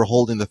that you're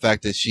holding the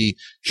fact that she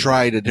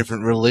tried a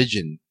different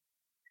religion.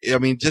 I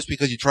mean, just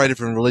because you try a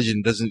different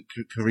religion doesn't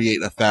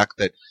create a fact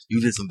that you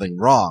did something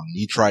wrong.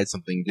 You tried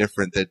something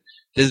different that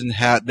doesn't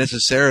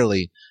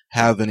necessarily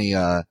have any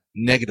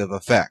negative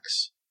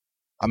effects.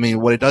 I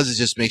mean, what it does is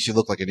just makes you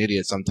look like an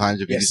idiot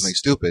sometimes if you do something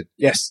stupid.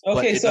 Yes.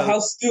 Okay, so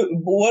how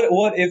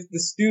what if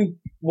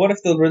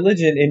the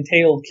religion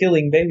entailed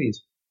killing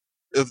babies?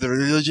 If the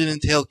religion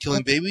entailed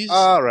killing babies?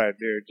 All right,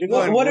 dude. You're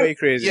going way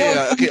crazy.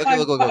 Yeah, okay,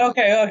 look.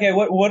 Okay,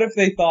 what if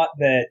they thought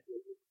that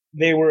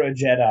they were a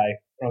Jedi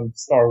from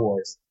Star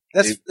Wars?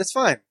 That's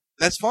fine.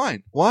 That's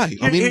fine. Why?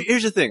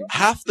 Here's the thing.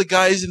 Half the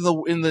guys in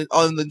the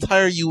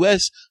entire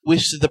U.S.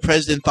 wish that the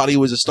president thought he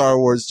was a Star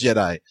Wars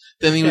Jedi.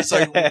 Then he was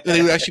like, then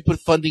he would actually put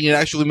funding in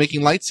actually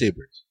making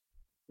lightsabers.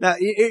 Now,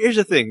 here's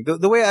the thing.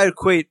 The way I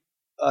equate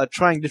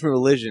trying different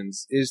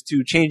religions is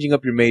to changing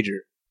up your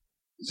major.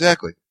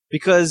 Exactly.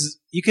 Because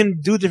you can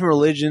do different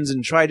religions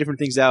and try different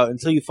things out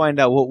until you find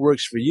out what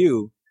works for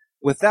you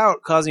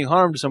without causing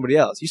harm to somebody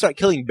else. You start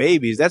killing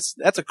babies. That's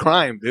a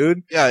crime,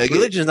 dude. Yeah,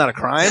 religion is not a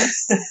crime.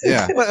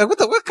 Yeah.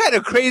 What kind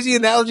of crazy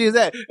analogy is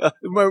that?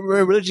 My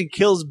religion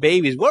kills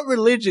babies. What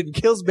religion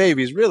kills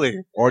babies, really?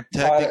 Or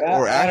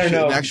actually,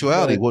 know, in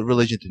actuality, what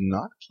religion did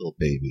not kill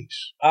babies?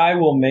 I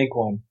will make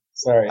one.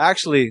 Sorry.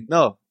 Actually,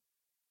 no.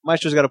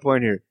 Maestro's got a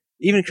point here.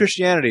 Even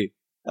Christianity,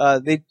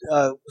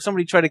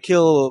 somebody tried to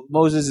kill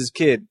Moses'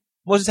 kid.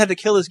 Moses had to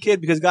kill his kid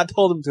because God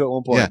told him to at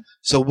one point. Yeah.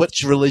 So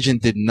which religion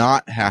did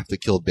not have to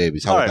kill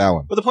babies? How about that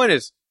one? But the point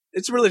is,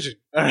 it's a religion.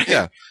 All right?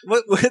 Yeah.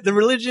 The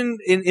religion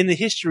in the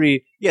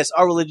history, yes,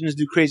 our religions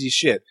do crazy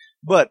shit.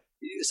 But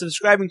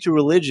subscribing to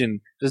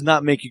religion does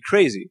not make you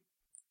crazy.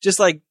 Just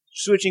like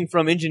switching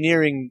from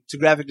engineering to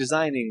graphic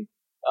designing,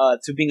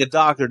 to being a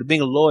doctor, to being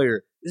a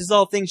lawyer. This is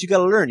all things you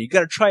gotta learn. You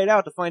gotta try it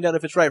out to find out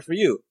if it's right for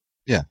you.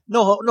 Yeah.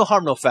 No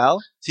harm, no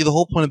foul. See, the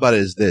whole point about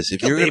it is this.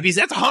 If you're babies,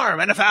 that's a harm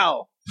and a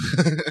foul.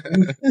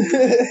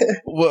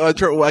 Well,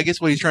 I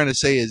guess what he's trying to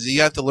say is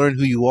you have to learn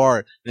who you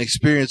are and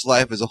experience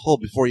life as a whole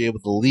before you're able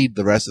to lead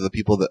the rest of the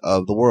people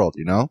of the world.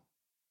 You know.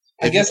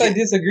 I guess I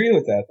disagree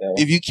with that though.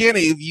 If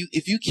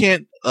you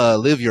can't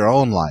live your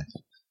own life,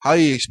 how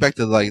do you expect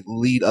to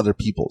lead other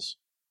people's?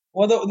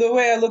 Well, the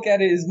way I look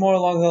at it is more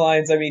along the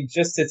lines. I mean,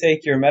 just to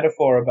take your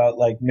metaphor about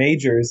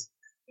majors.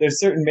 There's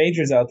certain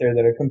majors out there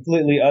that are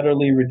completely,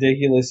 utterly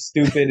ridiculous,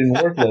 stupid, and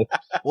worthless.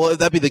 Well, if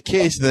that be the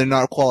case, then they're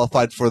not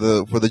qualified for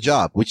the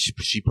job, which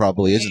she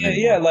probably isn't.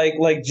 Yeah,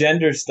 like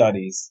gender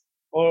studies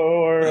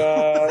or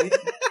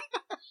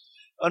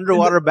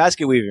underwater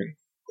basket weaving.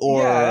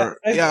 Or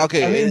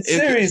okay. I mean,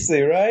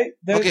 seriously, right?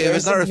 If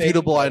it's not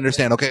refutable, I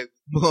understand. Okay,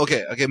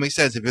 it makes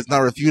sense. If it's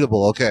not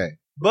refutable, okay.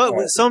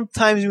 But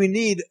sometimes we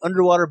need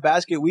underwater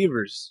basket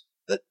weavers.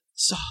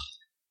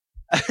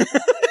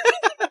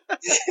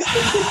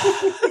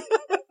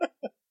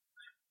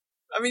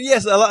 I mean,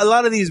 yes, a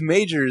lot of these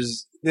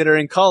majors that are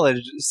in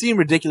college seem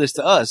ridiculous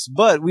to us,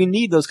 but we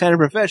need those kind of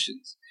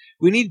professions.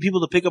 We need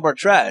people to pick up our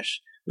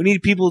trash. We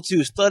need people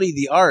to study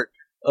the art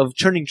of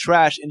turning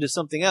trash into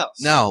something else.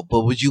 No,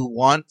 but would you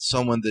want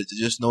someone that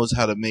just knows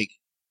how to make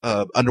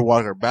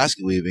underwater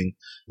basket weaving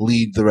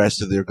lead the rest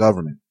of their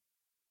government?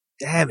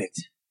 Damn it.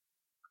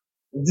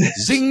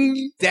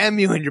 Zing! Damn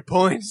you and your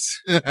points.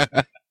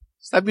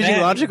 Stop using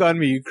logic on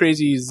me, you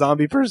crazy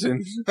zombie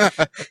person.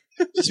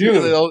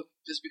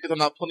 Just because I'm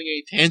not pulling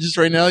any tangents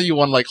right now, you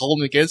want to hold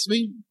them against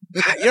me?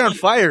 You're on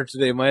fire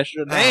today,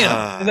 Maestro.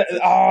 Damn.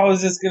 I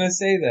was just gonna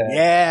say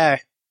that.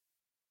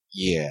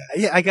 Yeah.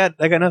 Yeah, I got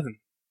nothing.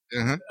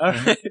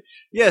 Uh-huh.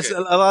 Yes,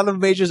 okay. A lot of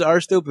majors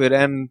are stupid,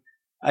 and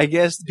I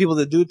guess the people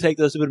that do take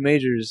those stupid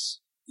majors,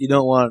 you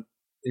don't want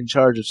in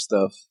charge of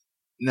stuff.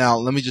 Now,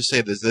 let me just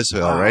say this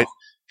way, all right?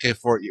 Okay,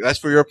 that's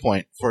for your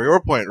point. For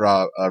your point,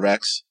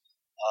 Rex,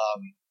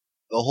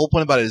 the whole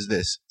point about it is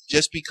this.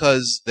 Just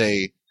because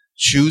they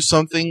choose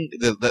something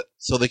that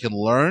so they can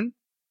learn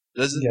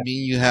doesn't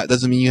mean you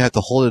have to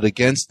hold it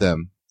against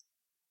them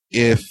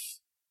if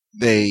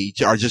they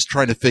are just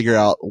trying to figure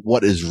out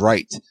what is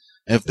right.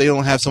 And if they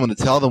don't have someone to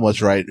tell them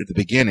what's right at the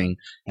beginning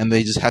and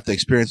they just have to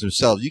experience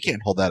themselves, you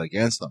can't hold that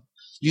against them.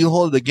 You can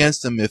hold it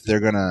against them if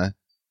they're gonna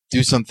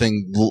do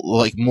something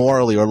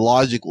morally or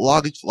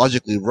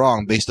logically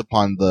wrong based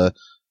upon the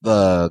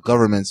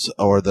government's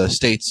or the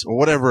states or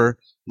whatever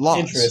laws.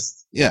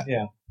 Interest. Yeah.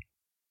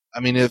 I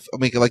mean, I'm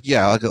going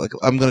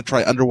to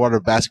try underwater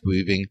basket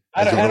weaving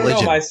as a religion. I don't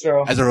know,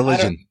 Maestro. As a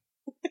religion.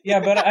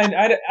 But I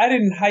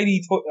didn't I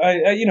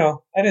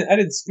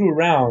didn't screw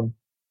around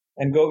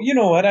and go, you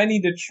know what, I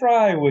need to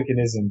try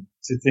Wiccanism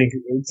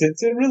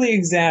to really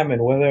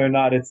examine whether or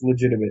not it's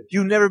legitimate.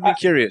 You've never been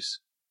curious?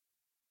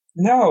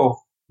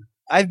 No.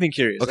 I've been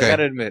curious. Okay. I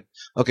gotta admit.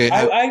 Okay.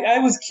 I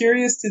was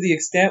curious to the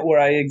extent where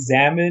I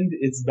examined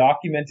its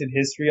documented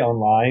history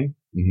online,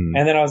 Mhm.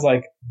 and then I was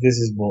like, "This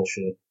is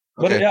bullshit."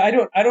 But Okay. I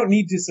don't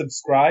need to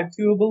subscribe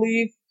to a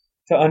belief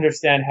to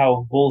understand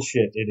how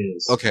bullshit it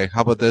is. Okay,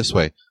 how about this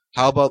way?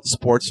 How about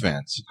sports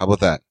fans? How about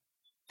that?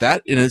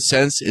 That, in a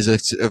sense, is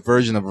a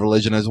version of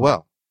religion as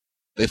well.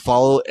 They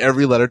follow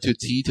every letter to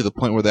T to the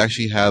point where they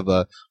actually have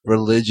a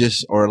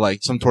religious or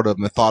like some sort of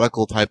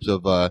methodical types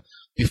of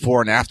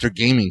before and after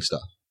gaming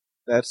stuff.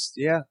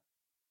 Yeah.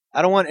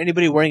 I don't want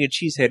anybody wearing a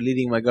cheese head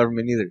leading my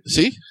government either.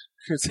 See?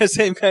 It's the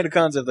same kind of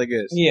concept, I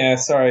guess. Yeah,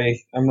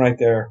 sorry, I'm right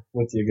there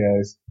with you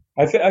guys.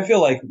 I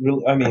feel like,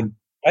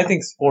 I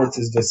think sports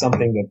is just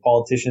something that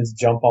politicians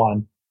jump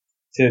on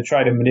to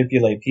try to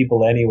manipulate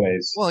people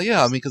anyways. Well,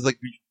 yeah, I mean, because like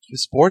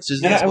sports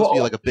isn't And supposed to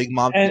be like a big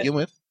mob to begin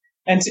with.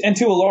 And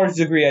to a large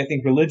degree, I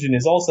think religion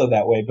is also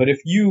that way. But if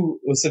you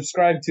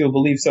subscribe to a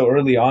belief so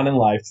early on in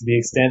life, to the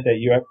extent that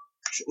you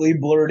actually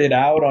blurt it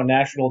out on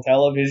national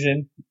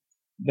television,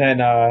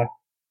 then I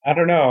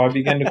don't know. I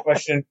begin to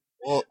question.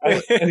 Well,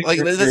 like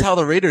that's how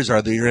the Raiders are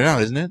right now,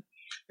 isn't it?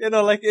 You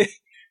know, like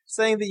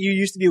saying that you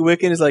used to be a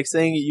Wiccan is like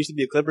saying you used to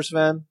be a Clippers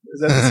fan.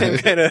 Is that the same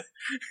kind of?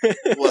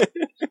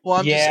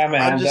 Well,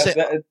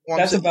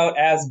 that's about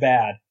as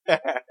bad,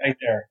 right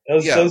there.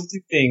 Those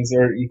two things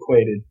are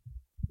equated.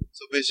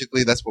 So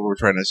basically, that's what we're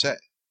trying to say.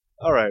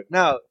 All right,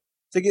 now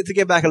to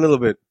get back a little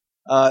bit,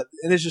 and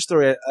it's just a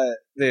story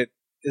that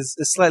is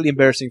slightly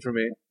embarrassing for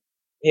me.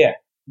 Yeah.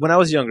 When I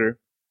was younger,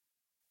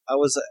 I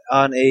was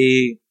on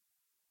it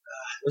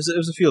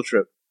was a field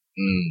trip.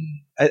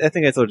 I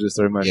think I told you the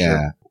story.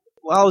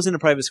 Well, I was in a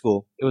private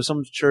school. It was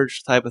some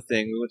church type of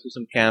thing. We went to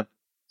some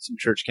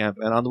church camp,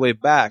 and on the way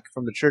back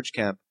from the church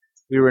camp,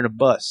 we were in a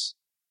bus,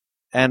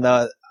 and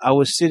I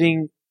was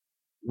sitting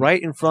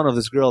right in front of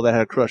this girl that I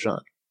had a crush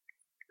on.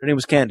 Her name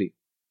was Candy.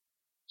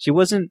 She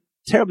wasn't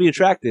terribly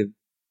attractive,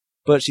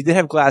 but she did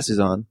have glasses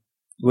on,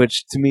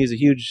 which to me is a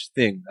huge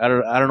thing. I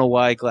don't know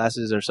why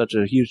glasses are such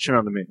a huge turn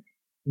on to me.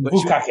 But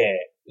Bukake.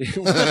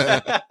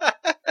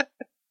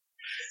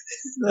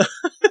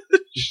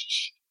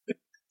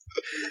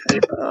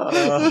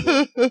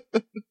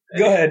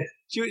 Go ahead.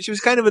 She was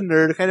kind of a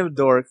nerd, kind of a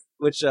dork,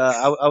 which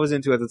I was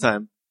into at the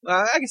time.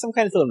 I guess I'm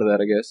kind of still into that,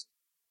 I guess.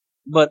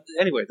 But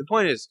anyway, the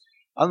point is,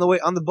 on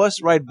the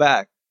bus ride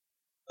back,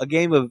 a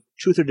game of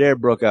Truth or Dare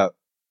broke out,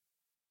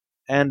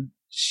 and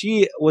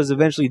she was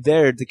eventually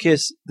dared to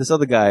kiss this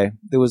other guy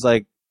that was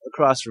like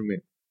across from me,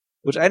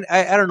 which I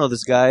don't know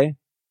this guy,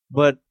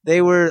 but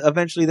they were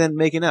eventually then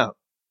making out,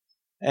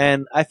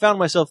 and I found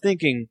myself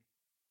thinking,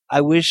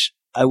 I wish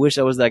I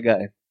was that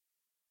guy.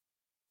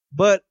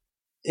 But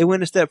it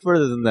went a step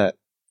further than that,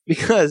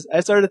 because I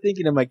started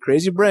thinking in my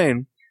crazy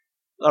brain,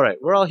 all right,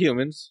 we're all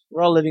humans.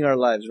 We're all living our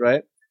lives,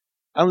 right?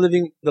 I'm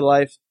living the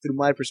life through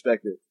my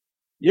perspective.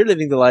 You're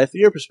living the life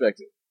through your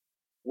perspective.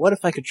 What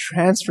if I could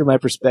transfer my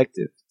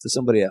perspective to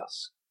somebody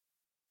else?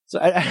 So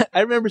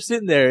I remember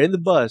sitting there in the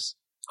bus,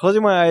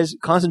 closing my eyes,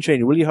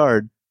 concentrating really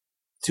hard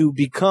to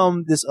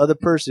become this other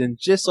person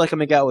just so I can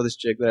make out with this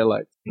chick that I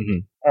liked. Mm-hmm.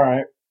 All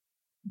right.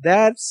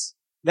 That's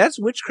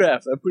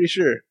witchcraft, I'm pretty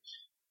sure.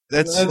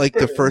 That's like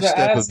the first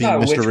step of being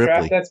Mr.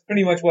 Ripley. That's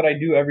pretty much what I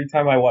do every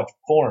time I watch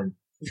porn.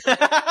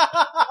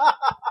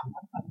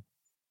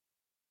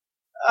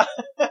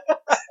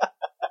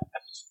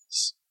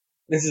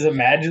 This is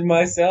imagine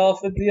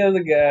myself as the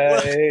other guy.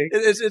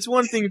 Well, it's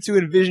one thing to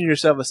envision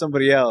yourself as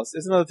somebody else.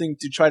 It's another thing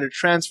to try to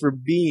transfer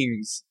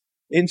beings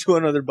into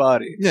another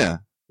body. Yeah.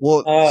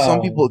 Well,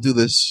 some people do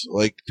this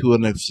like to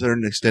a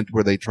certain extent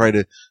where they try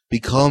to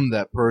become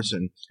that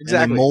person and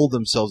they mold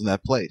themselves in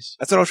that place.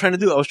 That's what I was trying to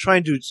do. I was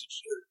trying to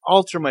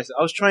alter myself.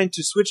 I was trying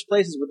to switch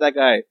places with that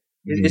guy,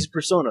 his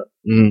persona.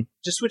 Mm-hmm.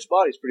 Just switch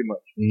bodies, pretty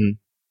much. Mm-hmm.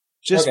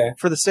 Just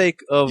for the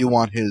sake of you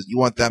want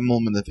that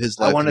moment of his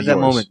life. I wanted that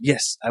moment.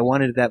 Yes, I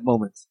wanted that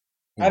moment.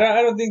 I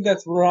don't think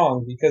that's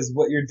wrong, because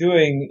what you're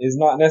doing is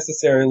not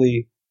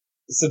necessarily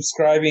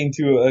subscribing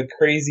to a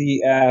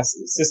crazy ass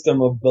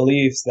system of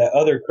beliefs that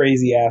other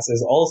crazy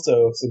asses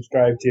also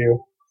subscribe to,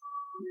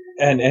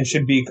 and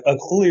should be a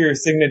clear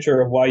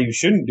signature of why you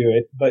shouldn't do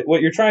it. But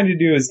what you're trying to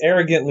do is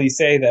arrogantly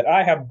say that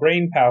I have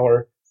brain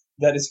power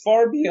that is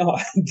far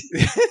beyond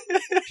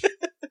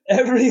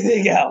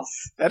everything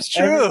else. That's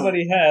true.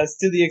 Everybody has,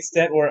 to the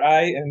extent where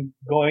I am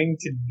going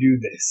to do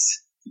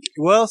this.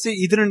 Well, see,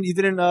 you didn't you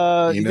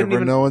never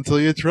even know until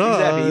you try.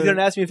 Exactly. You didn't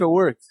ask me if it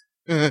worked.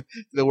 Did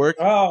it work?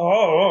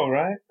 Oh,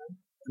 right.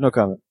 No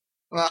comment.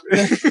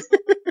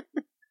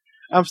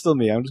 I'm still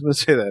me. I'm just going to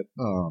say that.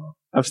 Oh.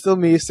 I'm still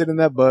me sitting in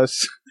that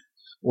bus.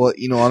 Well,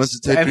 honestly,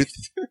 to tell you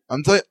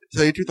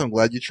the truth, I'm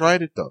glad you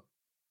tried it, though.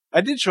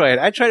 I did try it.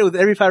 I tried it with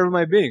every fiber of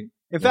my being.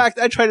 In fact,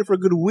 I tried it for a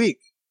good week.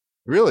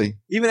 Really?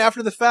 Even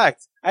after the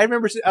fact. I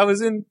remember I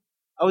was in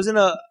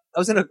a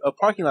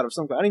parking lot of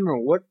some kind. I don't even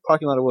remember what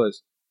parking lot it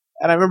was.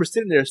 And I remember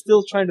sitting there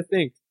still trying to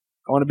think,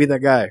 I want to be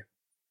that guy.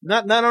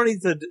 Not only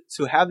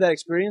to have that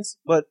experience,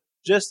 but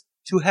just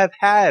to have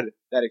had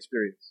that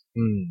experience.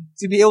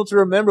 To be able to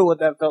remember what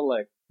that felt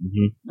like.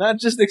 Mm-hmm. Not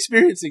just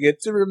experiencing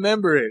it, to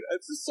remember it.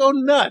 It's just so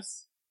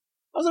nuts.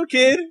 was a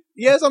kid.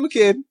 Yes, I'm a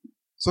kid.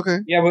 It's okay.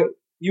 Yeah, but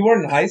you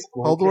weren't in high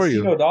school. How old were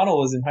you? Christine O'Donnell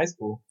was in high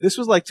school. This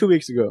was like 2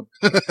 weeks ago.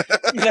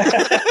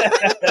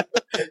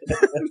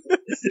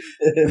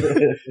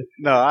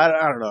 No, I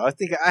don't know. I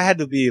think I had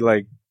to be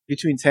like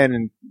between 10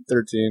 and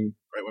 13.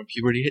 Right when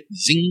puberty hit,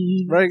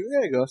 zing. Right,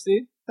 there you go.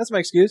 See? That's my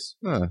excuse.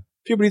 Huh.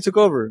 Puberty took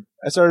over.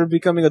 I started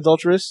becoming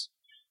adulterous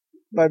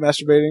by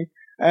masturbating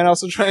and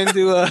also trying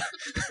to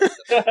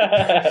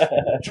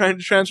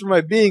transfer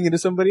my being into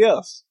somebody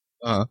else.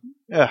 Uh-huh.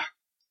 Yeah.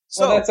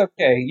 So that's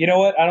okay. You know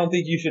what? I don't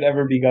think you should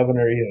ever be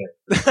governor either.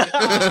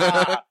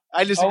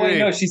 I disagree. Oh wait,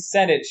 no, she's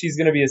Senate. She's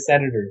going to be a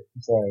senator.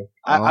 I'm sorry.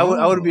 I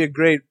would be a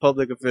great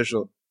public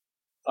official.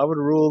 I would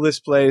rule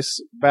this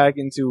place back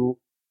into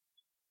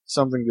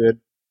something good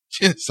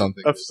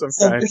Something. of some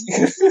kind.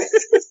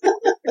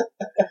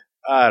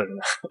 I don't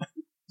know.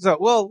 So,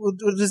 well,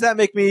 does that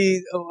make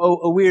me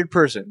a weird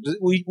person?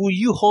 Will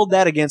you hold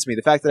that against me?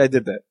 The fact that I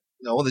did that?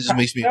 No, that just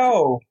makes me.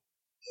 No.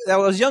 That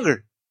was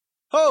younger.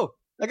 Oh,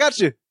 I got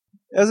you.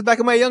 That was back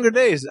in my younger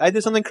days. I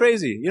did something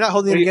crazy. You're not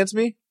holding it against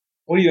me?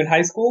 What are you in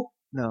high school?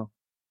 No.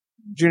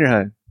 Junior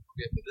high.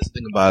 Okay, but this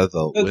thing about it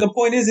though. The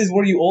point is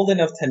were you old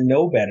enough to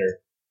know better?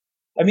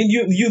 I mean,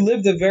 you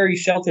lived a very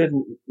sheltered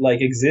like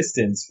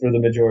existence for the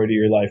majority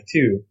of your life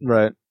too.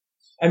 Right.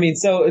 I mean,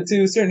 so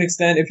to a certain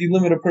extent, if you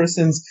limit a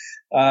person's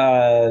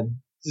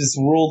just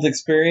world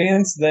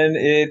experience, then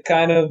it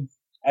kind of,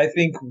 I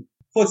think,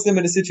 puts them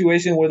in a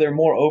situation where they're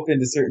more open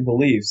to certain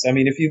beliefs. I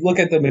mean, if you look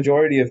at the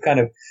majority of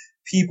kind of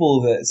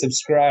people that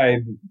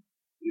subscribe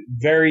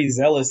very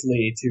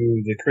zealously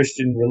to the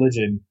Christian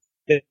religion,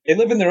 they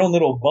live in their own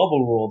little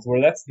bubble worlds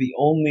where that's the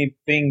only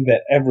thing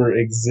that ever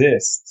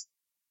exists.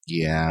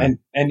 Yeah.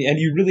 And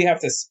you really have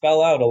to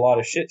spell out a lot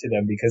of shit to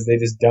them because they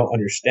just don't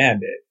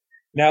understand it.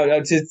 Now,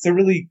 to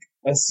really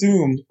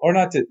assume, or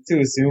not to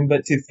assume,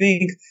 but to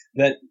think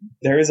that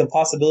there is a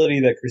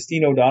possibility that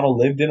Christine O'Donnell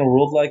lived in a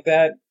world like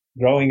that,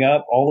 growing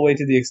up, all the way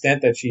to the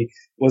extent that she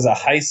was a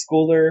high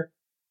schooler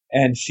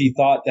and she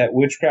thought that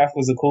witchcraft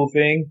was a cool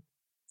thing.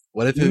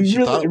 What if she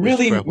thought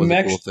witchcraft was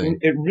a cool thing?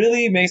 It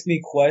really makes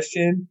me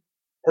question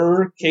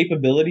her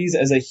capabilities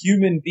as a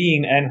human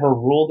being and her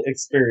world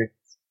experience.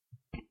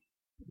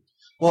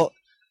 Well,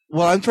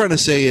 what I'm trying to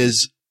say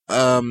is,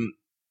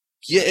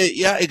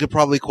 it could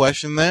probably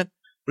question that.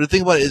 But the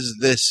thing about it is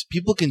this: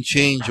 people can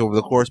change over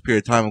the course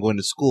period of time of going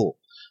to school.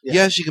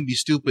 Yeah, she can be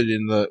stupid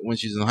when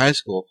she's in high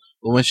school,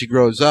 but when she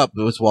grows up,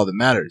 it's all that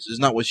matters. It's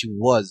not what she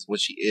was, what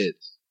she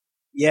is.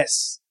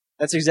 Yes,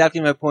 that's exactly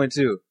my point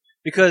too.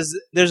 Because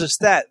there's a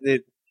stat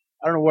that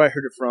I don't know where I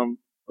heard it from,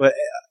 but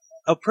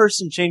a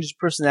person changes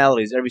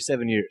personalities every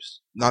 7 years.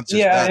 Not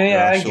just that,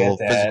 I get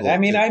that. I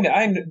mean, I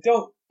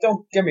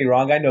don't get me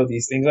wrong. I know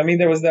these things. I mean,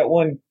 there was that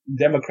one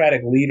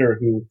Democratic leader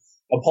who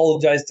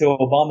apologized to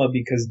Obama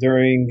because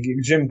during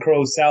Jim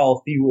Crow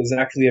South, he was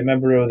actually a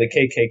member of the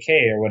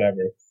KKK or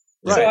whatever.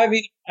 Right. So, I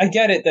mean, I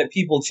get it that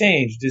people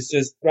changed. It's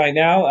just right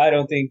now, I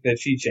don't think that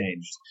she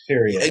changed,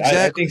 period.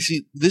 Exactly.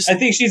 I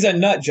think she's a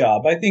nut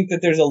job. I think that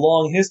there's a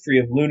long history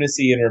of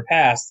lunacy in her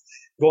past,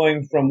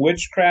 going from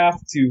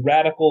witchcraft to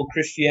radical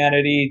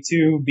Christianity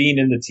to being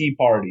in the Tea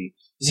Party.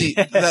 See,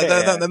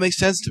 that makes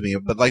sense to me.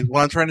 But like,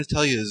 what I'm trying to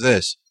tell you is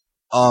this: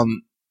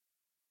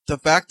 the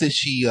fact that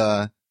she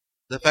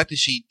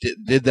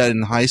did that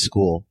in high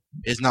school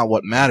is not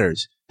what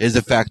matters. Is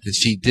the fact that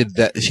she did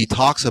that. She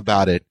talks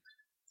about it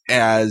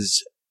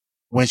as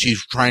when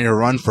she's trying to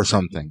run for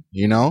something.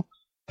 You know,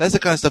 that's the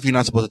kind of stuff you're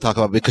not supposed to talk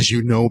about because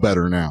you know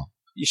better now.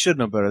 You should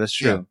know better. That's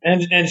true. Yeah.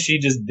 And she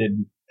just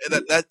didn't.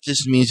 That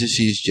just means that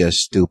she's just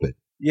stupid.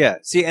 Yeah.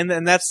 See, and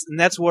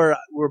that's where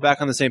we're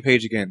back on the same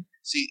page again.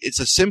 See, it's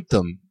a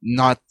symptom,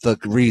 not the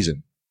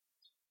reason.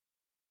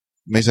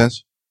 Make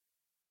sense?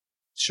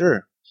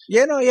 Sure.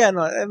 Yeah, no,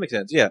 that makes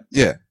sense. Yeah.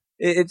 Yeah.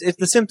 If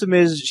the symptom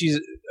is she's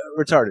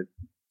retarded.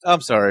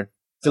 I'm sorry.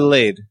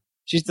 Delayed.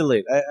 She's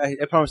delayed.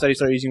 I promise I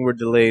start using the word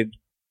delayed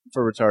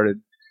for retarded,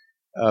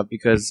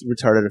 because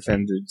retarded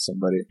offended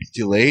somebody.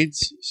 Delayed?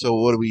 So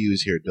what do we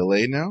use here?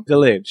 Delayed now?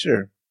 Delayed,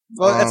 sure.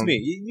 Well, that's me.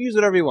 You use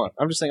whatever you want.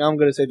 I'm just saying I'm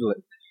going to say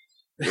delayed.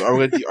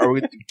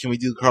 Can we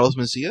do Carlos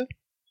Mencia?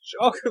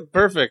 Oh,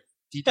 perfect.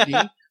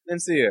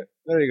 Mencia.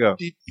 There you go.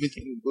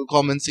 We'll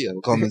call Mencia. All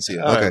okay.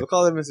 Right, we'll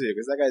call him Mencia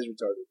because that guy's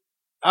retarded.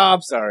 Oh,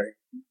 I'm sorry.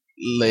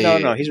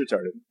 No, he's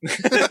retarded.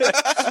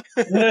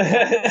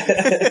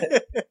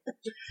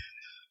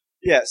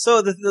 Yeah,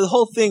 so the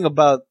whole thing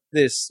about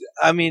this,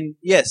 I mean,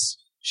 yes,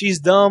 she's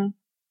dumb.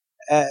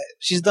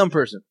 She's a dumb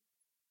person.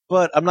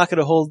 But I'm not going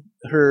to hold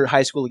her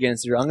high school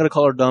against her. I'm going to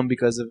call her dumb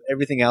because of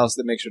everything else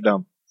that makes her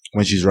dumb.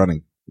 When she's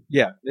running.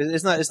 Yeah,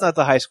 it's not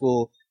the high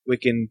school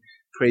Wiccan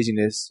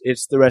craziness.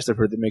 It's the rest of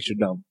her that makes her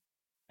dumb.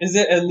 Is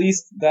it at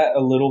least that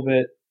a little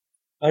bit?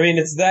 I mean,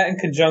 it's that in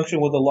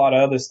conjunction with a lot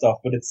of other stuff,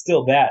 but it's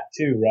still that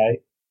too, right?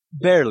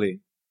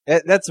 Barely.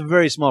 That's a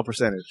very small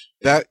percentage.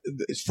 That,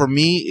 for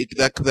me,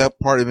 that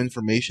part of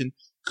information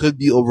could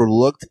be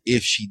overlooked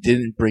if she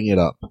didn't bring it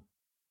up.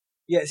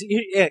 Yeah,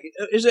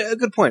 it's a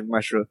good point,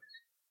 Maestro.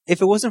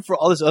 If it wasn't for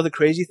all these other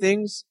crazy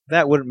things,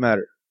 that wouldn't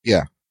matter.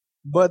 Yeah.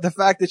 But the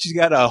fact that she's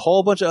got a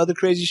whole bunch of other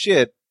crazy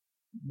shit,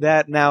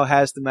 that now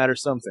has to matter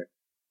something.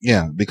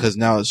 Yeah, because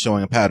now it's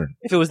showing a pattern.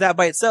 If it was that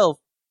by itself,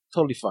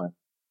 totally fine.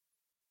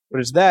 But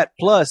it's that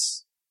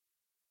plus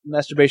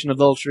masturbation,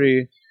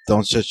 adultery.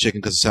 Don't judge chicken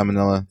because of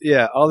salmonella.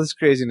 Yeah, all this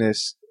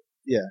craziness.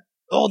 Yeah.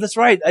 Oh, that's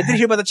right. I did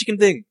hear about that chicken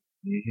thing.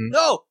 Mm-hmm.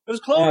 No, it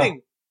was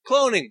cloning.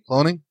 Cloning.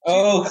 Cloning?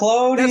 Oh,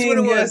 cloning. That's what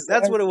it was. yes.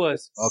 That's what it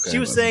was. Okay, She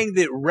was okay. saying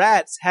that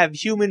rats have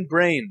human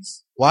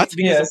brains What?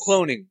 because Yes. of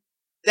cloning.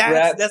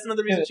 Rats- That's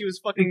another reason she was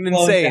fucking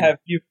Clones insane. to have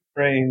human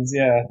brains,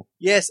 yeah.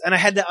 Yes, and I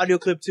had that audio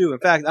clip too. In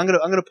fact, I'm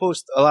gonna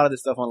post a lot of this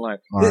stuff online.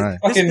 All This, right.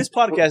 this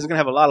podcast is gonna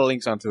have a lot of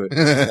links onto it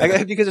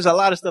because there's a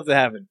lot of stuff that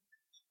happened.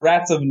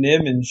 Rats of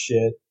Nim and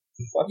shit.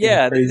 Fucking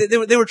Yeah, crazy.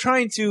 they were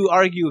trying to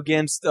argue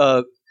against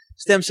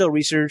stem cell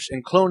research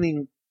and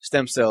cloning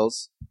stem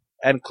cells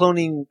and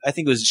cloning. I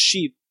think it was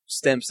sheep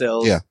stem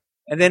cells. Yeah.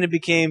 And then it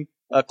became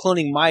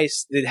cloning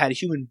mice that had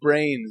human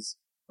brains.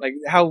 Like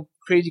how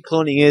crazy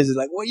cloning is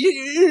like, well,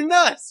 you're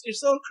nuts. You're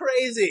so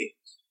crazy.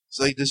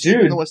 So, like, does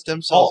Dude. she know what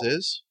stem cells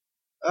is?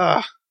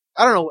 I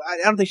don't know. I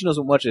don't think she knows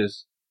what much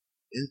is.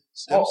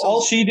 Stem All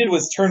cells? she did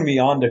was turn me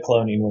on to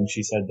cloning when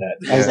she said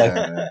that. I was like,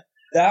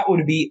 that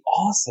would be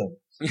awesome.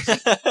 This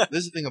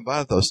is the thing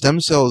about it, though. Stem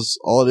cells,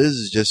 all it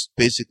is just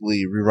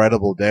basically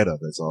rewritable data.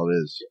 That's all it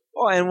is.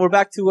 Oh, and we're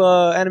back to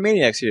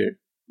Animaniacs here.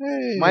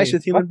 Hey. Mice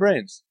with human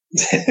brains.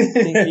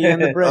 Pinky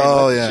and the brain.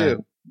 Oh, like the yeah.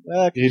 shoe.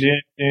 Like,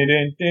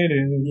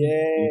 Dun-dun-dun-dun-dun.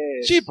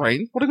 yeah. Gee,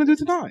 brain, what are we going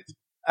to do tonight?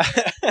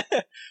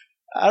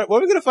 Where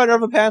are we gonna find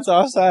rubber pants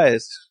our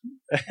size?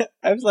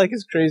 I was like,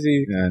 it's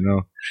crazy. Yeah, I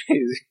know.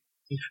 Crazy.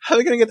 How are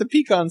we gonna get the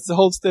pecans to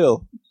hold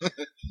still?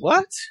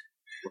 What?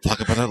 We'll talk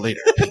about that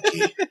later.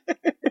 Pinky.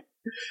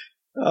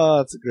 Oh,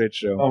 it's a great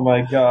show. Oh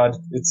my god,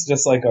 it's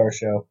just like our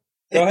show.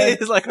 Go ahead.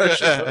 It's like our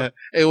show.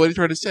 Hey, what are you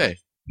trying to say?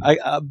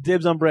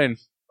 Dibs on brain.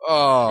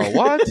 Oh,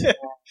 what?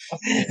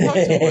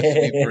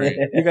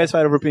 You guys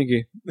fight over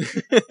Pinky.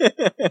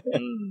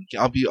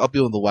 I'll be one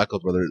of the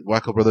Wacko Brothers.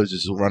 Wacko Brothers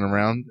just run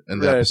around in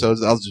the Right.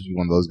 episodes. I'll just be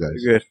one of those guys.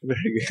 Good,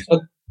 very good.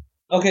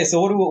 Okay,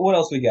 so what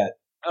else we got?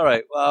 All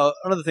right. Well,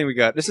 another thing we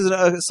got. This is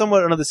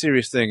somewhat another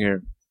serious thing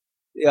here.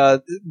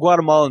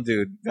 Guatemalan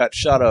dude got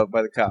shot up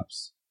by the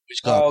cops. Which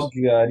Oh cops?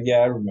 god, yeah,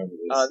 I remember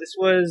this. This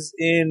was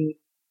in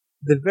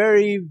the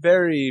very,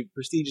 very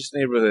prestigious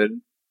neighborhood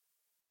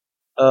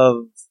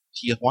of.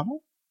 Tijuana?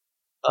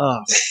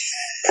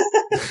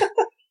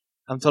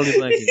 I'm totally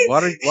blanking. He's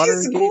Watergate?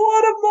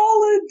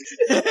 Guatemalan.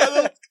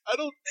 I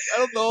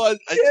don't know.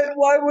 Ken,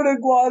 why would a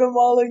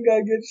Guatemalan guy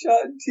get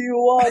shot in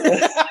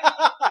Tijuana?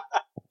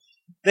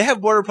 They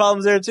have border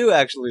problems there too,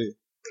 actually.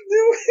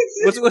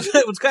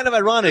 What's kind of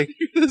ironic.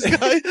 This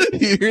guy,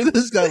 you hear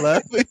this guy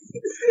laughing?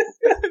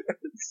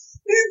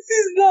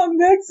 He's not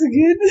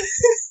Mexican.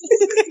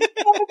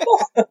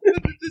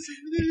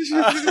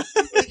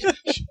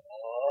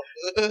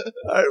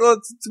 All right, well,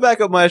 to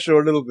back up my show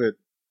a little bit,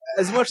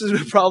 as much as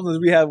the problems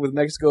we have with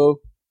Mexico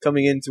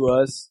coming into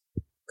the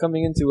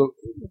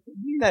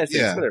United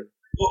States, Yeah. whatever.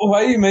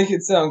 Why do you make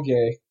it sound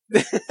gay?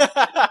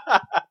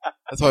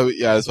 That's why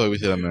we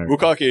said America.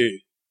 Bukaki.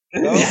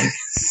 No?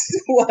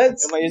 What?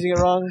 Am I using it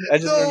wrong? I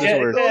just learned this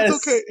word. no,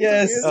 it's okay.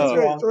 Yes, It's Oh, okay.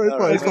 It's all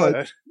right. It's all fine.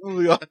 right.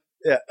 Moving on.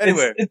 Yeah.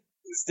 Anyway, It's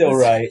still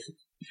right.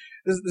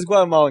 this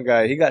Guatemalan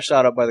guy, he got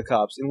shot up by the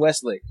cops in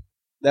Westlake.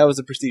 That was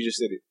a prestigious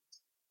city.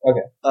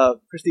 Okay.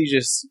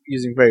 Prestigious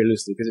using very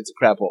loosely because it's a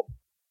crap hole.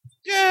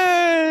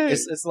 Yay!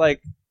 It's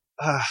like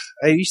I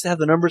used to have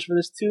the numbers for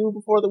this too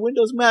before the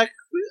Windows Mac.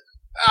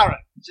 all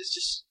right.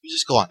 Just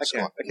go on. I Just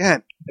go on.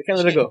 can't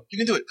let it go. You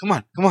can do it. Come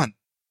on.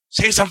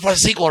 Save some for the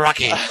sequel,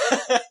 Rocky.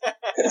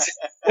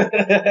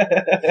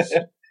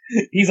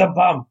 He's a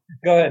bum.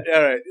 Go ahead.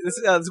 All right,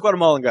 this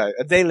Guatemalan guy,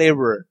 a day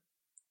laborer.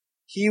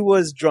 He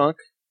was drunk,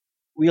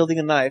 wielding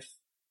a knife,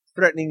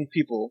 threatening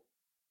people.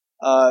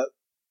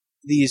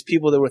 These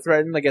people that were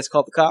threatened, I guess,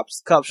 called the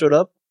cops. The cops showed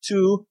up.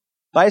 2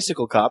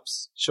 bicycle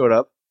cops showed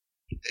up.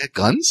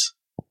 Guns?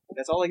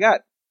 That's all they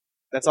got.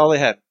 That's all they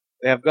had.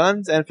 They have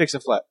guns and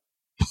Fix-A-Flat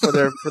for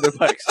their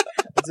bikes.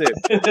 That's it.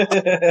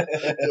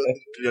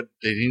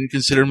 They didn't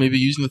consider maybe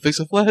using the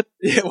Fix-A-Flat?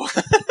 Yeah. Well,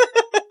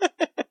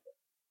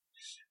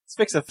 it's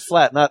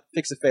Fix-A-Flat, not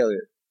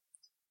Fix-A-Failure.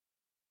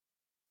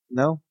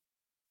 No?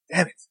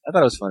 Damn it! I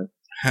thought it was funny.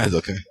 That's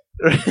okay.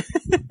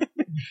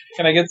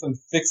 Can I get some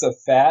fix a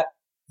fat?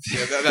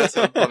 Yeah, that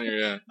sounds funnier,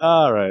 yeah.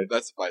 All right.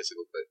 That's a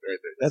bicycle thing right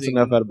there. That's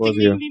enough out of both of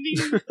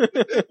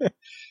you.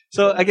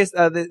 So I guess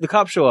the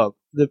cops show up.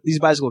 These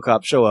bicycle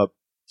cops show up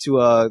to,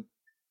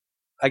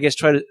 I guess,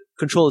 try to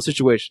control the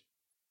situation.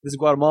 This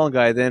Guatemalan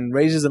guy then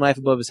raises a knife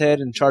above his head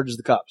and charges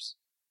the cops.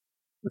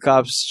 The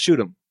cops shoot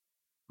him.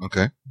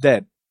 Okay.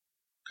 Dead.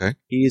 Okay.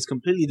 He is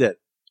completely dead.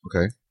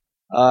 Okay.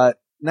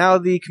 Now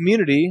the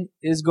community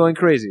is going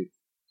crazy.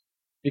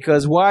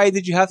 Because why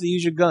did you have to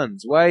use your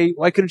guns? Why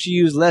couldn't you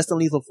use less than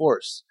lethal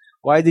force?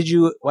 Why didn't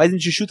you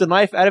shoot the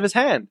knife out of his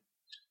hand?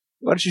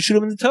 Why didn't you shoot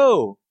him in the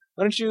toe?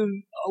 Why didn't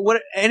you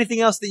anything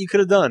else that you could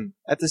have done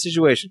at the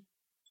situation?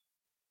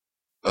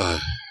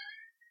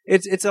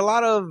 It's a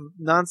lot of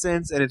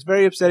nonsense and it's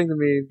very upsetting to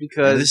me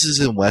because This is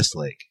in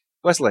Westlake.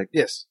 Westlake,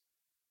 yes.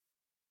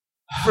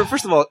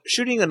 First of all,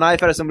 shooting a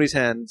knife out of somebody's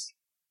hands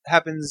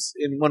happens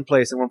in one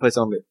place and one place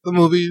only. The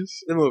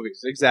movies. The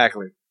movies,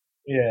 exactly.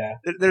 Yeah.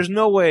 There's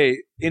no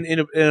way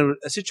in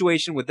a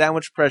situation with that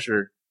much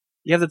pressure,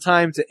 you have the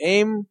time to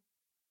aim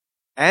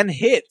and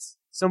hit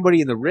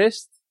somebody in the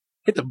wrist,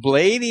 hit the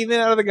blade even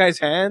out of the guy's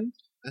hand.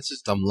 That's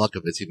just dumb luck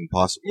if it's even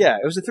possible. Yeah,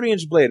 it was a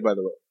 3-inch blade, by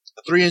the way.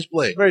 A 3-inch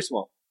blade. Very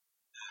small.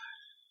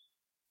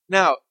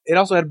 Now, it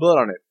also had blood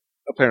on it,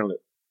 apparently.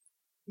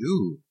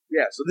 Ooh.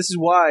 Yeah, so this is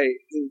why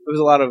there was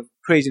a lot of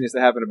craziness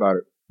that happened about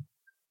it.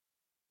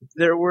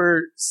 There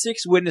were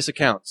 6 witness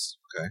accounts.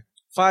 Okay.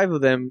 5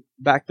 of them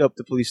backed up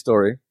the police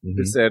story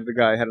that said the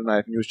guy had a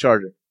knife and he was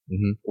charging.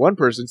 Mm-hmm. One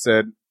person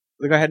said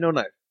the guy had no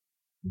knife.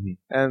 Mhm.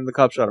 And the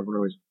cop shot him for no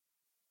reason.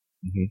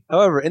 Mhm.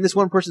 However, in this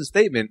one person's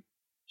statement,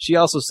 she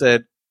also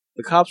said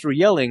the cops were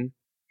yelling,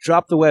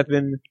 "Drop the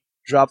weapon,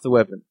 drop the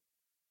weapon,"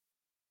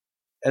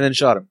 and then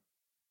shot him.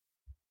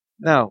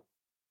 Now,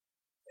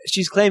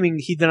 she's claiming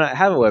he did not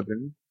have a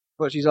weapon,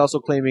 but she's also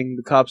claiming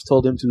the cops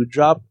told him to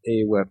drop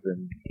a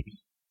weapon.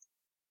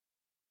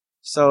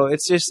 So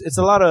it's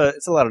a lot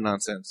of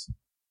nonsense.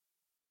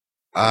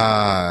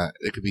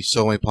 There could be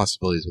so many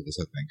possibilities with this,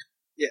 I think.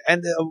 Yeah,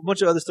 and a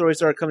bunch of other stories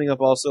started coming up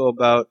also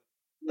about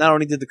not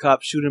only did the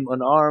cops shoot him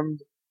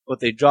unarmed, but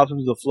they dropped him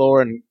to the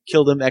floor and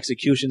killed him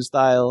execution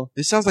style.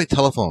 This sounds like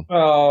Telephone.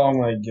 Oh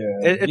my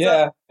god.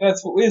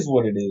 That's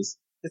what it is.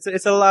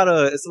 It's a lot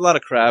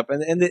of crap,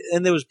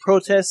 and there was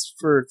protests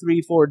for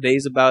 3-4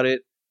 days about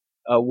it,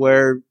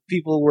 where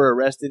people were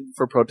arrested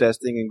for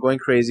protesting and going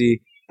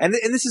crazy. And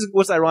this is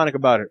what's ironic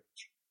about it.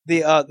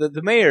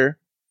 The mayor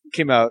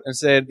came out and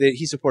said that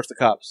he supports the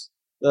cops.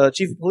 The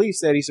chief of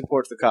police said he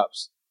supports the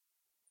cops.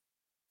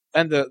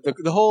 And the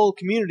whole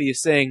community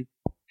is saying,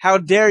 "How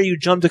dare you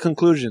jump to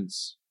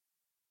conclusions?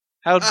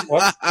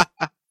 What?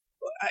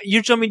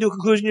 You're jumping to a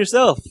conclusion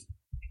yourself.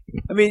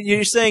 I mean,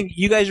 you're saying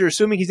you guys are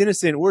assuming he's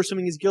innocent. We're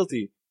assuming he's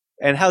guilty.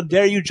 And how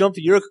dare you jump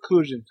to your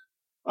conclusion?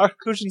 Our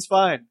conclusion's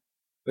fine,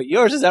 but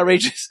yours is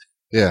outrageous."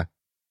 Yeah.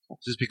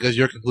 Just because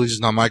your conclusion is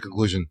not my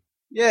conclusion.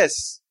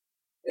 Yes.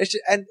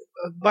 And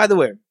by the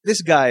way,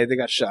 this guy that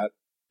got shot,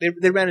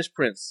 they ran his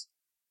prints,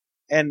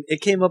 and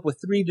it came up with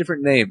 3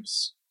 different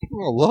names.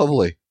 Oh,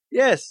 lovely.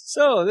 Yes.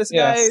 So this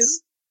guy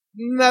is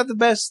not the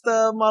best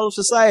model of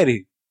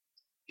society.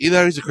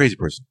 Either he's a crazy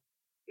person.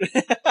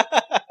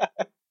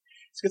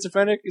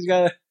 Schizophrenic. He's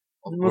got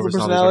multiple Or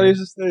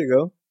personalities. There you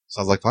go.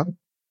 Sounds like fun.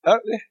 Yeah,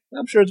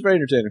 I'm sure it's very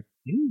entertaining.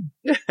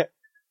 Yeah.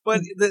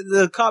 But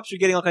the cops are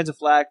getting all kinds of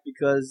flack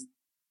because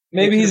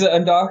Maybe he's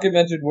an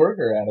undocumented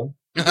worker, Adam.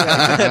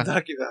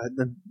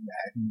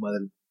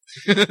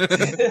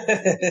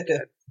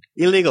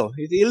 Illegal.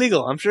 He's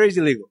illegal. I'm sure he's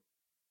illegal.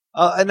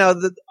 And now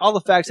all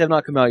the facts have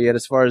not come out yet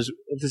as far as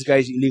if this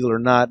guy's illegal or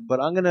not. But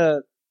I'm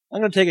gonna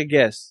take a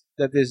guess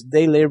that this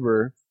day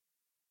laborer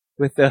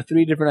with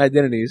 3 different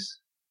identities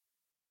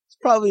is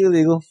probably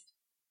illegal.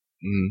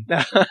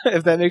 Now,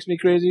 if that makes me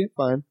crazy,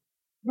 fine.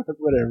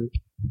 Whatever.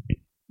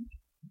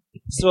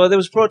 So there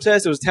was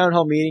protests. There was town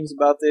hall meetings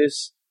about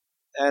this,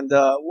 and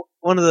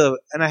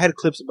and I had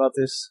clips about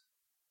this,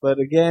 but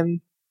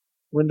again,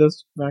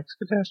 Windows Max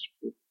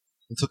catastrophe.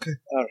 It's okay.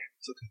 All right,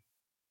 it's okay.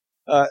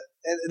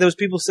 And there was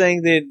people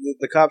saying that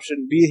the cops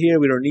shouldn't be here.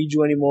 We don't need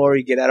you anymore.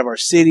 You get out of our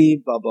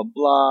city. Blah blah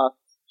blah.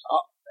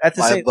 At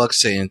the same, $5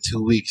 say in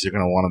 2 weeks you're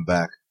gonna want him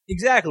back.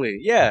 Exactly.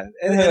 Yeah.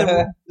 And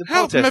the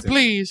Help me, protesting.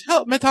 please.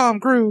 Help me, Tom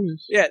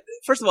Cruise. Yeah.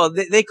 First of all,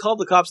 they called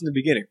the cops in the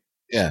beginning.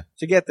 Yeah.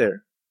 To get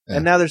there, Yeah.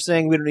 and now they're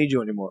saying we don't need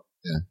you anymore.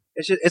 Yeah.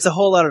 It's a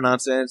whole lot of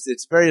nonsense.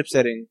 It's very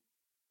upsetting,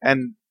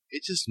 and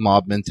It's just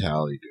mob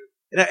mentality,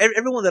 dude.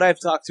 everyone that I've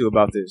talked to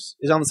about this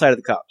is on the side of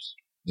the cops.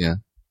 Yeah.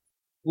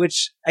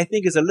 Which I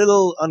think is a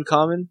little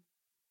uncommon,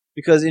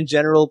 because in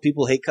general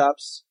people hate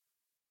cops.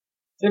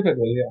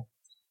 Typically, yeah.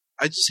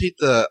 I just hate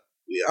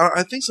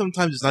I think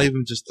sometimes it's not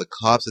even just the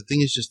cops. I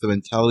think it's just the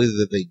mentality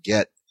that they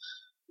get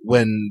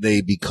when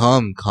they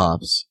become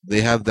cops. They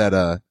have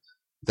that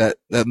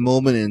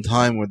moment in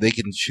time where they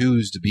can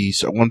choose to be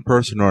one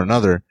person or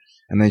another,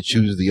 and they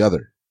choose the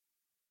other.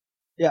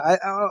 Yeah,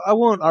 I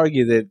won't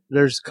argue that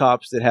there's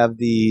cops that have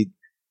the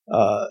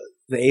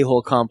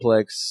a-hole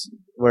complex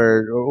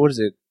or what is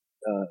it?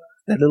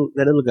 That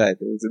little guy that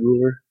was the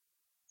ruler.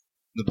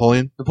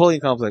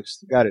 Napoleon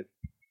complex. Got it.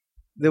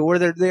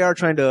 They are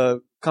trying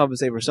to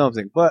compensate for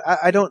something, but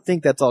I don't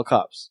think that's all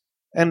cops.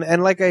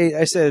 And like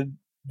I said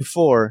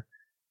before,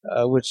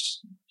 which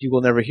you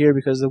will never hear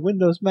because the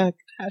Windows Mac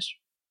catastrophe.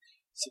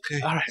 It's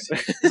okay. All right.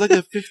 It's like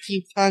the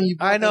 15th time you.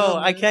 I know.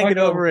 I can't get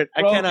over it.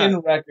 I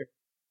cannot. Record.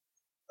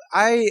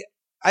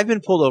 I've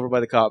been pulled over by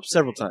the cops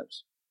several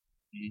times.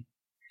 Mhm.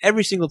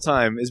 Every single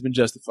time has been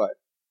justified.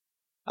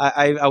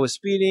 I was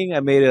speeding. I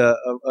made a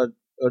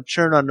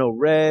turn on no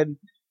red.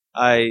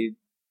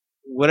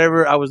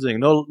 Whatever I was doing,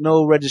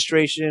 no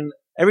registration.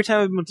 Every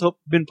time I've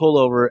been pulled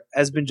over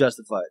has been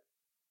justified.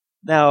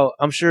 Now,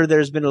 I'm sure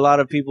there's been a lot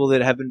of people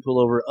that have been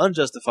pulled over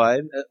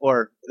unjustified,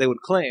 or they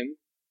would claim.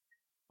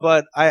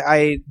 But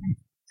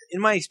in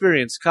my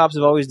experience, cops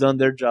have always done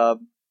their job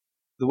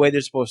the way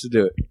they're supposed to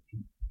do it.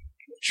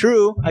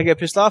 True, I get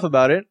pissed off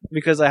about it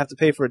because I have to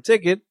pay for a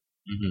ticket,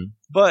 Mm-hmm.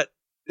 but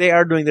they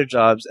are doing their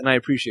jobs, and I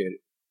appreciate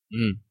it.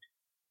 Mm.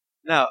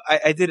 Now,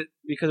 I did it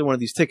because of one of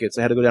these tickets.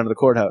 I had to go down to the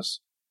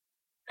courthouse,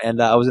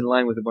 and I was in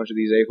line with a bunch of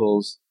these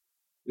a-holes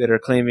that are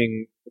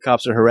claiming the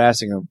cops are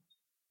harassing them.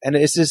 And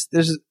it's just,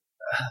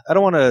 I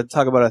don't want to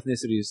talk about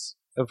ethnicities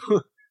of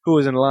who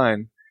was in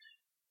line,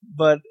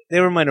 but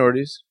they were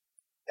minorities,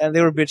 and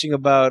they were bitching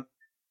about,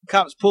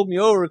 cops pulled me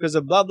over because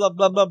of blah, blah,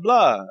 blah, blah,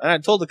 blah. And I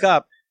told the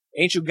cop,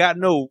 ain't you got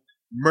no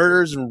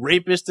murders and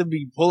rapists to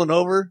be pulling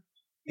over?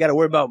 You got to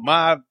worry about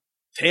my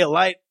tail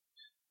light.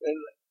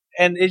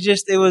 And it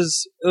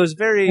was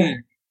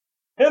very...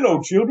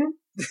 Hello, children.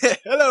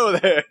 Hello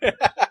there.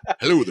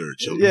 Hello there,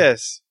 children.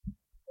 Yes.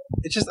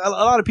 It's just a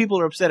lot of people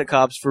are upset at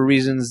cops for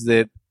reasons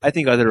that I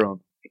think are their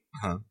own.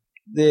 Huh.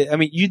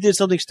 You did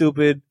something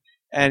stupid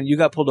and you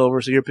got pulled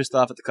over, so you're pissed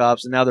off at the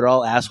cops, and now they're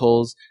all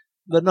assholes.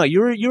 But no,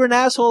 you're an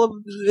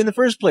asshole in the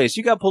first place.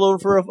 You got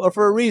pulled over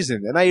for a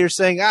reason, and now you're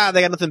saying,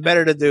 they got nothing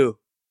better to do.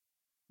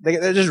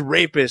 They're just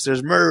rapists.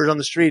 There's murderers on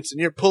the streets, and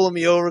you're pulling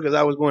me over because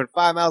I was going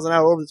 5 miles an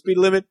hour over the speed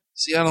limit.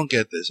 See, I don't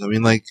get this. I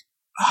mean, like,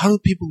 how do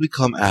people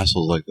become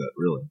assholes like that,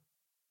 really?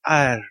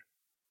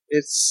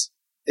 It's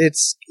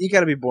you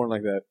got to be born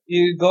like that.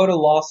 You go to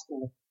law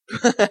school.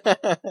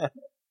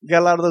 You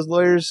got a lot of those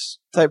lawyers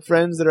type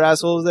friends that are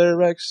assholes there,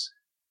 Rex?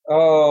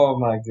 Oh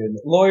my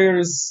goodness.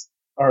 Lawyers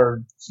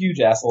are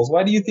huge assholes.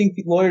 Why do you think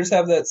lawyers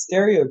have that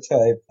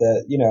stereotype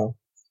that,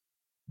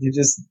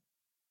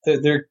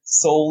 they're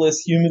soulless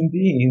human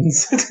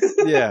beings?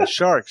 Yeah,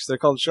 sharks. They're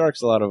called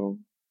sharks, a lot of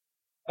them.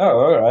 Oh,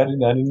 all right. I didn't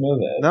know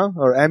that. No?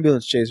 Or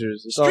ambulance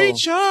chasers. It's Street all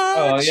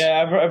sharks! Oh,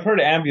 yeah, I've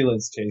heard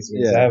ambulance chasers.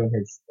 Yeah. I haven't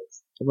heard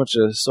sharks. a bunch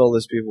of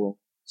soulless people.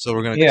 So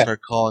we're going Yeah. to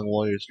start calling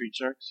lawyers street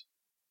sharks?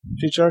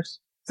 Street sharks?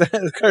 Yeah, it's a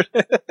Like great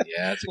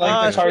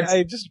the thing. cards-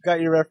 I just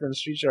got your reference,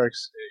 Street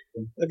Sharks.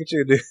 Look at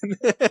you, dude.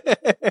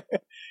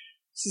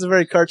 This is a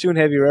very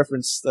cartoon-heavy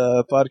reference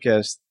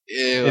podcast.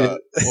 Yeah,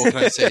 what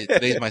can I say?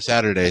 Today's my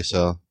Saturday,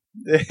 so...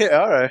 Yeah,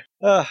 all right.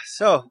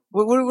 So,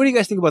 what do you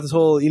guys think about this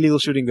whole illegal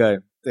shooting guy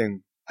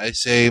thing? I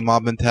say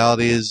mob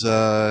mentality is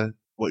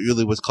what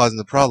really was causing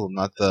the problem,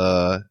 not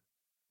the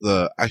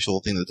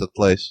actual thing that took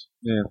place.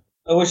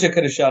 I wish I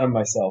could have shot him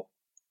myself.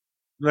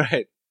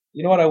 Right.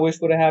 You know what I wish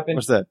would have happened?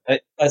 What's that?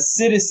 A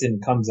citizen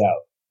comes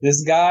out.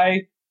 This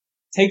guy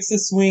takes a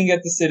swing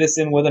at the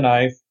citizen with a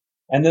knife,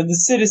 and then the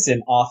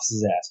citizen offs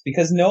his ass.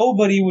 Because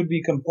nobody would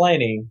be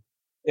complaining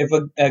if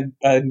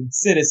a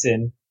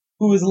citizen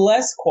who is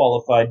less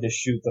qualified to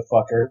shoot the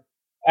fucker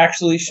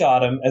actually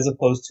shot him as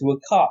opposed to a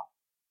cop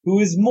who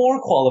is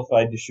more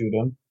qualified to shoot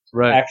him,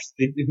 Right.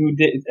 actually, who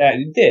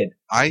did.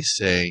 I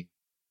say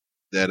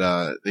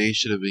that they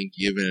should have been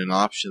given an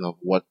option of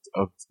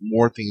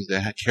more things they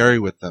carry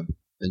with them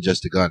than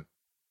just a gun.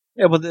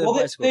 Yeah, but Well,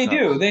 they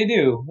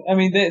do. I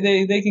mean,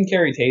 they can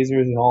carry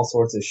tasers and all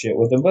sorts of shit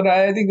with them, but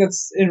I think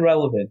that's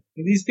irrelevant.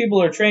 These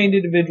people are trained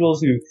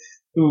individuals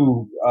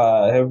who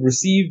have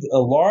received a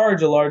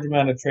large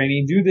amount of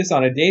training, do this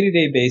on a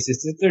day-to-day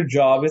basis. It's their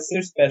job. It's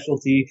their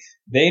specialty.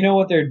 They know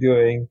what they're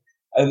doing.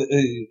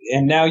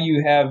 And now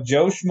you have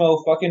Joe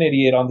Schmo, fucking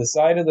idiot, on the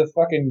side of the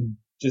fucking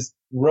just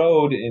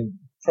road and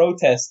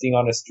protesting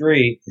on a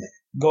street,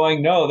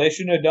 going, no, they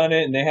shouldn't have done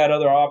it, and they had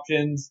other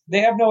options. They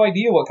have no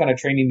idea what kind of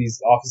training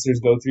these officers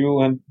go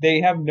through, and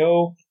they have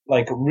no,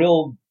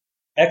 real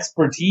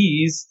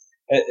expertise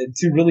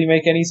to really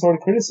make any sort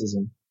of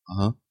criticism.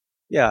 Uh-huh.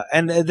 Yeah,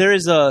 and there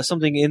is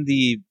something in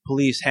the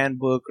police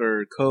handbook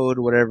or code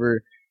or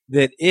whatever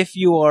that if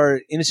you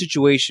are in a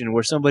situation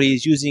where somebody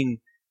is using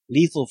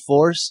lethal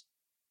force,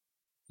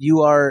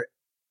 you're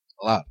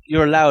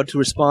allowed to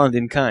respond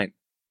in kind.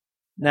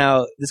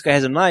 Now, this guy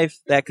has a knife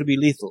that could be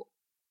lethal.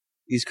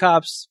 These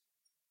cops,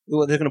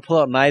 they're going to pull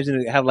out knives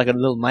and have a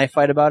little knife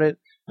fight about it.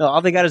 No,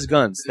 all they got is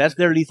guns. That's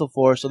their lethal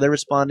force, so they're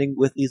responding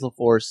with lethal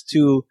force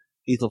to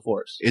lethal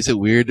force. Is it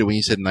weird that when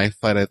you said knife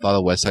fight, I thought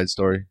of West Side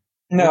Story?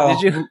 No.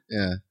 Did you?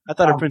 Yeah. I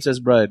thought of Princess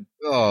Bride.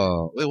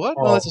 Oh, wait, what?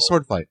 No, that's a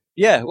sword fight.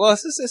 Yeah, well,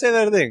 say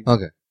that thing.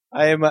 Okay.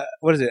 I am,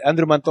 what is it?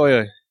 Andrew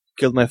Montoya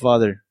killed my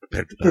father.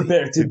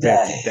 Prepare to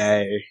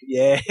die.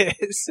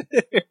 Yes.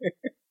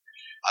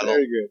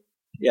 Very good.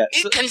 Yeah.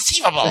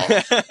 Inconceivable!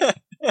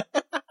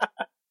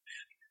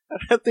 I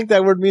don't think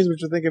that word means what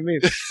you think it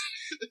means.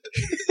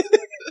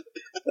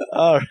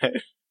 All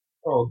right.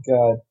 Oh,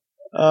 God.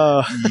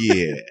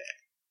 Yeah.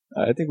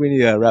 I think we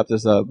need to wrap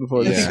this up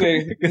before I this.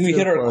 think we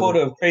hit our quota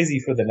of crazy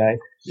for the night.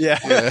 Yeah.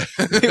 Yeah.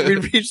 we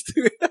reached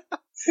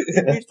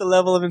the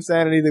level of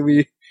insanity that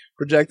we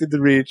projected to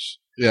reach.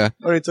 Yeah.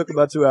 Already took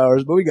about 2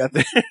 hours, but we got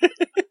there.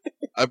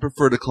 I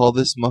prefer to call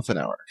this Muffin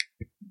Hour.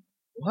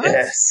 What?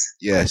 Yes.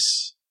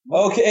 Yes.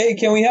 Okay,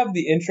 can we have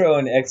the intro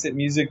and exit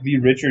music be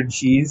Richard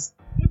Cheese?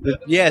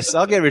 Yes,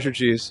 I'll get Richard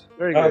Cheese.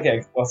 Very good.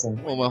 Okay,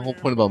 awesome. Well, my whole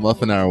point about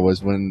Muffin Hour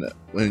was when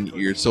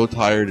you're so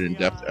tired and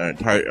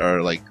tired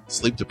or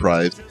sleep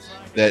deprived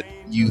that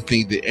you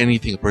think that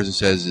anything a person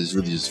says is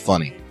really just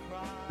funny.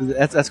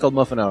 That's called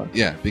Muffin Hour.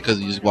 Yeah, because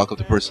you just walk up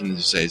to the person and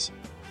just says,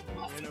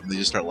 "Muffin," and they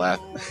just start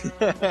laughing.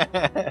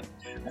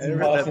 I never heard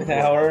that Half an before.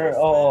 hour.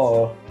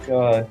 Oh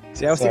god.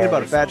 See, I was thinking Sorry.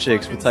 about fat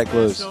chicks with tight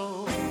clothes.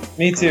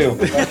 Me too.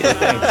 Okay,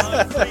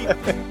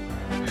 thanks.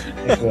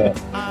 Thanks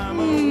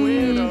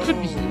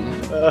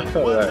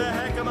for that.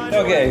 Alright.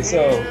 Okay,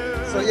 so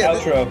yeah,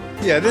 outro.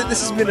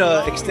 this has been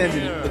an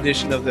extended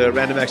edition of the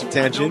Random Acts of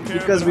Tangent.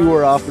 Because we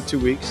were off for 2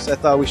 weeks, I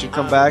thought we should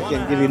come back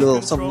and give you a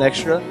little something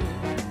extra.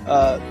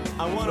 A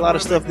lot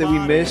of stuff that we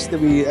missed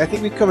that I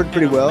think we covered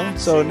pretty well.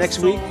 So next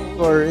week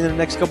or in the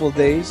next couple of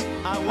days,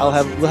 we'll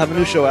have a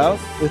new show out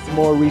with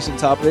more recent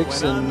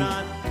topics. And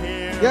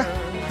yeah,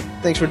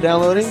 thanks for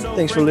downloading.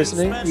 Thanks for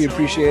listening. We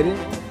appreciate it.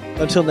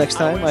 Until next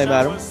time, I'm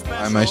Adam.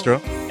 I'm Maestro.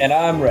 And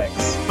I'm Rex.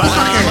 But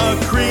I'm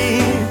a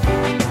creep.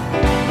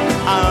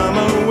 I'm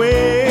a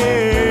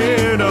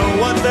weirdo.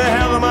 What the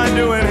hell am I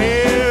doing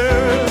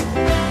here?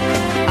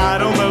 I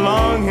don't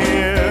belong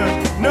here.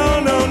 No,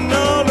 no,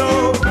 no,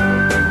 no.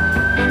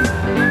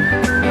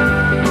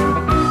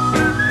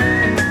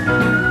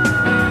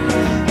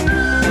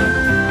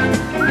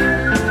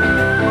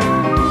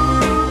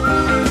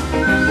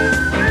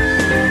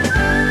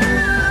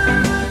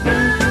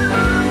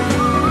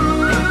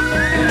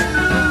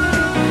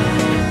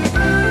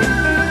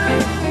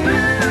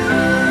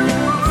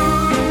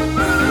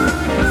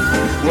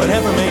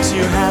 Whatever makes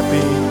you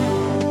happy,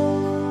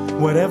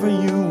 whatever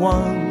you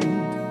want.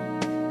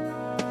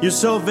 You're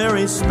so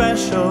very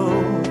special,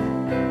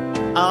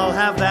 I'll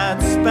have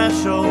that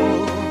special.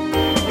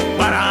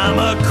 But I'm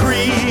a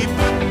creep,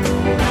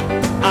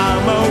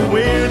 I'm a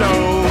weirdo.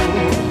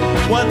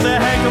 What the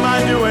heck am I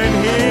doing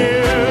here?